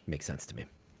launch, makes sense to me.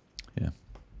 Yeah.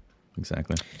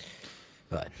 Exactly.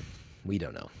 But we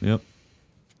don't know. Yep.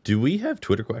 Do we have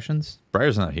Twitter questions?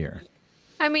 Briar's not here.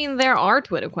 I mean, there are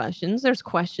Twitter questions. There's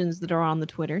questions that are on the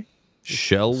Twitter.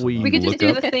 Shall we We could just look do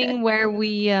up? the thing where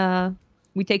we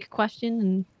take a question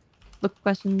and look for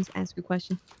questions, ask a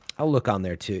question. I'll look on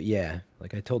there too. Yeah.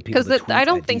 Like I told people. Because to I tweet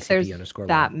don't at think DCP there's _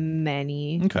 that live.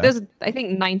 many. Okay. There's, I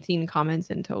think, 19 comments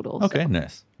in total. Okay, so.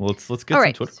 nice. Well, let's get All some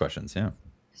right. Twitter questions. Yeah.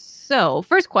 So,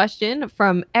 first question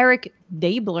from Eric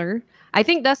Dabler. I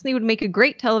think Destiny would make a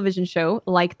great television show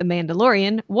like The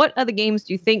Mandalorian. What other games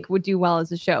do you think would do well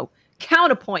as a show?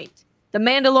 Counterpoint. The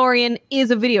Mandalorian is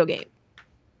a video game.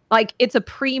 Like, it's a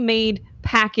pre-made,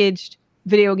 packaged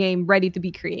video game ready to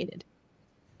be created.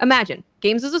 Imagine,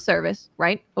 games as a service,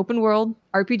 right? Open world,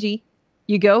 RPG.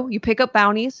 You go, you pick up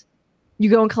bounties. You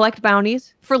go and collect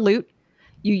bounties for loot.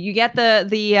 You get the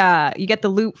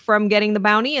loot from getting the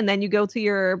bounty, and then you go to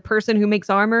your person who makes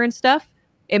armor and stuff.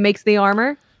 It makes the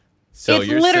armor. So it's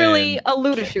you're literally saying, a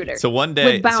looter shooter. So one day,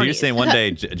 with so you're bounties. saying one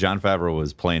day John Favreau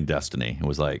was playing Destiny and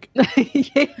was like, I'm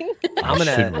I gonna-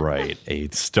 should write a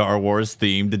Star Wars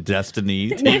themed Destiny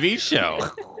TV show.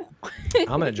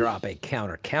 I'm gonna drop a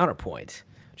counterpoint,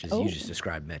 which is Oh. you just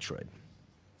described Metroid.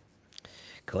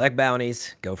 Collect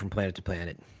bounties, go from planet to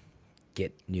planet,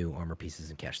 get new armor pieces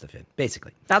and cash stuff in.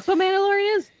 Basically, That's what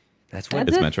Mandalorian is. that's what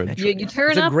It's it. Metroid. You is.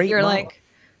 turn It's a up, great you're model. like,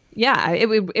 yeah, it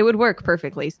would work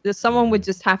perfectly. Someone would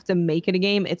just have to make it a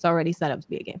game. It's already set up to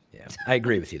be a game. Yeah, I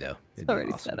agree with you though. It'd It's be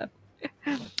already awesome. set up.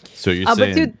 So you're But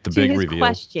saying to the big his reveal.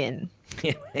 question,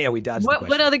 Yeah, we dodged the What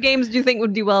question. other games do you think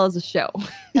would do well as a show?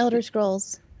 Elder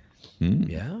Scrolls.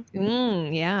 Yeah.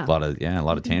 Yeah. A lot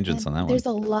of tangents on that one. There's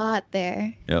a lot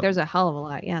there. Yep. There's a hell of a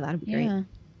lot. Yeah, that'd be great. Yeah.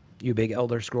 You a big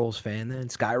Elder Scrolls fan then?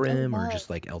 Skyrim or love- just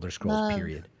like Elder Scrolls love.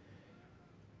 period?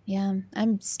 Yeah.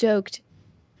 I'm stoked.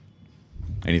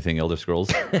 Anything Elder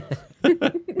Scrolls?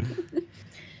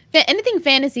 Anything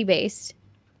fantasy based.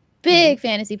 Big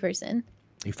fantasy person.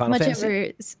 You Final Fantasy?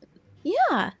 Whichever.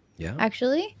 Yeah, Yeah.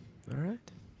 actually. All right.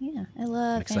 Yeah, I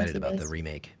love I'm excited fantasy about the based.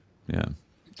 remake. Yeah.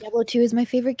 Diablo 2 is my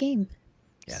favorite game.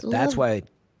 Yeah, Just that's love why.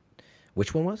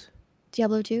 Which one was?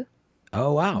 Diablo 2.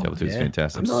 Oh wow, Diablo 2 is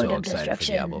fantastic. I'm Mode so of excited for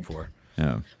Destruction. Diablo 4.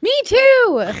 Yeah. Me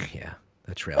too. Yeah,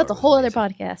 that trailer. That's a was whole other amazing.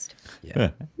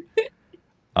 podcast.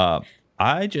 Yeah.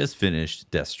 I just finished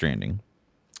Death Stranding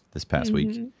this past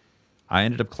week. I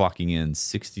ended up clocking in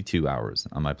 62 hours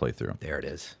on my playthrough. There it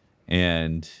is.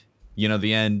 And,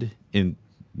 the end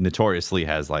notoriously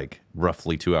has like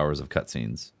roughly 2 hours of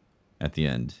cutscenes at the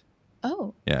end.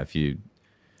 Oh, Yeah, if you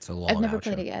It's a long I've never outro.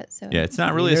 played it yet. So Yeah, it's not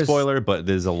I mean, really a there's- spoiler, but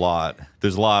there's a lot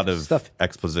of Stuff-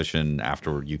 exposition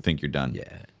after you think you're done. Yeah.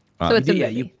 So it's a yeah,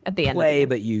 movie you at the end. play,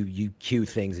 but you cue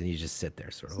things and you just sit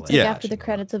there sort of it's like like Yeah. after the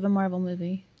credits of a Marvel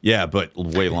movie. Yeah, but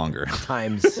way longer.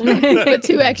 times. But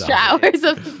 2 extra hours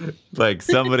of. Like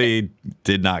somebody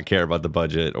did not care about the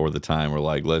budget or the time. We're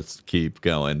like, let's keep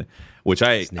going, which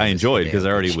I name is enjoyed because I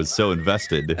Hideo already Kojima. was so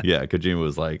invested. Yeah, Kojima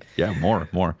was like, yeah, more.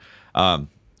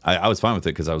 I was fine with it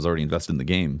because I was already invested in the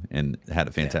game and had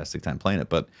a fantastic time playing it.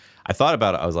 But I thought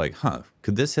about it. I was like,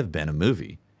 could this have been a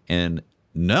movie? And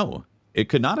no, it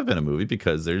could not have been a movie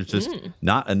because there's just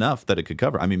not enough that it could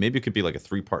cover. I mean, maybe it could be like a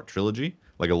 3-part trilogy,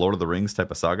 like a Lord of the Rings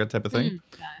type of saga type of thing,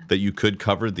 that you could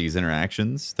cover these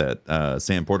interactions that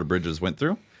Sam Porter Bridges went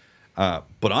through.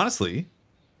 But honestly,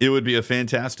 it would be a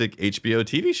fantastic HBO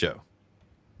TV show.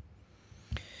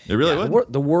 It really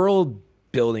would. The world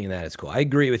building in that is cool. I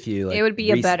agree with you. Like, It would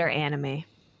be a better anime.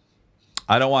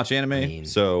 I don't watch anime, mean,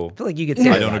 so I feel like you could say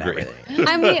I that don't about agree. everything.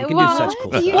 I mean, You can do well, such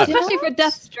cool you stuff. especially for don't?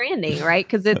 Death Stranding, right?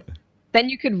 Because then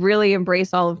you could really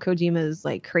embrace all of Kojima's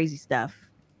like crazy stuff.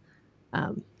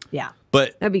 Yeah,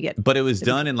 but that'd be good. But it was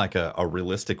done in like a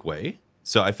realistic way,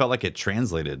 so I felt like it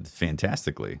translated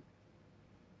fantastically.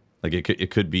 Like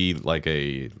it could be like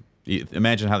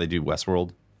imagine how they do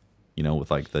Westworld,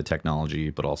 with like the technology,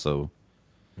 but also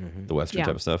the Western Yeah.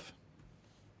 type of stuff.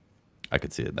 I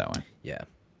could see it that way. Yeah.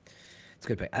 It's a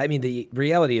good pick. I mean, the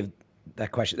reality of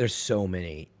that question, there's so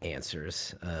many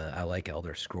answers. I like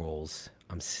Elder Scrolls.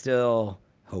 I'm still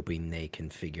hoping they can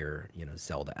figure,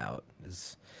 Zelda out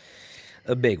is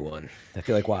a big one. I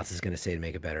feel like Watts is going to say to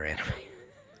make a better anime.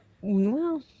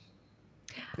 Well,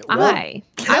 Well, I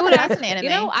would That's an actually,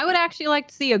 anime. I would actually like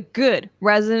to see a good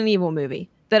Resident Evil movie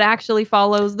that actually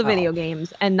follows the video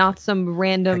games and not some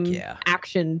random Heck yeah.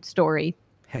 action story.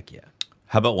 Heck yeah.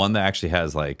 How about one that actually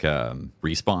has like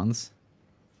respawns?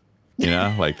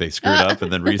 Like they screwed up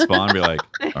and then respawn and be like,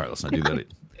 all right, let's not do that.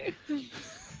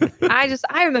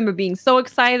 I remember being so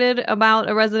excited about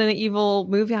a Resident Evil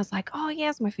movie. I was like, oh yeah,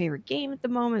 it's my favorite game at the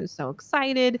moment. I'm so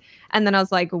excited. And then I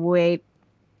was like, wait,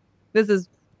 this is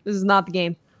not the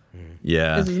game.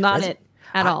 Yeah. This is not it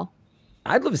at all.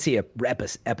 I'd love to see a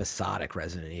episodic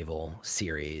Resident Evil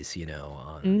series,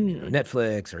 on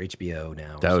Netflix or HBO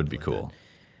now. That or would be something like cool. that.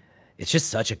 It's just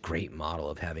such a great model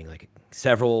of having like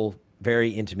several very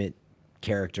intimate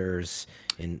characters.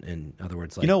 In other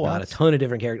words, like not what? a ton of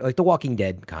different characters, like The Walking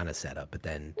Dead kind of setup. But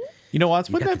then You know what?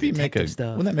 You Wouldn't got that the make detective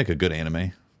stuff. wouldn't that make a good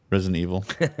anime? Resident Evil.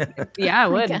 Yeah, I my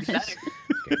would. gosh. Better.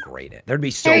 great, there'd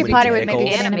be so Harry many Potter would make a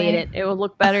tentacles. good Animate anime. it. It would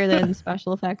look better than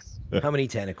special effects. How many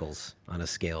tentacles on a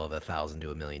scale of 1,000 to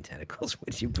 1,000,000 tentacles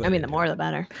would you put? I mean, the into more it? the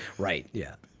better. Right?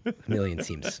 Yeah, 1,000,000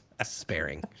 seems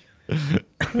sparing.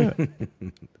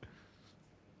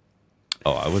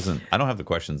 Oh, I don't have the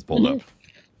questions pulled up.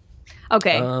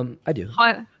 Okay. I do.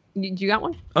 You got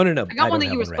one? Oh no, I got one don't that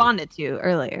have you ready. responded to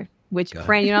earlier. Which, Go ahead.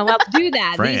 Fran, you're not allowed to do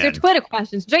that. These are Fran. Twitter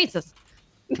questions. Jesus.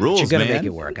 Rules, You're gonna man. make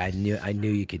it work. I knew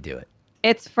you could do it.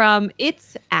 It's from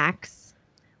It's Axe.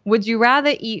 Would you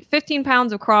rather eat 15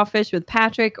 pounds of crawfish with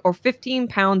Patrick or 15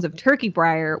 pounds of turkey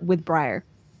briar with Briar?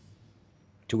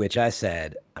 To which I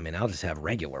said, I'll just have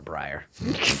regular briar.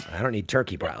 I don't need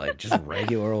turkey briar, like just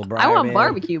regular old briar. I want man.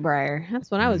 barbecue briar.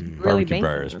 That's what I was really Barbecue banking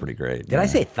briar is on. pretty great. Did I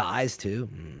say thighs too?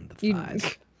 The You-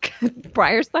 thighs.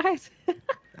 Briar's thighs?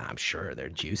 I'm sure they're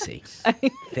juicy,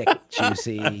 thick,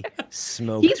 juicy,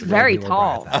 smoked. He's very regular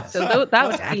tall. briar thighs. So that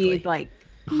would Exactly. be like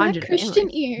My 100 Christian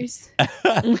families.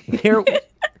 ears. Here-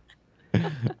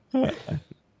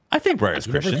 I think Briar's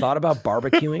you never Christian. thought about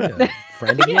barbecuing a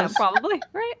friend of Yeah, yours? probably,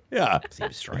 right? Yeah.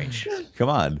 Seems strange. Come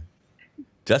on.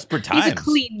 Desperate He's times. a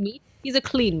clean meat. He's a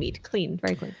clean meat. Clean,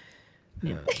 very clean.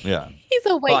 Yeah. He's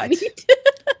a white But- meat.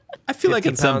 I feel like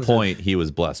 15 at some pounds point he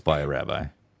was blessed by a rabbi.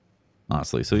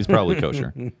 Honestly, so he's probably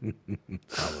kosher.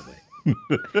 Probably.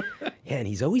 Yeah, and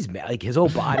he's always like his whole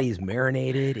body is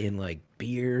marinated in like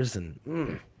beers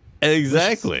and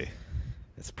Exactly.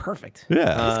 it's perfect.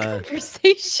 Yeah.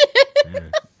 Conversation.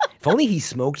 If only he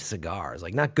smoked cigars.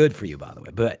 Like not good for you, by the way,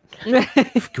 but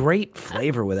great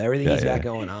flavor with everything Yeah, he's got yeah.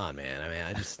 going on, man. I mean,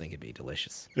 I just think it'd be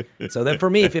delicious. So then for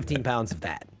me, 15 pounds of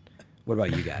that. What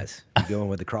about you guys? You going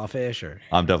with the crawfish or?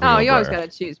 I'm definitely. Oh, going you always Briar.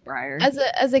 gotta choose Briar.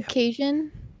 As a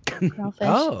Cajun crawfish.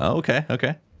 Oh, okay.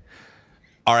 Okay.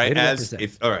 All right. Way to As represent.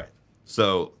 if all right.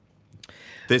 So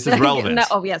this is relevant. No,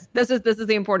 oh yes, this is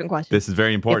the important question. This is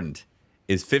very important.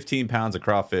 Is 15 pounds of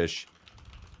crawfish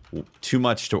too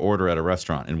much to order at a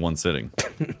restaurant in one sitting?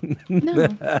 No,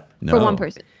 No. For one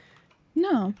person.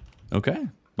 no, Okay.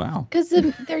 Wow. because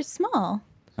they're small.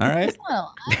 All right.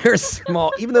 Well, They're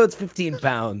small, even though it's 15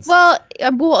 pounds.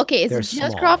 okay. Is They're it just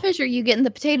small. crawfish, or are you getting the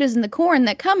potatoes and the corn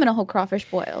that come in a whole crawfish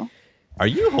boil? Are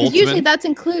you 'Cause usually Holtzman? that's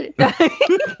included.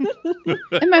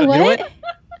 Am I what? know what?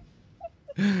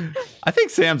 I think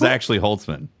Sam's actually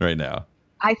Holtzman right now.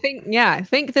 I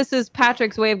think this is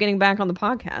Patrick's way of getting back on the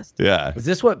podcast. Yeah. Is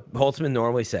this what Holtzman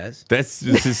normally says? This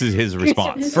is his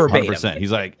response. Verbatim. 100%.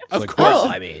 He's like, of Like, course. well,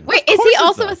 I mean, Wait, is he course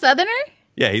also it's a Southerner?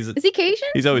 Yeah, Is he Cajun?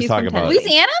 he's always He's talking from about.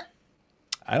 Louisiana?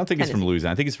 I don't think he's from Tennessee.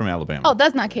 Louisiana. I think he's from Alabama. Oh,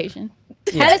 that's not Cajun.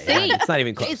 yeah, Tennessee. it's not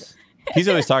even close. He's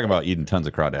always talking about eating tons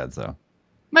of crawdads, though.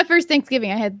 My first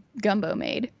Thanksgiving, I had gumbo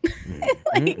made.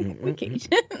 Cajun.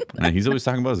 And he's always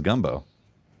talking about his gumbo.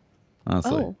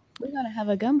 Honestly, Oh, we gotta have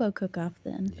a gumbo cook-off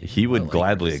then. he would I like where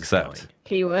gladly this is accept. going.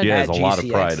 He would. He has a At lot of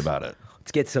GCX. pride about it.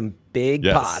 Let's get some big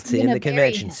Yes. pots I'm in gonna the bury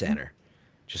convention him. center.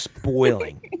 Just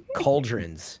boiling.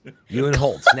 Cauldrons. You and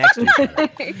Holtz next to each other.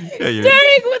 Yeah, you're-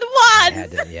 Staring with Had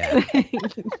wands. to-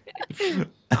 yeah.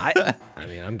 I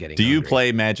mean, I'm getting Do you hungry.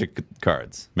 play Magic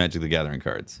cards? Magic the Gathering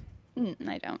cards?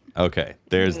 I don't. Okay,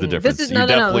 there's the difference. This is You're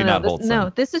definitely not this, Holtzman.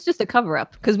 no. This is just a cover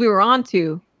up because we were on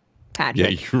to Patrick.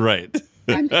 Yeah, you're right.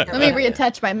 Let me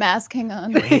reattach my mask. Hang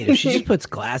on. Wait, if she just puts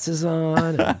glasses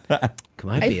on, and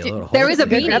might be a do- little. There is a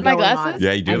Holtz. beanie Grab my going glasses? on.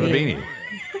 Yeah, you do have a I mean- beanie.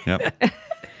 Yep.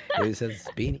 It says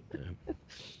beanie.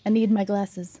 I need my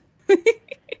glasses.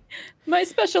 My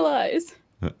special eyes.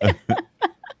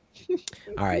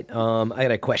 All right. I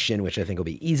got a question which I think will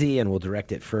be easy, and we'll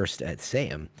direct it first at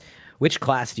Sam. Which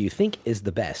class do you think is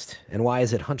the best, and why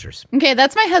is it Hunters? Okay,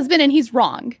 that's my husband, and he's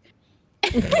wrong.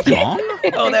 Wrong?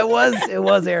 Oh, it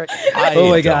was Eric. I Oh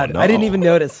my don't God, I didn't know. even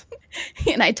notice.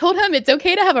 And I told him it's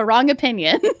okay to have a wrong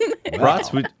opinion.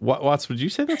 Watts, would you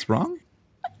say that's wrong?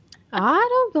 I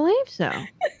don't believe so.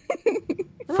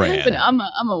 But Fran, I'm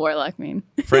a warlock, man.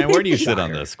 Fran, where do you sit on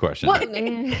Shocker. this question? What? I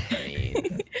mean,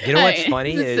 you know what's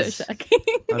funny This is so shocking.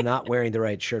 I'm not wearing the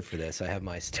right shirt for this. I have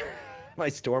my my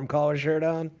storm collar shirt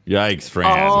on. Yikes,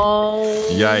 Fran. Oh,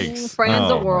 Yikes.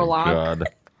 Fran's Oh, a my warlock. God.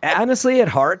 Honestly, at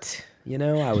heart, you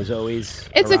know, I was always.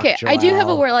 a It's rock okay. I do have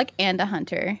a Joel. warlock and a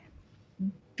hunter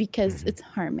because it's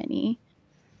harmony.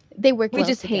 They work We well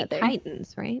just together. hate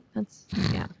Titans, right? That's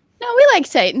yeah. No, we like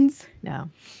Titans. No.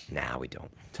 Nah, we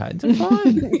don't. Tides are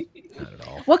fun. Not at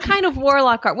all. What kind of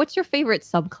warlock are? What's your favorite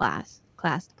subclass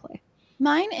to play?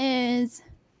 Mine is.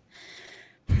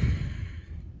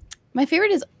 My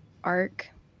favorite is Arc.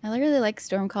 I really like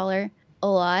Stormcaller a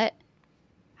lot.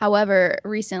 However,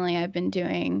 recently I've been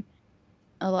doing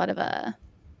a lot of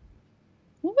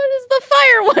what is the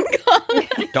fire one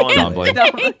called?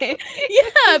 Dawnblade.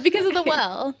 Yeah, because of the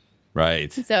well.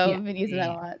 Right. So Yeah. I've been using that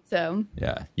a lot. So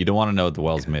Yeah. You don't want to know what the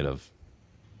well's made of.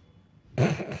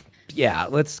 Yeah,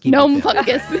 let's keep Gnome it family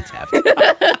fungus. friendly,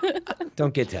 Tef.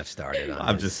 Don't get Tef started on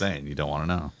I'm his just saying, you don't want to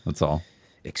know. That's all.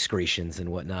 excretions and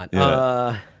whatnot.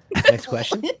 Yeah. Next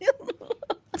question.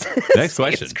 Next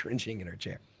question. Sam's cringing in her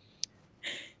chair.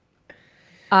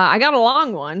 I got a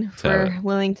long one if Tell we're it.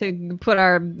 willing to put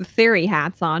our theory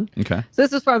hats on. Okay. So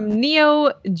this is from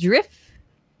Neo Drift.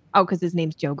 Oh, because his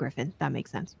name's Joe Griffin. That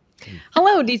makes sense.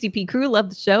 Hello, DCP crew. Love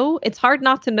the show. It's hard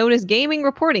not to notice gaming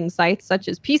reporting sites such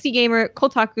as PC Gamer,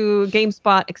 Kotaku,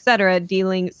 GameSpot, etc.,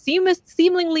 dealing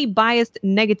seemingly biased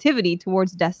negativity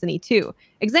towards Destiny 2.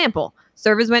 Example: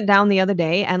 servers went down the other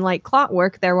day, and like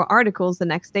clockwork, there were articles the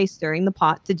next day stirring the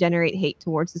pot to generate hate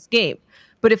towards this game.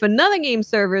 But if another game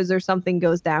servers or something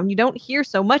goes down, you don't hear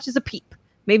so much as a peep.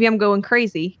 Maybe I'm going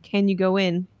crazy. Can you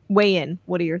weigh in?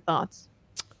 What are your thoughts?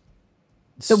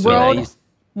 The So- world- Yeah,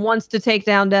 wants to take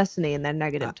down Destiny and they're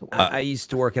negative to I used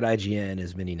to work at IGN,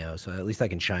 as many know, so at least I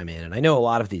can chime in. And I know a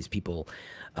lot of these people.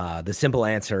 The simple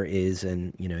answer is,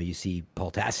 and you see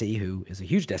Paul Tassi, who is a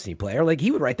huge Destiny player, like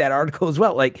he would write that article as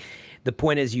well. Like the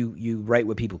point is, you write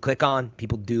what people click on.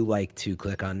 People do like to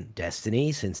click on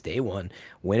Destiny since day one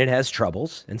when it has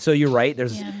troubles, and so you're right.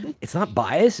 It's not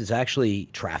bias; it's actually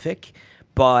traffic.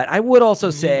 But I would also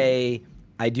say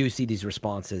I do see these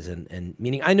responses, and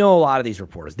meaning I know a lot of these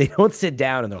reporters, they don't sit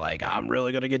down and they're like, I'm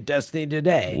really going to get Destiny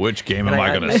today. Which game am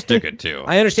I going to stick it to?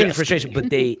 I understand your frustration, but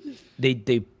they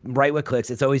write what clicks.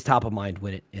 It's always top of mind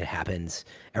when it happens.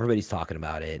 Everybody's talking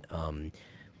about it.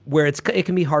 Where it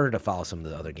can be harder to follow some of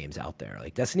the other games out there.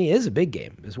 Like Destiny is a big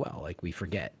game as well. Like we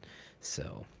forget.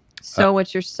 So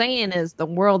what you're saying is the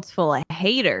world's full of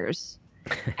haters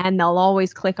and they'll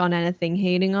always click on anything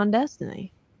hating on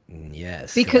Destiny.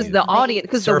 Yes. Because the audience,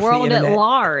 because the world at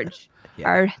large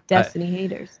are Destiny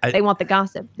haters. They want the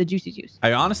gossip, the juicy juice.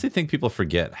 I honestly think people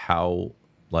forget how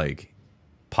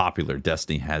popular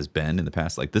Destiny has been in the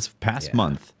past. Like this past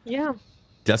month. Yeah.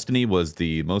 Destiny was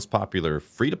the most popular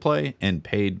free-to-play and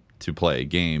paid-to-play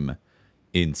game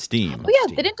in Steam. Oh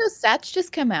yeah, didn't those stats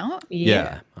just come out?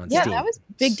 Yeah, on Yeah, Steam. that was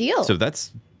a big deal. So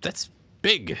that's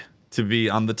big to be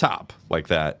on the top like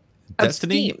that. Of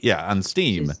Destiny, Steam. yeah, on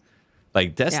Steam.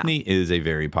 Like Destiny is a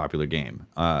very popular game.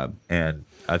 And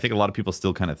I think a lot of people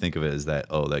still kind of think of it as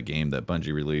that game that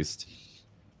Bungie released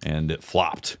and it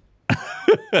flopped.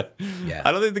 Yeah.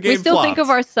 I don't think the game We still think flopped. of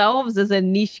ourselves as a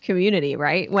niche community,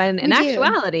 right? When in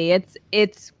actuality,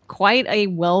 it's quite a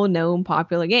well-known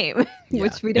popular game,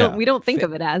 which we don't think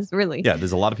of it as really. Yeah,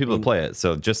 there's a lot of people that play it.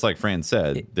 So just like Fran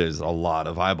said, there's a lot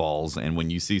of eyeballs. And when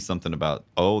you see something about,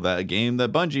 that game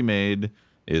that Bungie made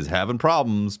is having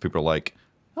problems, people are like,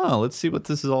 oh, let's see what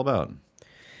this is all about.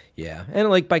 Yeah, and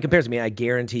like by comparison, I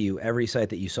guarantee you every site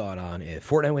that you saw it on, if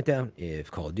Fortnite went down, if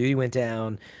Call of Duty went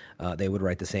down, they would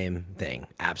write the same thing.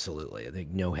 Absolutely. I think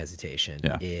no hesitation.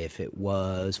 Yeah. If it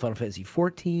was Final Fantasy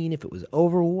 14, if it was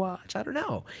Overwatch, I don't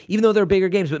know. Even though they're bigger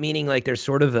games, but meaning like there's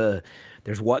sort of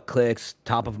there's what clicks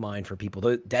top of mind for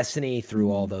people. Destiny,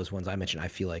 through all those ones I mentioned, I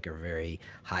feel like are very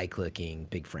high clicking,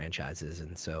 big franchises.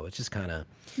 And so it just kind of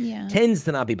tends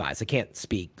to not be biased. I can't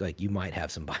speak, like you might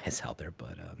have some bias out there,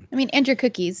 but. I mean, and your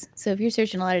cookies. So if you're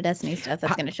searching a lot of Destiny stuff,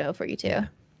 that's going to show for you too. Yeah.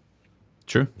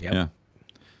 True. Yep. Yeah.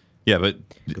 Yeah, but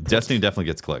Destiny definitely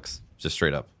gets clicks, just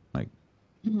straight up. Like,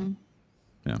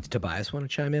 Does Tobias want to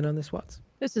chime in on this, Watts?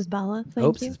 This is Bella.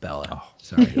 Thank you. It's Bella. Oh,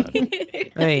 sorry.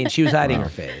 I mean, she was hiding her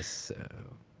face. So.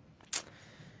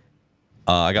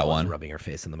 I got Bella's one. rubbing her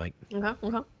face in the mic.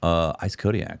 Okay. Ice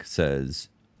Kodiak says,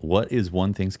 what is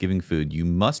one Thanksgiving food you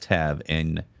must have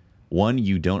and one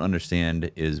you don't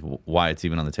understand is why it's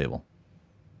even on the table?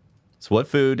 So what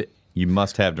food you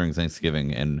must have during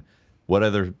Thanksgiving and what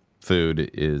other food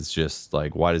is just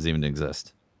like, why does it even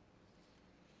exist?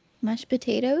 Mashed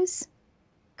potatoes,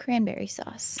 cranberry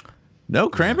sauce. No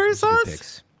cranberry Those are good sauce?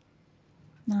 picks.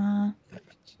 Nah,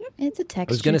 it's a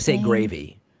texture. I was going to say thing.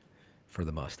 gravy for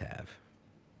the must have.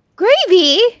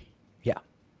 Gravy? Yeah.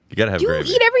 You gotta have Do gravy.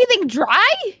 you eat everything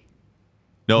dry?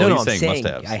 No, no, he's I'm saying saying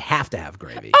must-haves. I have to have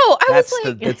gravy. Oh, I was That's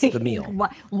like- that's the meal.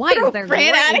 Why is there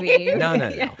Fran outta gravy? here.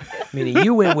 No. Meaning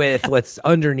you went with what's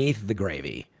underneath the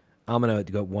gravy. I'm going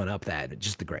to go one up that,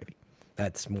 just the gravy.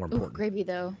 That's more Ooh, important. gravy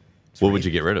though. What would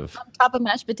you get rid of? On top of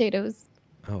mashed potatoes.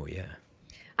 Oh, yeah.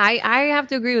 I have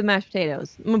to agree with mashed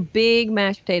potatoes. I'm a big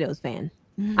mashed potatoes fan.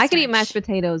 I could eat mashed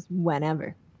potatoes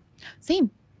whenever. Same.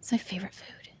 It's my favorite food.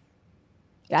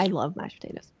 I love mashed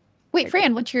potatoes. Wait,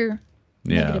 Fran, what's your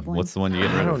Yeah. negative one? What's the one you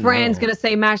get I rid don't of? know. Fran's gonna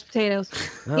say mashed potatoes.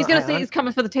 No, He's gonna say I- he's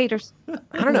coming for the taters.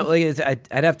 I don't know. Like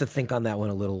I'd have to think on that one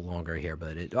a little longer here,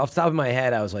 but off the top of my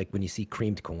head, I was like, when you see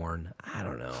creamed corn, I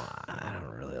don't know. I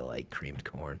don't really like creamed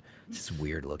corn. It's just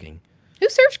weird looking. Who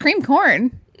serves cream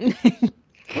corn? Where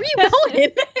are you going?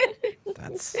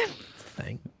 That's the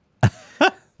thing.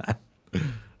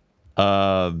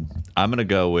 I'm gonna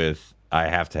go with I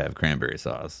have to have cranberry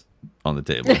sauce on the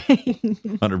table.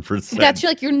 100%. That's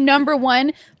like your number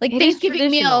one, like It is Thanksgiving meal.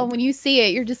 traditional. When you see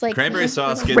it, you're just like Cranberry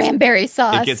sauce gets cranberry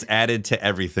sauce. It gets added to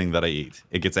everything that I eat.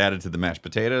 It gets added to the mashed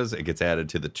potatoes. It gets added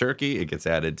to the turkey. It gets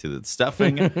added to the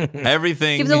stuffing.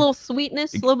 Everything Gives it a little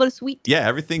sweetness, a little bit of sweet. Yeah,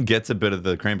 everything gets a bit of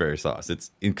the cranberry sauce.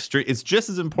 It's It's just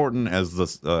as important as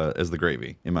the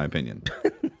gravy, in my opinion.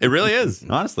 It really is,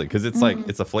 honestly, because it's like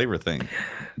it's a flavor thing.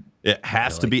 It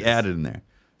has to like be this. added in there.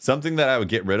 Something that I would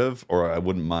get rid of or I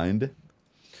wouldn't mind.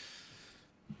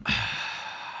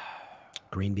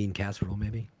 Green bean casserole,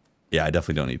 maybe. Yeah, I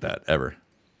definitely don't eat that ever.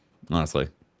 Honestly.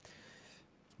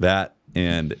 That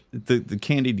and the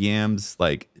candied yams,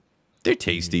 like they're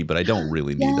tasty, but I don't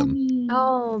really need them.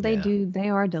 Oh, they Yeah. do. They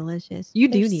are delicious. You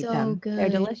They're do need so them. They're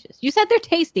good. delicious. You said they're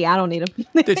tasty. I don't need them.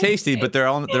 They're tasty, but they're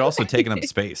also taking up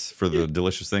space for the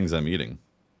delicious things I'm eating.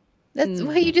 That's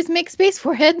why you just make space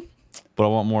for it. But I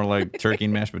want more like turkey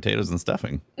and mashed potatoes and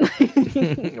stuffing.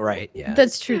 Right. Yeah.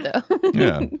 That's true, though.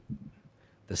 Yeah.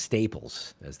 The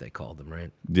staples, as they call them, right?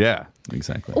 Yeah,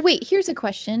 exactly. Oh, wait, here's a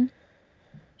question.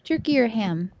 Turkey or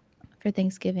ham for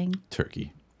Thanksgiving?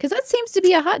 Turkey. Because that seems to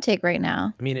be a hot take right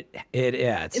now. I mean,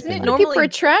 it's Isn't been it A lot of people normally- are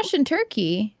trashing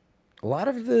turkey. a lot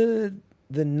of the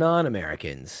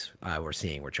non-Americans we're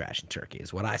seeing were trashing turkey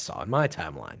is what I saw in my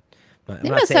timeline. I'm They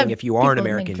not must saying have if you are an people that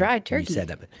make American, dry you turkey. said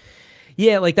that, but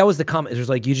yeah, like that was the comment. It was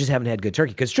like you just haven't had good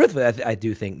turkey because truthfully, I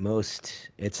do think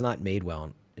it's not made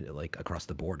well like across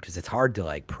the board because it's hard to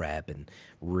like prep and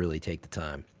really take the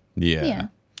time. Yeah. Yeah.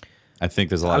 I think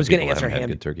there's a I lot was of gonna people that answer haven't had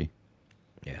ham. good turkey.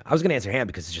 Yeah, I was gonna answer ham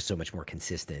because it's just so much more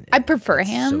consistent. I and prefer it's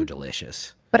ham. So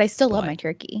delicious. But I still love But- my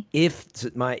turkey. I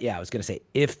was gonna say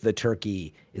if the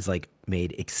turkey is like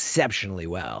made exceptionally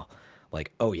well,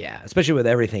 like oh yeah, especially with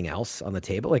everything else on the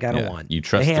table. Like I don't Yeah, want you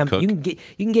trust the ham. cook? You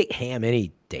can get ham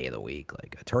any day of the week.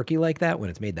 Like a turkey like that when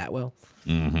it's made that well.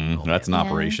 Mm-hmm. That's an Yeah.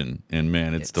 operation, and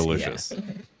man, it's It's- yeah. delicious.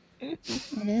 It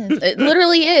is. It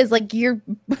literally is. Like you're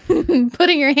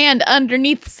putting your hand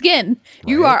underneath the skin.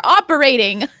 You Right. are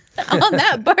operating on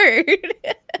that bird.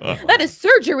 That is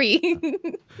surgery. And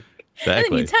then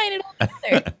Exactly. you tying it all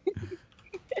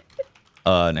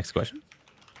together. Next question.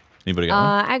 Anybody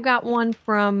got one? I got one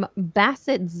from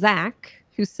Bassett Zach,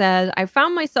 who said, I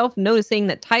found myself noticing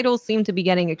that titles seem to be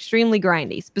getting extremely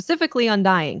grindy, specifically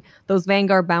Undying. Those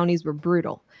Vanguard bounties were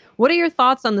brutal. What are your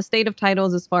thoughts on the state of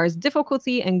titles as far as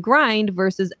difficulty and grind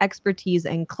versus expertise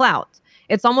and clout?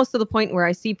 It's almost to the point where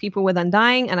I see people with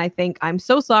Undying and I think, I'm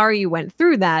so sorry you went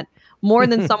through that, more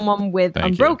than someone with Thank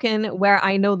you. Unbroken, where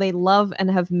I know they love and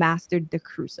have mastered the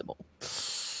Crucible.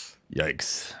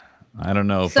 Yikes. I don't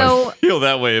know if So- I feel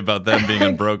that way about them being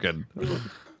unbroken.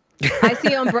 I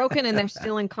see Unbroken and they're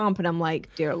still in comp, and I'm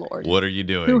like, dear Lord. What are you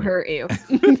doing? Who hurt you?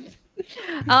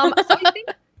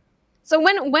 So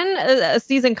when a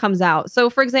season comes out, so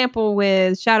for example,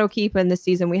 with Shadowkeep in this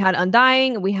season, we had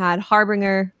Undying, we had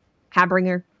Harbinger, however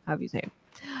you say it,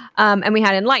 and we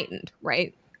had Enlightened,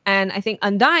 right? And I think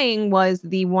Undying was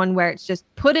the one where it's just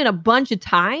put in a bunch of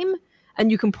time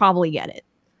and you can probably get it.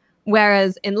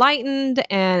 Whereas Enlightened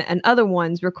and other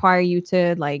ones require you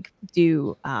to like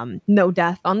do no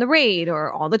death on the raid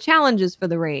or all the challenges for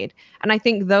the raid. And I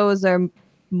think those are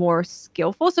more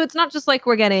skillful. So it's not just like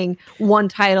we're getting one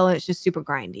title and it's just super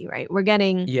grindy, right? We're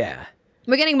getting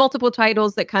multiple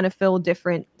titles that kind of fill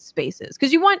different spaces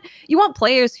because you want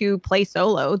players who play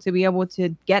solo to be able to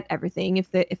get everything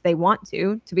if they want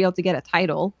to be able to get a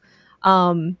title.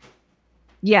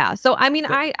 Yeah, so I mean,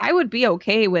 I would be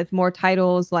okay with more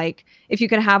titles. Like if you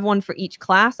could have one for each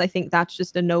class, I think that's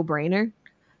just a no-brainer.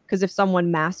 Because if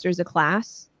someone masters a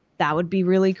class, that would be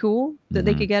really cool that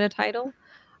they could get a title.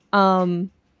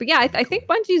 But yeah, I think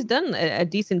Bungie's done a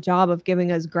decent job of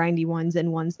giving us grindy ones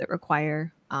and ones that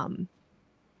require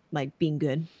like being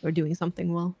good or doing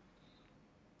something well.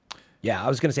 Yeah, I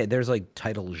was gonna say there's like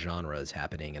title genres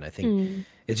happening, and I think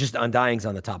it's just Undying's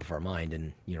on the top of our mind,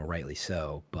 and rightly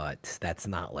so. But that's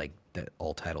not like that.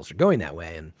 All titles are going that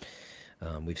way,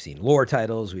 and we've seen lore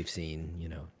titles, we've seen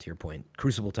to your point,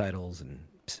 Crucible titles, and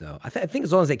so I think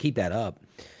as long as they keep that up,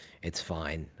 it's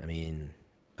fine. I mean,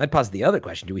 I'd pose the other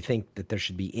question: do we think that there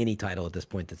should be any title at this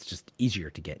point that's just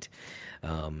easier to get?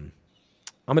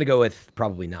 I'm gonna go with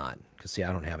probably not, because I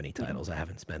don't have any titles. I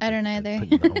haven't spent. I don't either.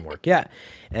 Put in the homework. Yeah,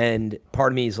 and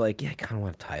part of me is like, yeah, I kind of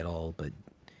want a title, but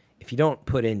if you don't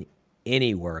put in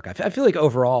any work, I feel like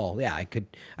overall, yeah, I could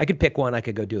pick one. I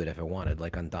could go do it if I wanted.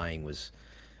 Like Undying was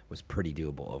pretty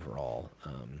doable overall.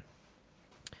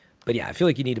 But yeah, I feel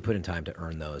like you need to put in time to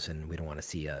earn those, and we don't want to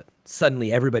see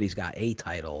suddenly everybody's got a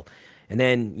title, and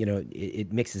then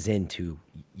it mixes into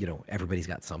everybody's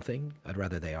got something. I'd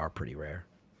rather they are pretty rare.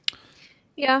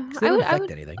 Yeah, 'Cause they don't affect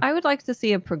anything. I would like to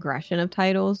see a progression of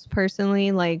titles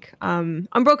personally. Like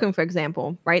Unbroken, for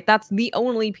example, right? That's the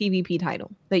only PvP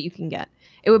title that you can get.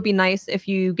 It would be nice if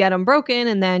you get Unbroken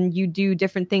and then you do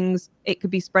different things. It could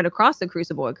be spread across the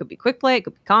Crucible. It could be quick play, it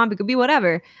could be comp, it could be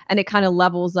whatever. And it kind of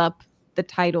levels up the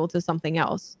title to something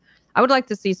else. I would like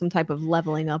to see some type of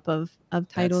leveling up of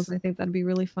titles. I think that'd be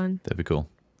really fun. That'd be cool.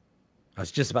 I was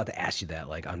just about to ask you that,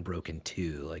 like Unbroken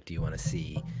 2, like do you want to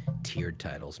see tiered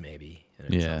titles maybe?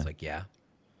 And it sounds like yeah.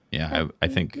 Yeah, I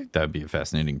think that would be a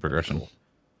fascinating progression.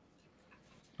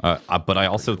 But I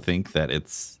also think that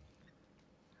it's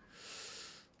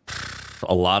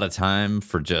a lot of time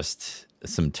for just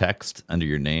some text under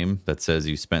your name that says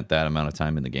you spent that amount of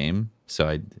time in the game.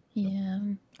 So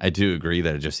I do agree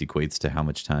that it just equates to how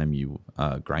much time you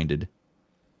grinded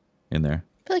in there.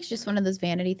 I feel like it's just one of those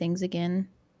vanity things again.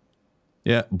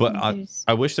 Yeah, but There's-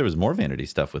 I wish there was more vanity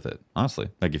stuff with it, honestly.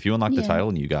 Like if you unlock the Yeah. title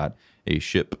and you got a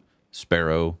ship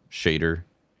Sparrow shader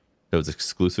that was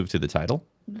exclusive to the title.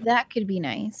 That could be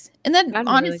nice. And then That'd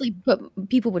be really honestly,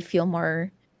 people would feel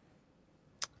more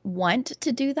want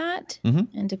to do that Mhm.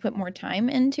 and to put more time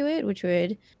into it, which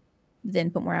would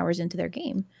then put more hours into their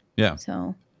game. Yeah.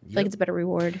 So I feel like it's a better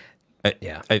reward.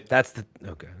 Yeah, I- that's the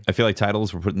okay. I feel like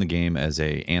titles were put in the game as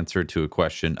a answer to a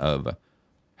question of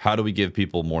how do we give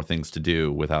people more things to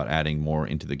do without adding more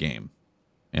into the game?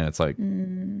 And it's like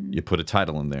you put a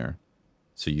title in there.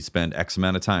 So you spend X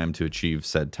amount of time to achieve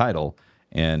said title.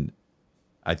 And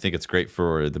I think it's great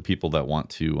for the people that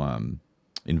want to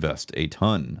invest a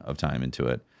ton of time into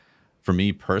it. For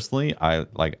me personally, I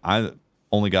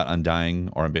only got Undying,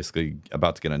 or I'm basically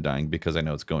about to get Undying because I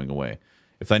know it's going away.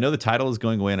 If I know the title is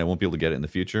going away and I won't be able to get it in the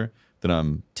future, then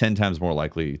I'm 10 times more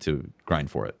likely to grind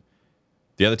for it.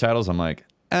 The other titles, I'm like,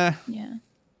 Yeah.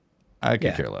 I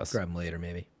could care less. Grab them later,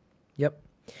 maybe. Yep.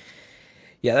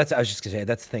 Yeah, I was just gonna say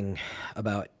that's the thing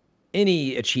about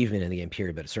any achievement in the game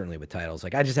period, but certainly with titles.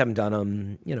 Like I just haven't done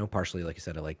them, partially, like I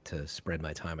said, I like to spread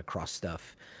my time across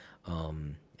stuff.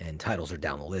 And titles are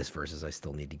down the list versus I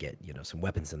still need to get, some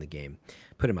weapons in the game,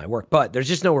 put in my work. But there's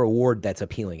just no reward that's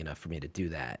appealing enough for me to do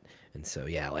that. And so,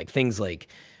 yeah, like things like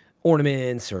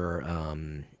ornaments or,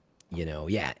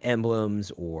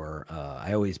 emblems, or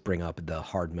I always bring up the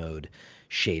hard mode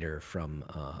shader from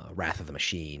Wrath of the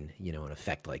Machine, an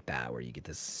effect like that where you get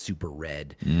this super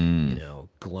red,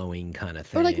 glowing kind of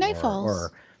thing. Or like Nightfalls.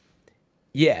 Or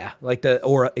like the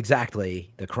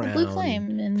crown. Blue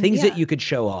Flame. And, Things that you could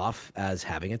show off as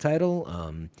having a title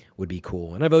would be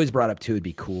cool. And I've always brought up, too, it'd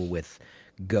be cool with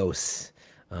ghosts.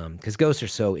 Because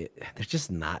ghosts are they're just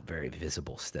not very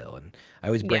visible still. And I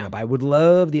always bring up, I would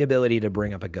love the ability to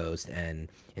bring up a ghost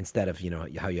and instead of,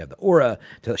 how you have the aura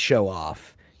to show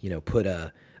off, put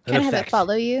an kind of have it effect.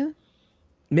 follow you.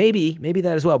 Maybe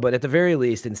that as well. But at the very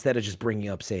least, instead of just bringing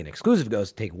up, say, an exclusive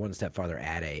ghost, take one step farther,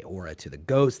 add a aura to the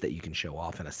ghost that you can show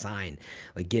off and assign.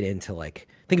 Like get into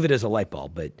think of it as a light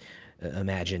bulb, but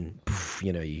imagine,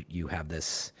 you have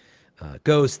this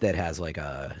ghost that has like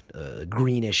a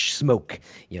greenish smoke.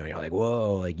 You're like,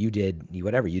 whoa, like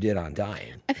whatever you did on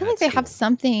Dying. I feel like they have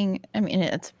something. I mean,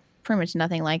 it's pretty much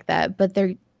nothing like that, but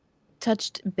they're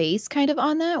touched base kind of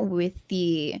on that with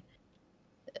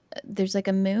there's like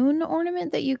a moon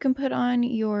ornament that you can put on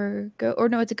your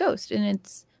it's a ghost, and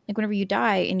it's like whenever you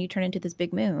die and you turn into this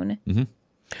big moon. Mm-hmm.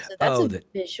 So that's a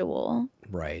visual,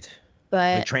 right?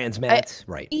 But like transmat,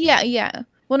 right? Yeah.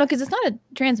 Well, no, because it's not a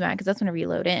transmat, because that's whenever you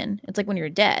load in. It's like when you're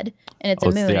dead, and it's a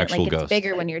it's moon. the And actual it's ghost.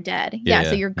 bigger when you're dead. Yeah,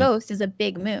 So your yeah. ghost is a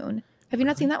big moon. Have you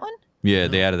not seen that one? Yeah,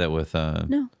 they added that with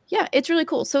No. Yeah, it's really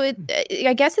cool. So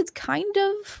I guess it's kind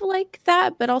of like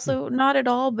that, but also not at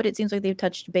all. But it seems like they've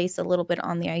touched base a little bit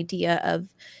on the idea of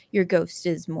your ghost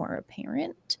is more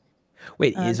apparent.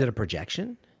 Wait, is it a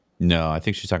projection? No, I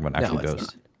think she's talking about actual it's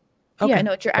ghost. not. Yeah, Okay.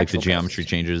 no, it's your Like actual the geometry ghost.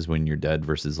 changes when you're dead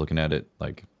versus looking at it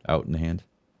like out in the hand.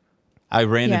 I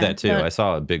ran into that too. but- I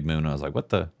saw a big moon. And I was like, "What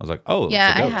the?" I was like, "Oh,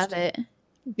 Yeah, it's a I ghost." have it.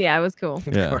 Yeah, it was cool. Of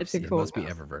Yeah. course, It's a it cool must be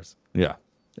ghost. Eververse. Yeah,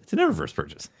 it's an Eververse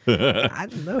purchase. I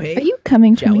don't know. Hey, Are you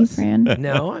coming for me, jealous? Fran?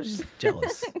 No, I'm just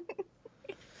jealous.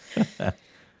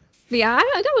 But yeah,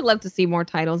 I would love to see more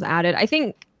titles added. I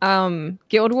think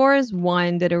Guild Wars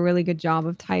 1 did a really good job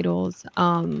of titles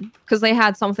because they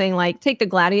had something like take the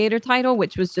Gladiator title,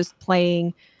 which was just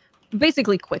playing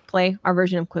basically quick play. Our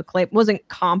version of quick play. It wasn't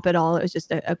comp at all. It was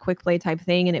just a quick play type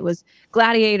thing. And it was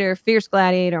Gladiator, Fierce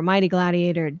Gladiator, Mighty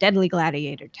Gladiator, Deadly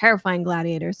Gladiator, Terrifying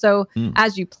Gladiator. So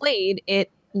as you played,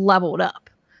 it leveled up.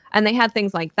 And they had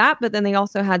things like that, but then they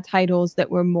also had titles that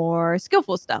were more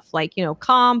skillful stuff, like,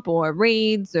 comp or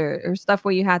raids or stuff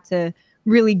where you had to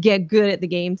really get good at the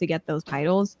game to get those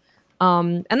titles.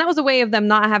 And that was a way of them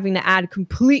not having to add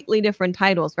completely different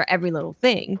titles for every little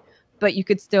thing, but you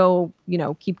could still,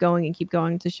 keep going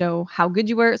to show how good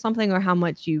you were at something or how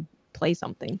much you play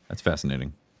something. That's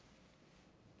fascinating.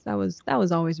 So that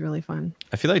was always really fun.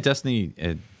 I feel like Destiny,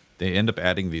 they end up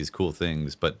adding these cool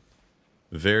things, but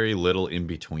very little in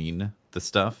between the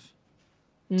stuff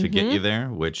to get you there,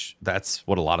 which that's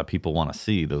what a lot of people want to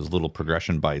see, those little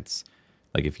progression bites.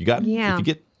 Like if you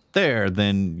get there,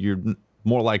 then you're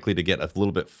more likely to get a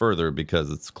little bit further because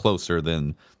it's closer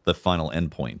than the final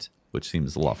endpoint, which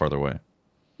seems a lot farther away.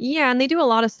 Yeah, and they do a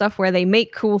lot of stuff where they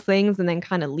make cool things and then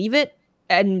kind of leave it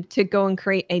and to go and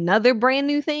create another brand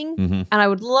new thing. Mm-hmm. And I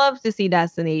would love to see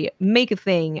Destiny make a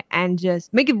thing and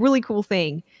just make a really cool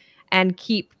thing and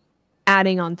keep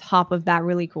adding on top of that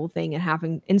really cool thing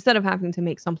and instead of having to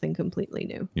make something completely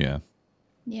new. Yeah.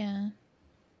 Yeah.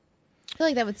 I feel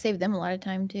like that would save them a lot of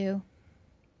time too.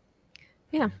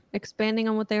 Yeah, expanding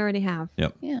on what they already have.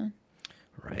 Yep. Yeah.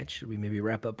 Right. Should we maybe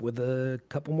wrap up with a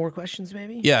couple more questions,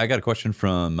 maybe? Yeah, I got a question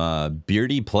from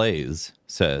Beardy Plays.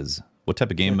 Says, what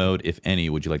type of game mode, if any,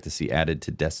 would you like to see added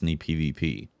to Destiny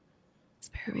PvP?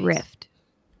 Rift.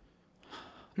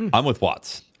 I'm with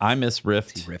Watts. I miss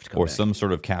Rift, Rift or back. some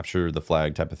sort of capture the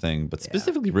flag type of thing. But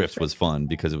specifically Rift was fun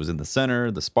because it was in the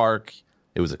center, the spark,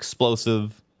 it was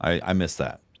explosive. I miss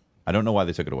that. I don't know why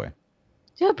they took it away.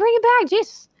 Yeah, bring it back,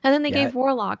 jeez. And then they Yeah. gave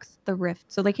Warlocks the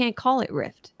Rift, so they can't call it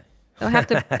Rift. They'll have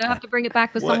to bring it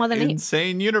back with some What other name.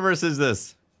 insane universe is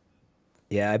this?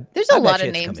 Yeah. There's I a bet lot you of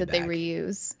it's names coming that they back.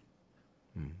 reuse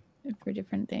for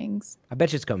different things. I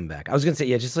bet you it's coming back. I was gonna say,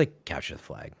 yeah, just like capture the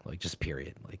flag, like just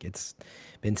period. Like it's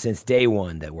been since day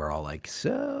one that we're all like,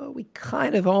 so we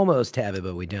kind of almost have it,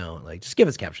 but we don't. Like, just give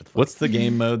us capture the flag. What's the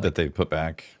game mode that they put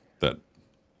back that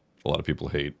a lot of people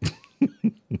hate?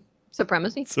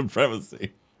 Supremacy.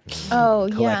 Supremacy. Oh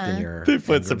collecting yeah. your They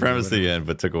put engrams or Supremacy whatever. in,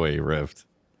 but took away Rift.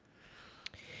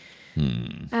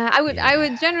 I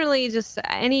would generally just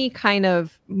any kind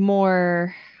of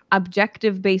more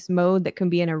objective based mode that can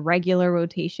be in a regular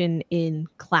rotation in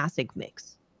classic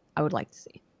mix. I would like to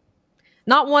see.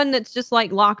 Not one that's just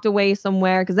like locked away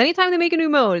somewhere, because anytime they make a new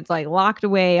mode, it's like locked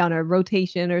away on a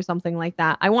rotation or something like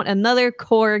that. I want another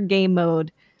core game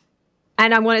mode,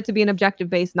 and I want it to be an objective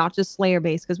based, not just Slayer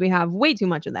based, because we have way too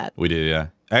much of that. We do, yeah.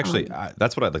 Actually,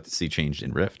 that's what I'd like to see changed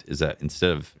in Rift, is that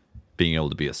instead of being able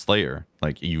to be a Slayer,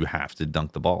 like you have to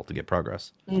dunk the ball to get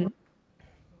progress.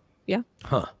 Yeah.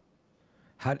 Huh?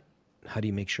 How do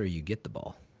you make sure you get the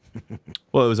ball?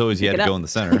 Well, it was always you Pick had it to go up. in the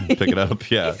center and pick it up.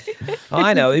 Yeah. Oh,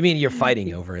 I know. I mean, you're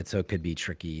fighting over it, so it could be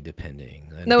tricky depending.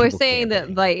 And No, we're people saying that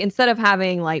camping. like instead of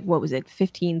having like what was it,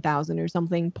 15,000 or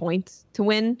something points to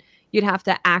win, you'd have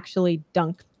to actually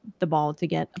dunk the ball to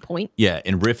get a point. Yeah.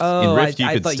 In Rift, Oh, you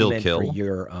I could thought still you meant kill. for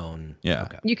your own. Yeah.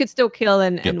 Okay. You could still kill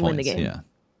and Get win the points. game. Yeah.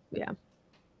 Yeah.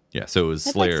 Yeah. So it was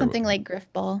I'd Slayer. like something like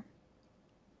Griffball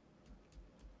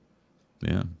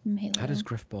Yeah. from Halo. How does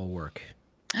Griffball work?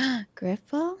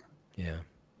 Griffball? Yeah.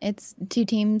 It's two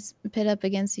teams pit up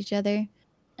against each other,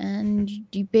 and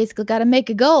you basically got to make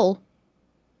a goal.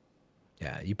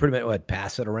 Yeah. You pretty much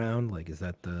pass it around. Like, is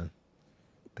that the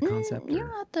concept? You or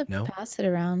don't have to no? pass it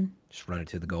around. Just run it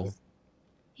to the goal.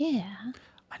 Yeah,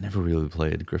 I never really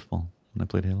played Griffball when I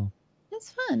played Halo.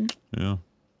 it's fun. Yeah.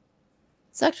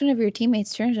 Sucks whenever your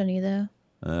teammates turns on you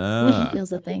though.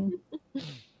 Feels a thing.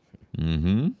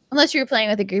 Mm-hmm. Unless you were playing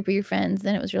with a group of your friends,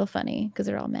 then it was real funny because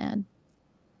they're all mad.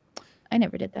 I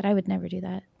never did that. I would never do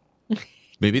that.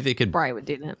 Maybe they could, Brian would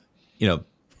do that. you know,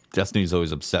 Destiny's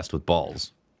always obsessed with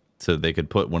balls. So they could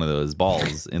put one of those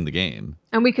balls in the game.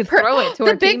 And we could throw it to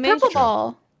the our big teammates. purple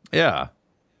ball. Yeah.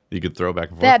 You could throw back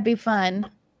and forth. That'd be fun.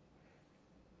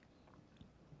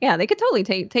 Yeah, they could totally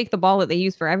take the ball that they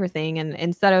use for everything, and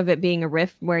instead of it being a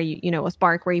rift where you know a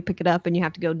spark where you pick it up and you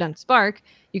have to go dunk spark,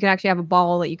 you can actually have a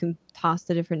ball that you can toss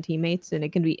to different teammates, and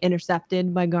it can be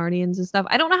intercepted by guardians and stuff.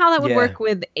 I don't know how that would Yeah. work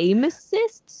with aim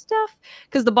assist stuff,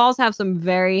 because the balls have some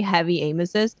very heavy aim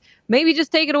assist. Maybe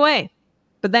just take it away,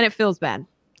 but then it feels bad.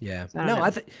 Yeah. I don't No, know.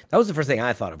 I think that was the first thing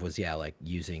I thought of was, yeah, like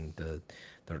using the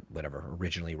whatever,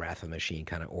 originally Wrath of Machine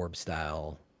kind of orb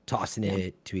style, tossing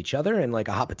it to each other, and like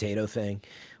a hot potato thing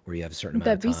where you have a certain amount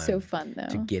That'd be of time so fun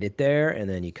to though. get it there, and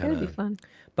then you That would kind be of, fun.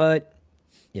 but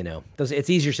you know, it's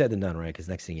easier said than done, right? Because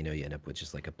next thing you know, you end up with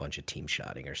just like a bunch of team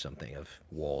shotting or something of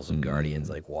walls of guardians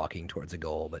like walking towards a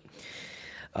goal. But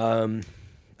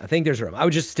I think there's room. I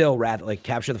would just still rather like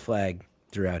capture the flag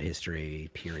throughout history,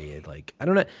 period. Like I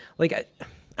don't know, like I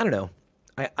don't know.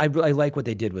 I like what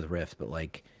they did with Rift, but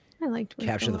like I liked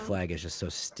capture the Rift a lot. flag is just so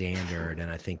standard,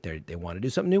 and I think they want to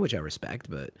do something new, which I respect.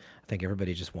 But I think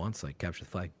everybody just wants like capture the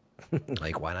flag.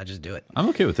 Like why not just do it? I'm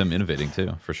okay with them innovating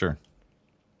too, for sure.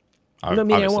 I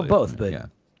mean, I want Obviously, both, but yeah.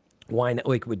 why not?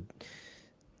 Like,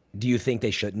 do you think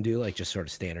they shouldn't do like just sort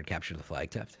of standard capture the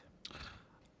flag theft?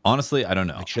 Honestly, I don't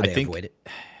know. Like, should they I think avoid it?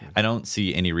 I don't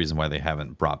see any reason why they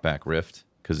haven't brought back Rift,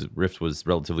 because Rift was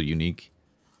relatively unique,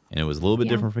 and it was a little bit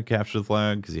Yeah. different from capture the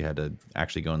flag because you had to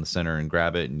actually go in the center and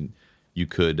grab it, and you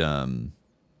could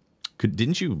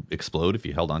didn't you explode if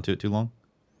you held onto it too long?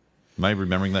 Am I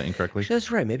remembering that incorrectly? That's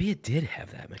right. Maybe it did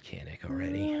have that mechanic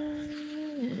already.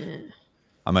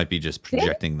 I might be just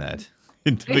projecting that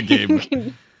into the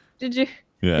game. Did you?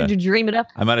 Yeah. Did you dream it up?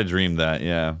 I might have dreamed that,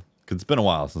 yeah. Because it's been a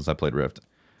while since I played Rift.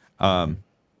 I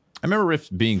remember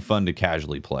Rift being fun to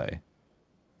casually play.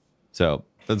 So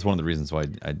that's one of the reasons why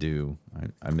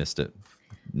I missed it.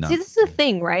 No. See, this is the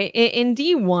thing, right? In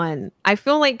D1, I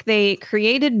feel like they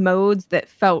created modes that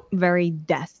felt very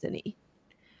Destiny.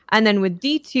 And then with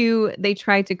D2, they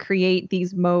tried to create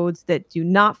these modes that do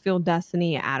not feel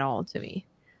Destiny at all to me.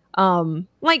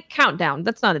 Like Countdown,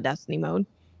 that's not a Destiny mode.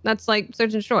 That's like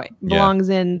Search and Destroy. Belongs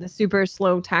in the super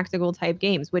slow tactical type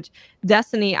games, which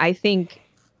Destiny, I think,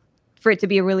 for it to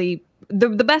be a really the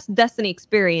best Destiny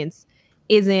experience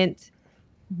isn't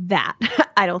that.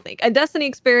 I don't think a Destiny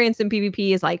experience in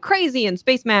PvP is like crazy and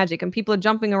space magic and people are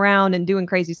jumping around and doing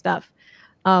crazy stuff.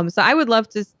 So I would love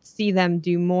to see them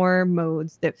do more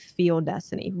modes that feel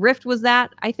Destiny. Rift was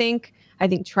that, I think. I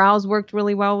think Trials worked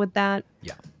really well with that.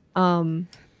 Yeah.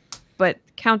 But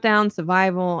Countdown,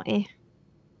 Survival, eh.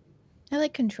 I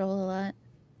like Control a lot.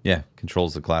 Yeah,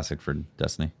 Control's the classic for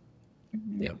Destiny.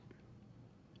 Yeah.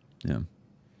 Yeah.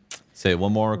 Say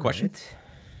one more question. Right.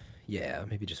 Yeah,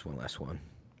 maybe just one last one.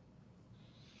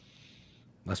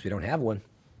 Unless we don't have one.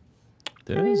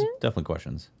 There's definitely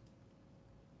questions.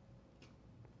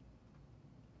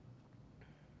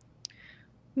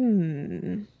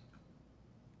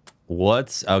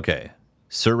 What's okay?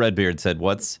 Sir Redbeard said,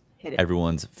 "What's Hit it.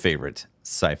 everyone's favorite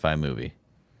sci-fi movie?"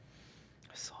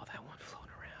 I saw that one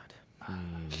floating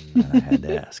around. I had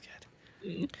to ask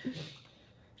it.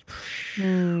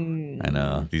 I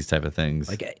know these type of things.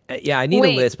 Like, yeah, I need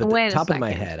Wait, a list, but wait the a top of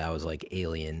my second. head, I was like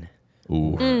Alien.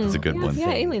 Ooh, that's a good one. Yeah,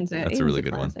 Aliens. That's a really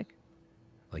good one. classic.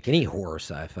 Like any horror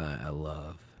sci-fi, I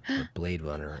love. Or Blade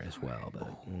Runner as well. But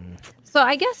So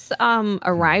I guess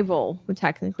Arrival would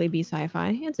technically be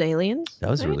sci-fi. It's aliens. That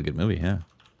was a right? really good movie. Yeah.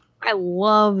 I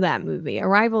love that movie.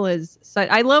 Arrival is such.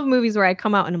 I love movies where I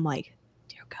come out and I'm like,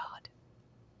 dear God,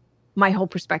 my whole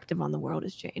perspective on the world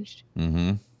has changed.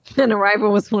 Mm-hmm. And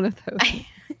Arrival was one of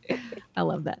those. I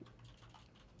love that.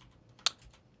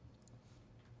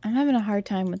 I'm having a hard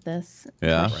time with this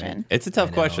Yeah. question. It's a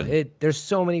tough question. There's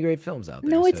so many great films out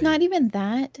there. No, it's so not even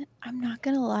that. I'm not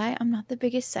gonna lie. I'm not the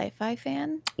biggest sci-fi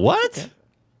fan. What?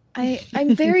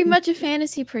 I'm very much a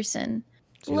fantasy person.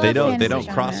 Love They don't fantasy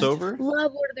cross genre. over?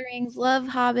 Love Lord of the Rings. Love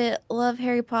Hobbit. Love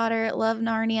Harry Potter. Love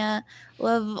Narnia.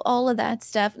 Love all of that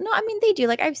stuff. No, I mean they do.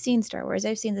 Like I've seen Star Wars.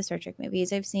 I've seen the Star Trek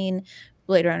movies. I've seen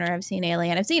Blade Runner. I've seen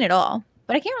Alien. I've seen it all.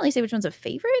 But I can't really say which one's a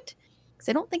favorite because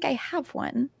I don't think I have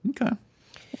one. Okay.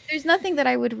 There's nothing that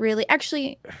I would really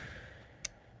actually.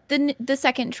 The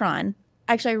second Tron.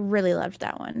 Actually, I really loved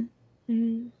that one.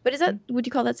 But is that would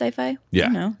you call that sci-fi? Yeah.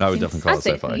 No. I would definitely call it I'd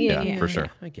say sci-fi. yeah, Yeah, for sure.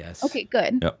 I guess. Okay,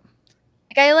 good. Yep.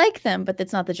 Like I like them, but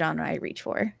that's not the genre I reach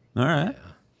for. All right.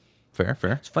 Fair.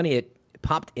 It's funny. It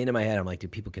popped into my head. I'm like, do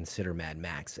people consider Mad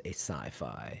Max a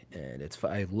sci-fi? And it's.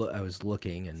 I was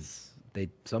looking, and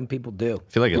some people do.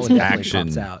 I feel like it's One definitely action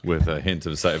pops out. with a hint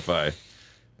of sci-fi.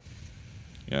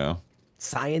 Yeah.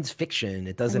 Science fiction. It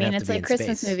I doesn't mean, have it's to be like in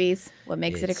Christmas space. movies. What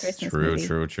makes it a It's Christmas True.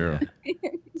 movie? True.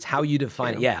 It's how you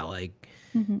define it. Yeah, like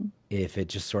if it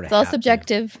just sort of. It's all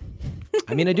subjective.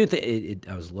 I mean, I do think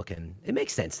I was looking. It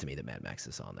makes sense to me that Mad Max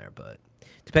is on there, but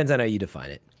depends on how you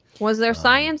define it. Was there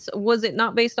science? Was it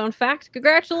not based on fact?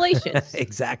 Congratulations.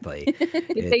 Exactly.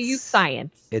 Did they use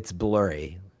science? It's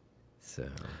blurry. So,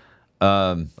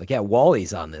 Um, like, yeah,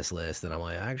 Wally's on this list, and I'm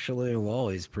like, actually,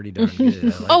 Wally's pretty darn good. I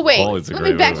like Oh wait, Wall-E's a let me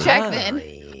great movie. backtrack then.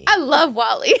 Wall-E. I love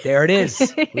Wally. There it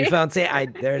is. We found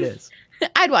there it is.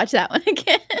 I'd watch that one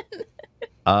again.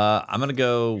 I'm gonna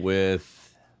go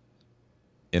with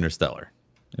Interstellar.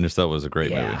 Interstellar was a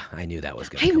great movie. Yeah, I knew that was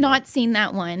going to I've come not up. seen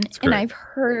that one, and great. I've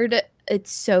heard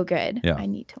it's so good. Yeah. I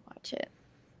need to watch it.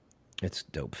 It's a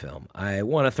dope film. I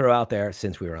want to throw out there,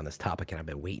 since we were on this topic, and I've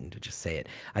been waiting to just say it.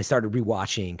 I started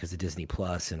rewatching because of Disney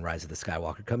Plus and Rise of the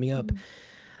Skywalker coming up.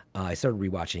 I started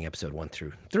rewatching episode 1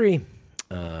 through 3.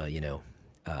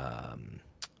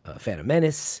 Phantom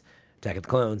Menace, Attack of the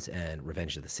Clones, and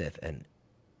Revenge of the Sith. And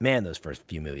man, those first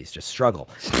few movies just struggle.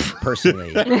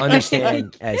 Personally,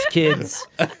 understand as kids,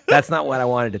 that's not what I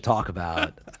wanted to talk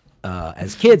about.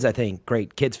 As kids, I think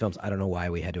great kids films. I don't know why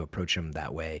we had to approach them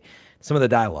that way. Some of the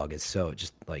dialogue is so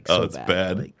just like so it's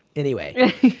bad. Like, anyway,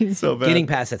 So bad. getting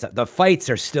past that stuff, the fights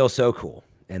are still so cool,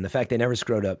 and the fact they never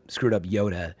screwed up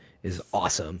Yoda is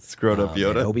awesome. Screwed up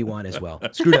Yoda? Obi-Wan as well.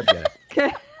 Screwed up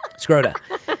Yoda. Screwed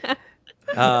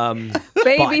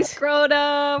Baby but-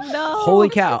 scrotum. No. Holy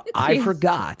cow! I Jeez.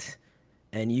 forgot.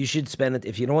 And you should spend it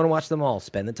if you don't want to watch them all.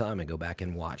 Spend the time and go back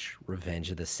and watch Revenge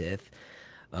of the Sith.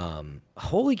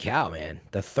 Holy cow, man!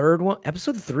 The third one,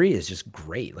 episode 3, is just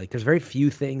great. Like, there's very few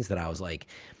things that I was like,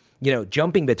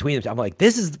 jumping between them. I'm like,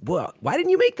 this is why didn't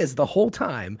you make this the whole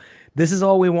time? This is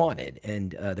all we wanted,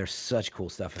 and there's such cool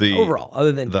stuff overall.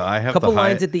 Other than a couple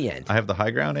lines at the end, I have the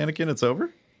high ground, Anakin. It's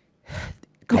over.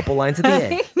 couple lines at the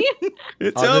end.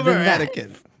 It's Other over, than that-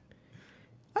 Anakin.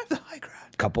 I have the high ground.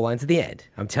 couple lines at the end.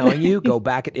 I'm telling you, go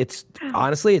back. It's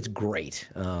honestly, it's great.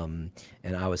 And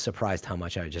I was surprised how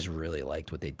much I just really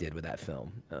liked what they did with that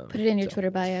film. Put it in your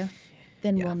Twitter bio,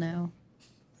 then we'll know.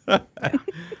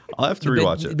 I'll have to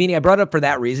rewatch it. Meaning, I brought it up for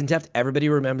that reason, Teft. Everybody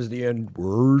remembers the end.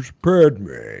 Where's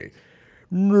Padme?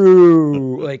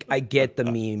 No. Like, I get the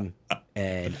meme,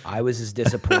 and I was as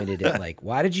disappointed at, like,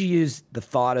 why did you use the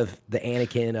thought of the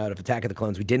Anakin out of Attack of the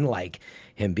Clones? We didn't like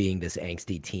him being this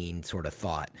angsty teen sort of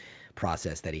thought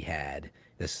process that he had,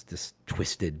 this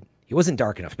twisted. He wasn't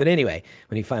dark enough. But anyway,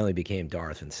 when he finally became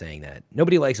Darth and saying that,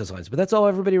 nobody likes those lines, but that's all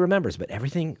everybody remembers. But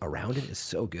everything around it is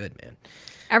so good, man.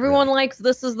 Everyone likes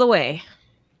This Is the Way.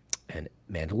 And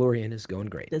Mandalorian is going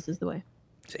great. This is the way.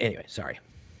 So anyway, sorry.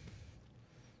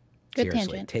 Good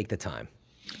Seriously, tangent. take the time.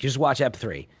 Just watch Ep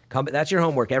 3. That's your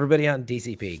homework. Everybody on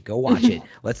DCP, go watch it.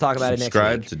 Let's talk about it next week.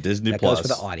 Subscribe to Disney That Plus goes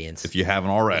for the audience. if you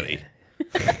haven't already.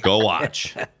 Go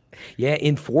watch. Yeah,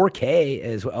 in 4K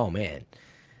as well. Oh, man.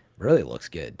 Really looks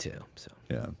good, too. So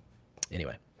Yeah.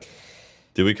 anyway.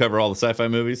 Did we cover all the sci-fi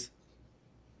movies?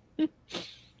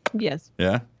 Yes.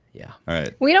 Yeah. Yeah. All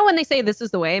right. Well, you know when they say this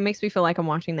is the way, it makes me feel like I'm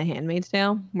watching The Handmaid's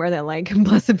Tale, where they're like,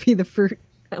 blessed be the fruit.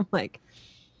 I'm like,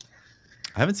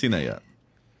 I haven't seen that yet.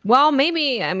 well,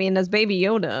 maybe, I mean, that's Baby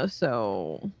Yoda,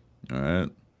 so All right.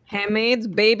 handmaids,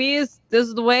 babies, this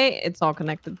is the way. It's all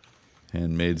connected.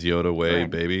 Handmaid's Yoda way,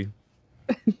 Right. baby.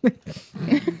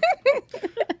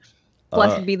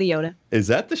 Blessed be the Yoda. Is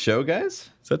that the show, guys?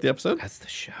 Is that the episode? That's the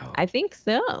show. I think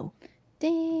so.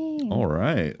 Dang. All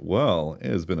right. Well, it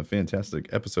has been a fantastic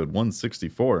episode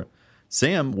 164.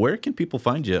 Sam, where can people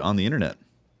find you on the internet?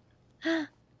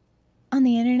 On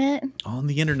the internet? On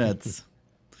the internets.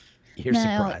 You're No,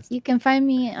 surprised. you can find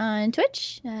me on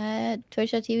Twitch at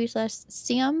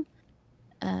twitch.tv/Seum.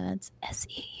 It's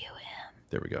Seum.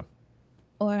 There we go.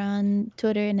 Or on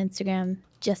Twitter and Instagram,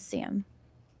 just Seum.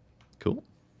 Cool.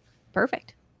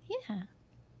 Perfect. Yeah.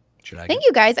 Should I Thank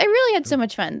you guys. I really had so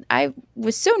much fun. I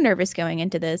was so nervous going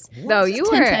into this. No, you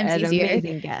 10 were times an easier.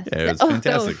 amazing guest. Yeah, it was Oh,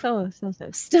 fantastic. So.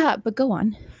 Stop, but go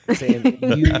on. Sam,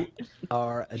 you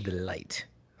are a delight.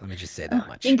 Let me just say that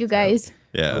much. Thank you guys.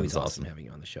 Yeah, it Always was awesome awesome. having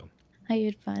you on the show. I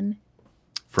had fun.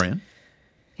 Fran?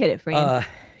 Hit it, Fran.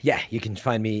 Yeah, you can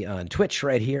find me on Twitch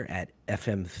right here at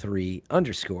FM3_.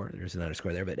 There's an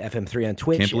underscore there, but FM3 on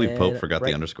Twitch. Can't believe Pope and forgot right-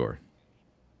 the underscore.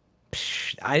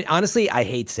 I honestly, I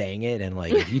hate saying it, and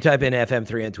like if you type in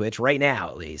FM3 on Twitch right now,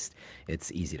 at least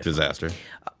it's easy to find. Disaster.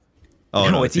 Oh,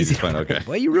 no, it's easy to find. Okay.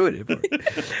 Well, you ruined it for me.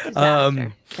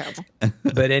 Disaster. Terrible.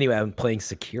 But anyway, I'm playing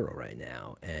Sekiro right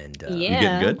now, and You Yeah.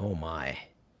 getting good? oh my,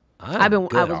 I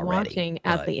was already, watching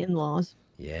at but the in-laws.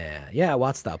 yeah,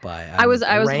 Watts stopped by. I was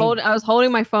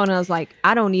holding my phone and I was like,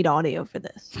 I don't need audio for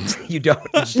this. You don't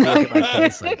you just look at my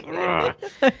face like.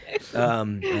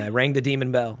 I rang the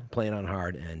demon bell, playing on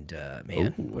hard, and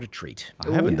man, what a treat!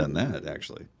 I haven't done that,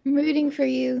 actually. I'm rooting for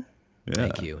you. Yeah.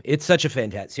 Thank you. It's such a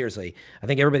fantastic. Seriously, I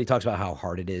think everybody talks about how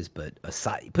hard it is, but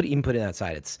putting it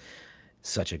outside, it's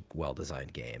such a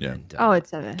well-designed game. Yeah. And, Oh,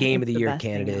 it's game of the year best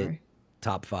thing candidate, ever.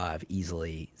 top 5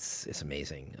 easily. It's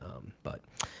amazing. But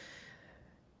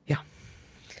yeah,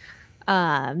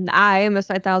 I am Miss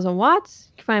 5000 Watts.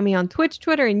 You can find me on Twitch,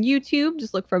 Twitter, and YouTube.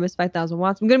 Just look for Miss 5000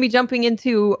 Watts. I'm going to be jumping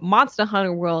into Monster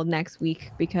Hunter World next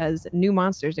week because new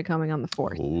monsters are coming on the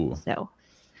 4th. Ooh, So,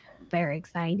 very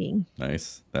exciting.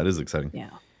 nice. That is exciting. Yeah.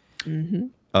 Mm-hmm.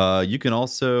 You can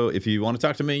also, if you want to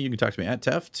talk to me, you can talk to me at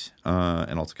Teft,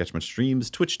 and also catch my streams,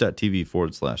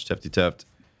 twitch.tv/TeftyTeft.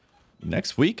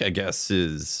 Next week, I guess,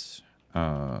 is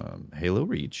Halo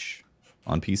Reach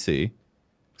on PC.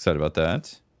 Excited about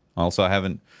that. Also, I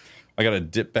got to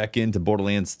dip back into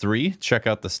Borderlands 3, check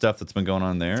out the stuff that's been going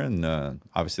on there, and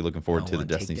obviously looking forward to the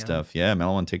Metal 1 Destiny Takedown. stuff. Yeah,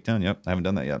 Metal 1 Takedown. Yep, I haven't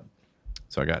done that yet.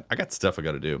 So I got stuff I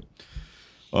got to do.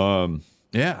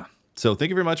 Yeah. So thank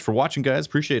you very much for watching, guys.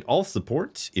 Appreciate all the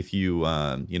support. If you,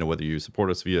 whether you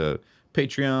support us via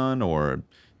Patreon or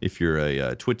if you're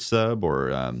a Twitch sub or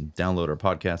download our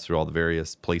podcast through all the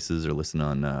various places or listen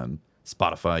on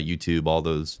Spotify, YouTube, all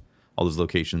those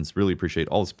locations. Really appreciate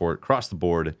all the support across the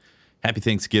board. Happy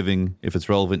Thanksgiving if it's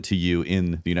relevant to you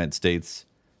in the United States.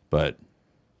 But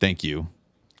thank you.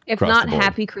 If Across not, the board.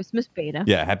 happy Christmas beta.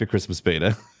 Yeah, happy Christmas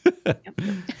beta.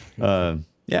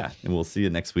 Yeah, and we'll see you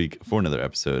next week for another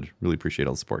episode. Really appreciate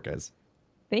all the support, guys.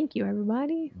 Thank you,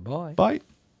 everybody. bye. Bye.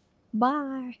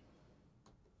 Bye.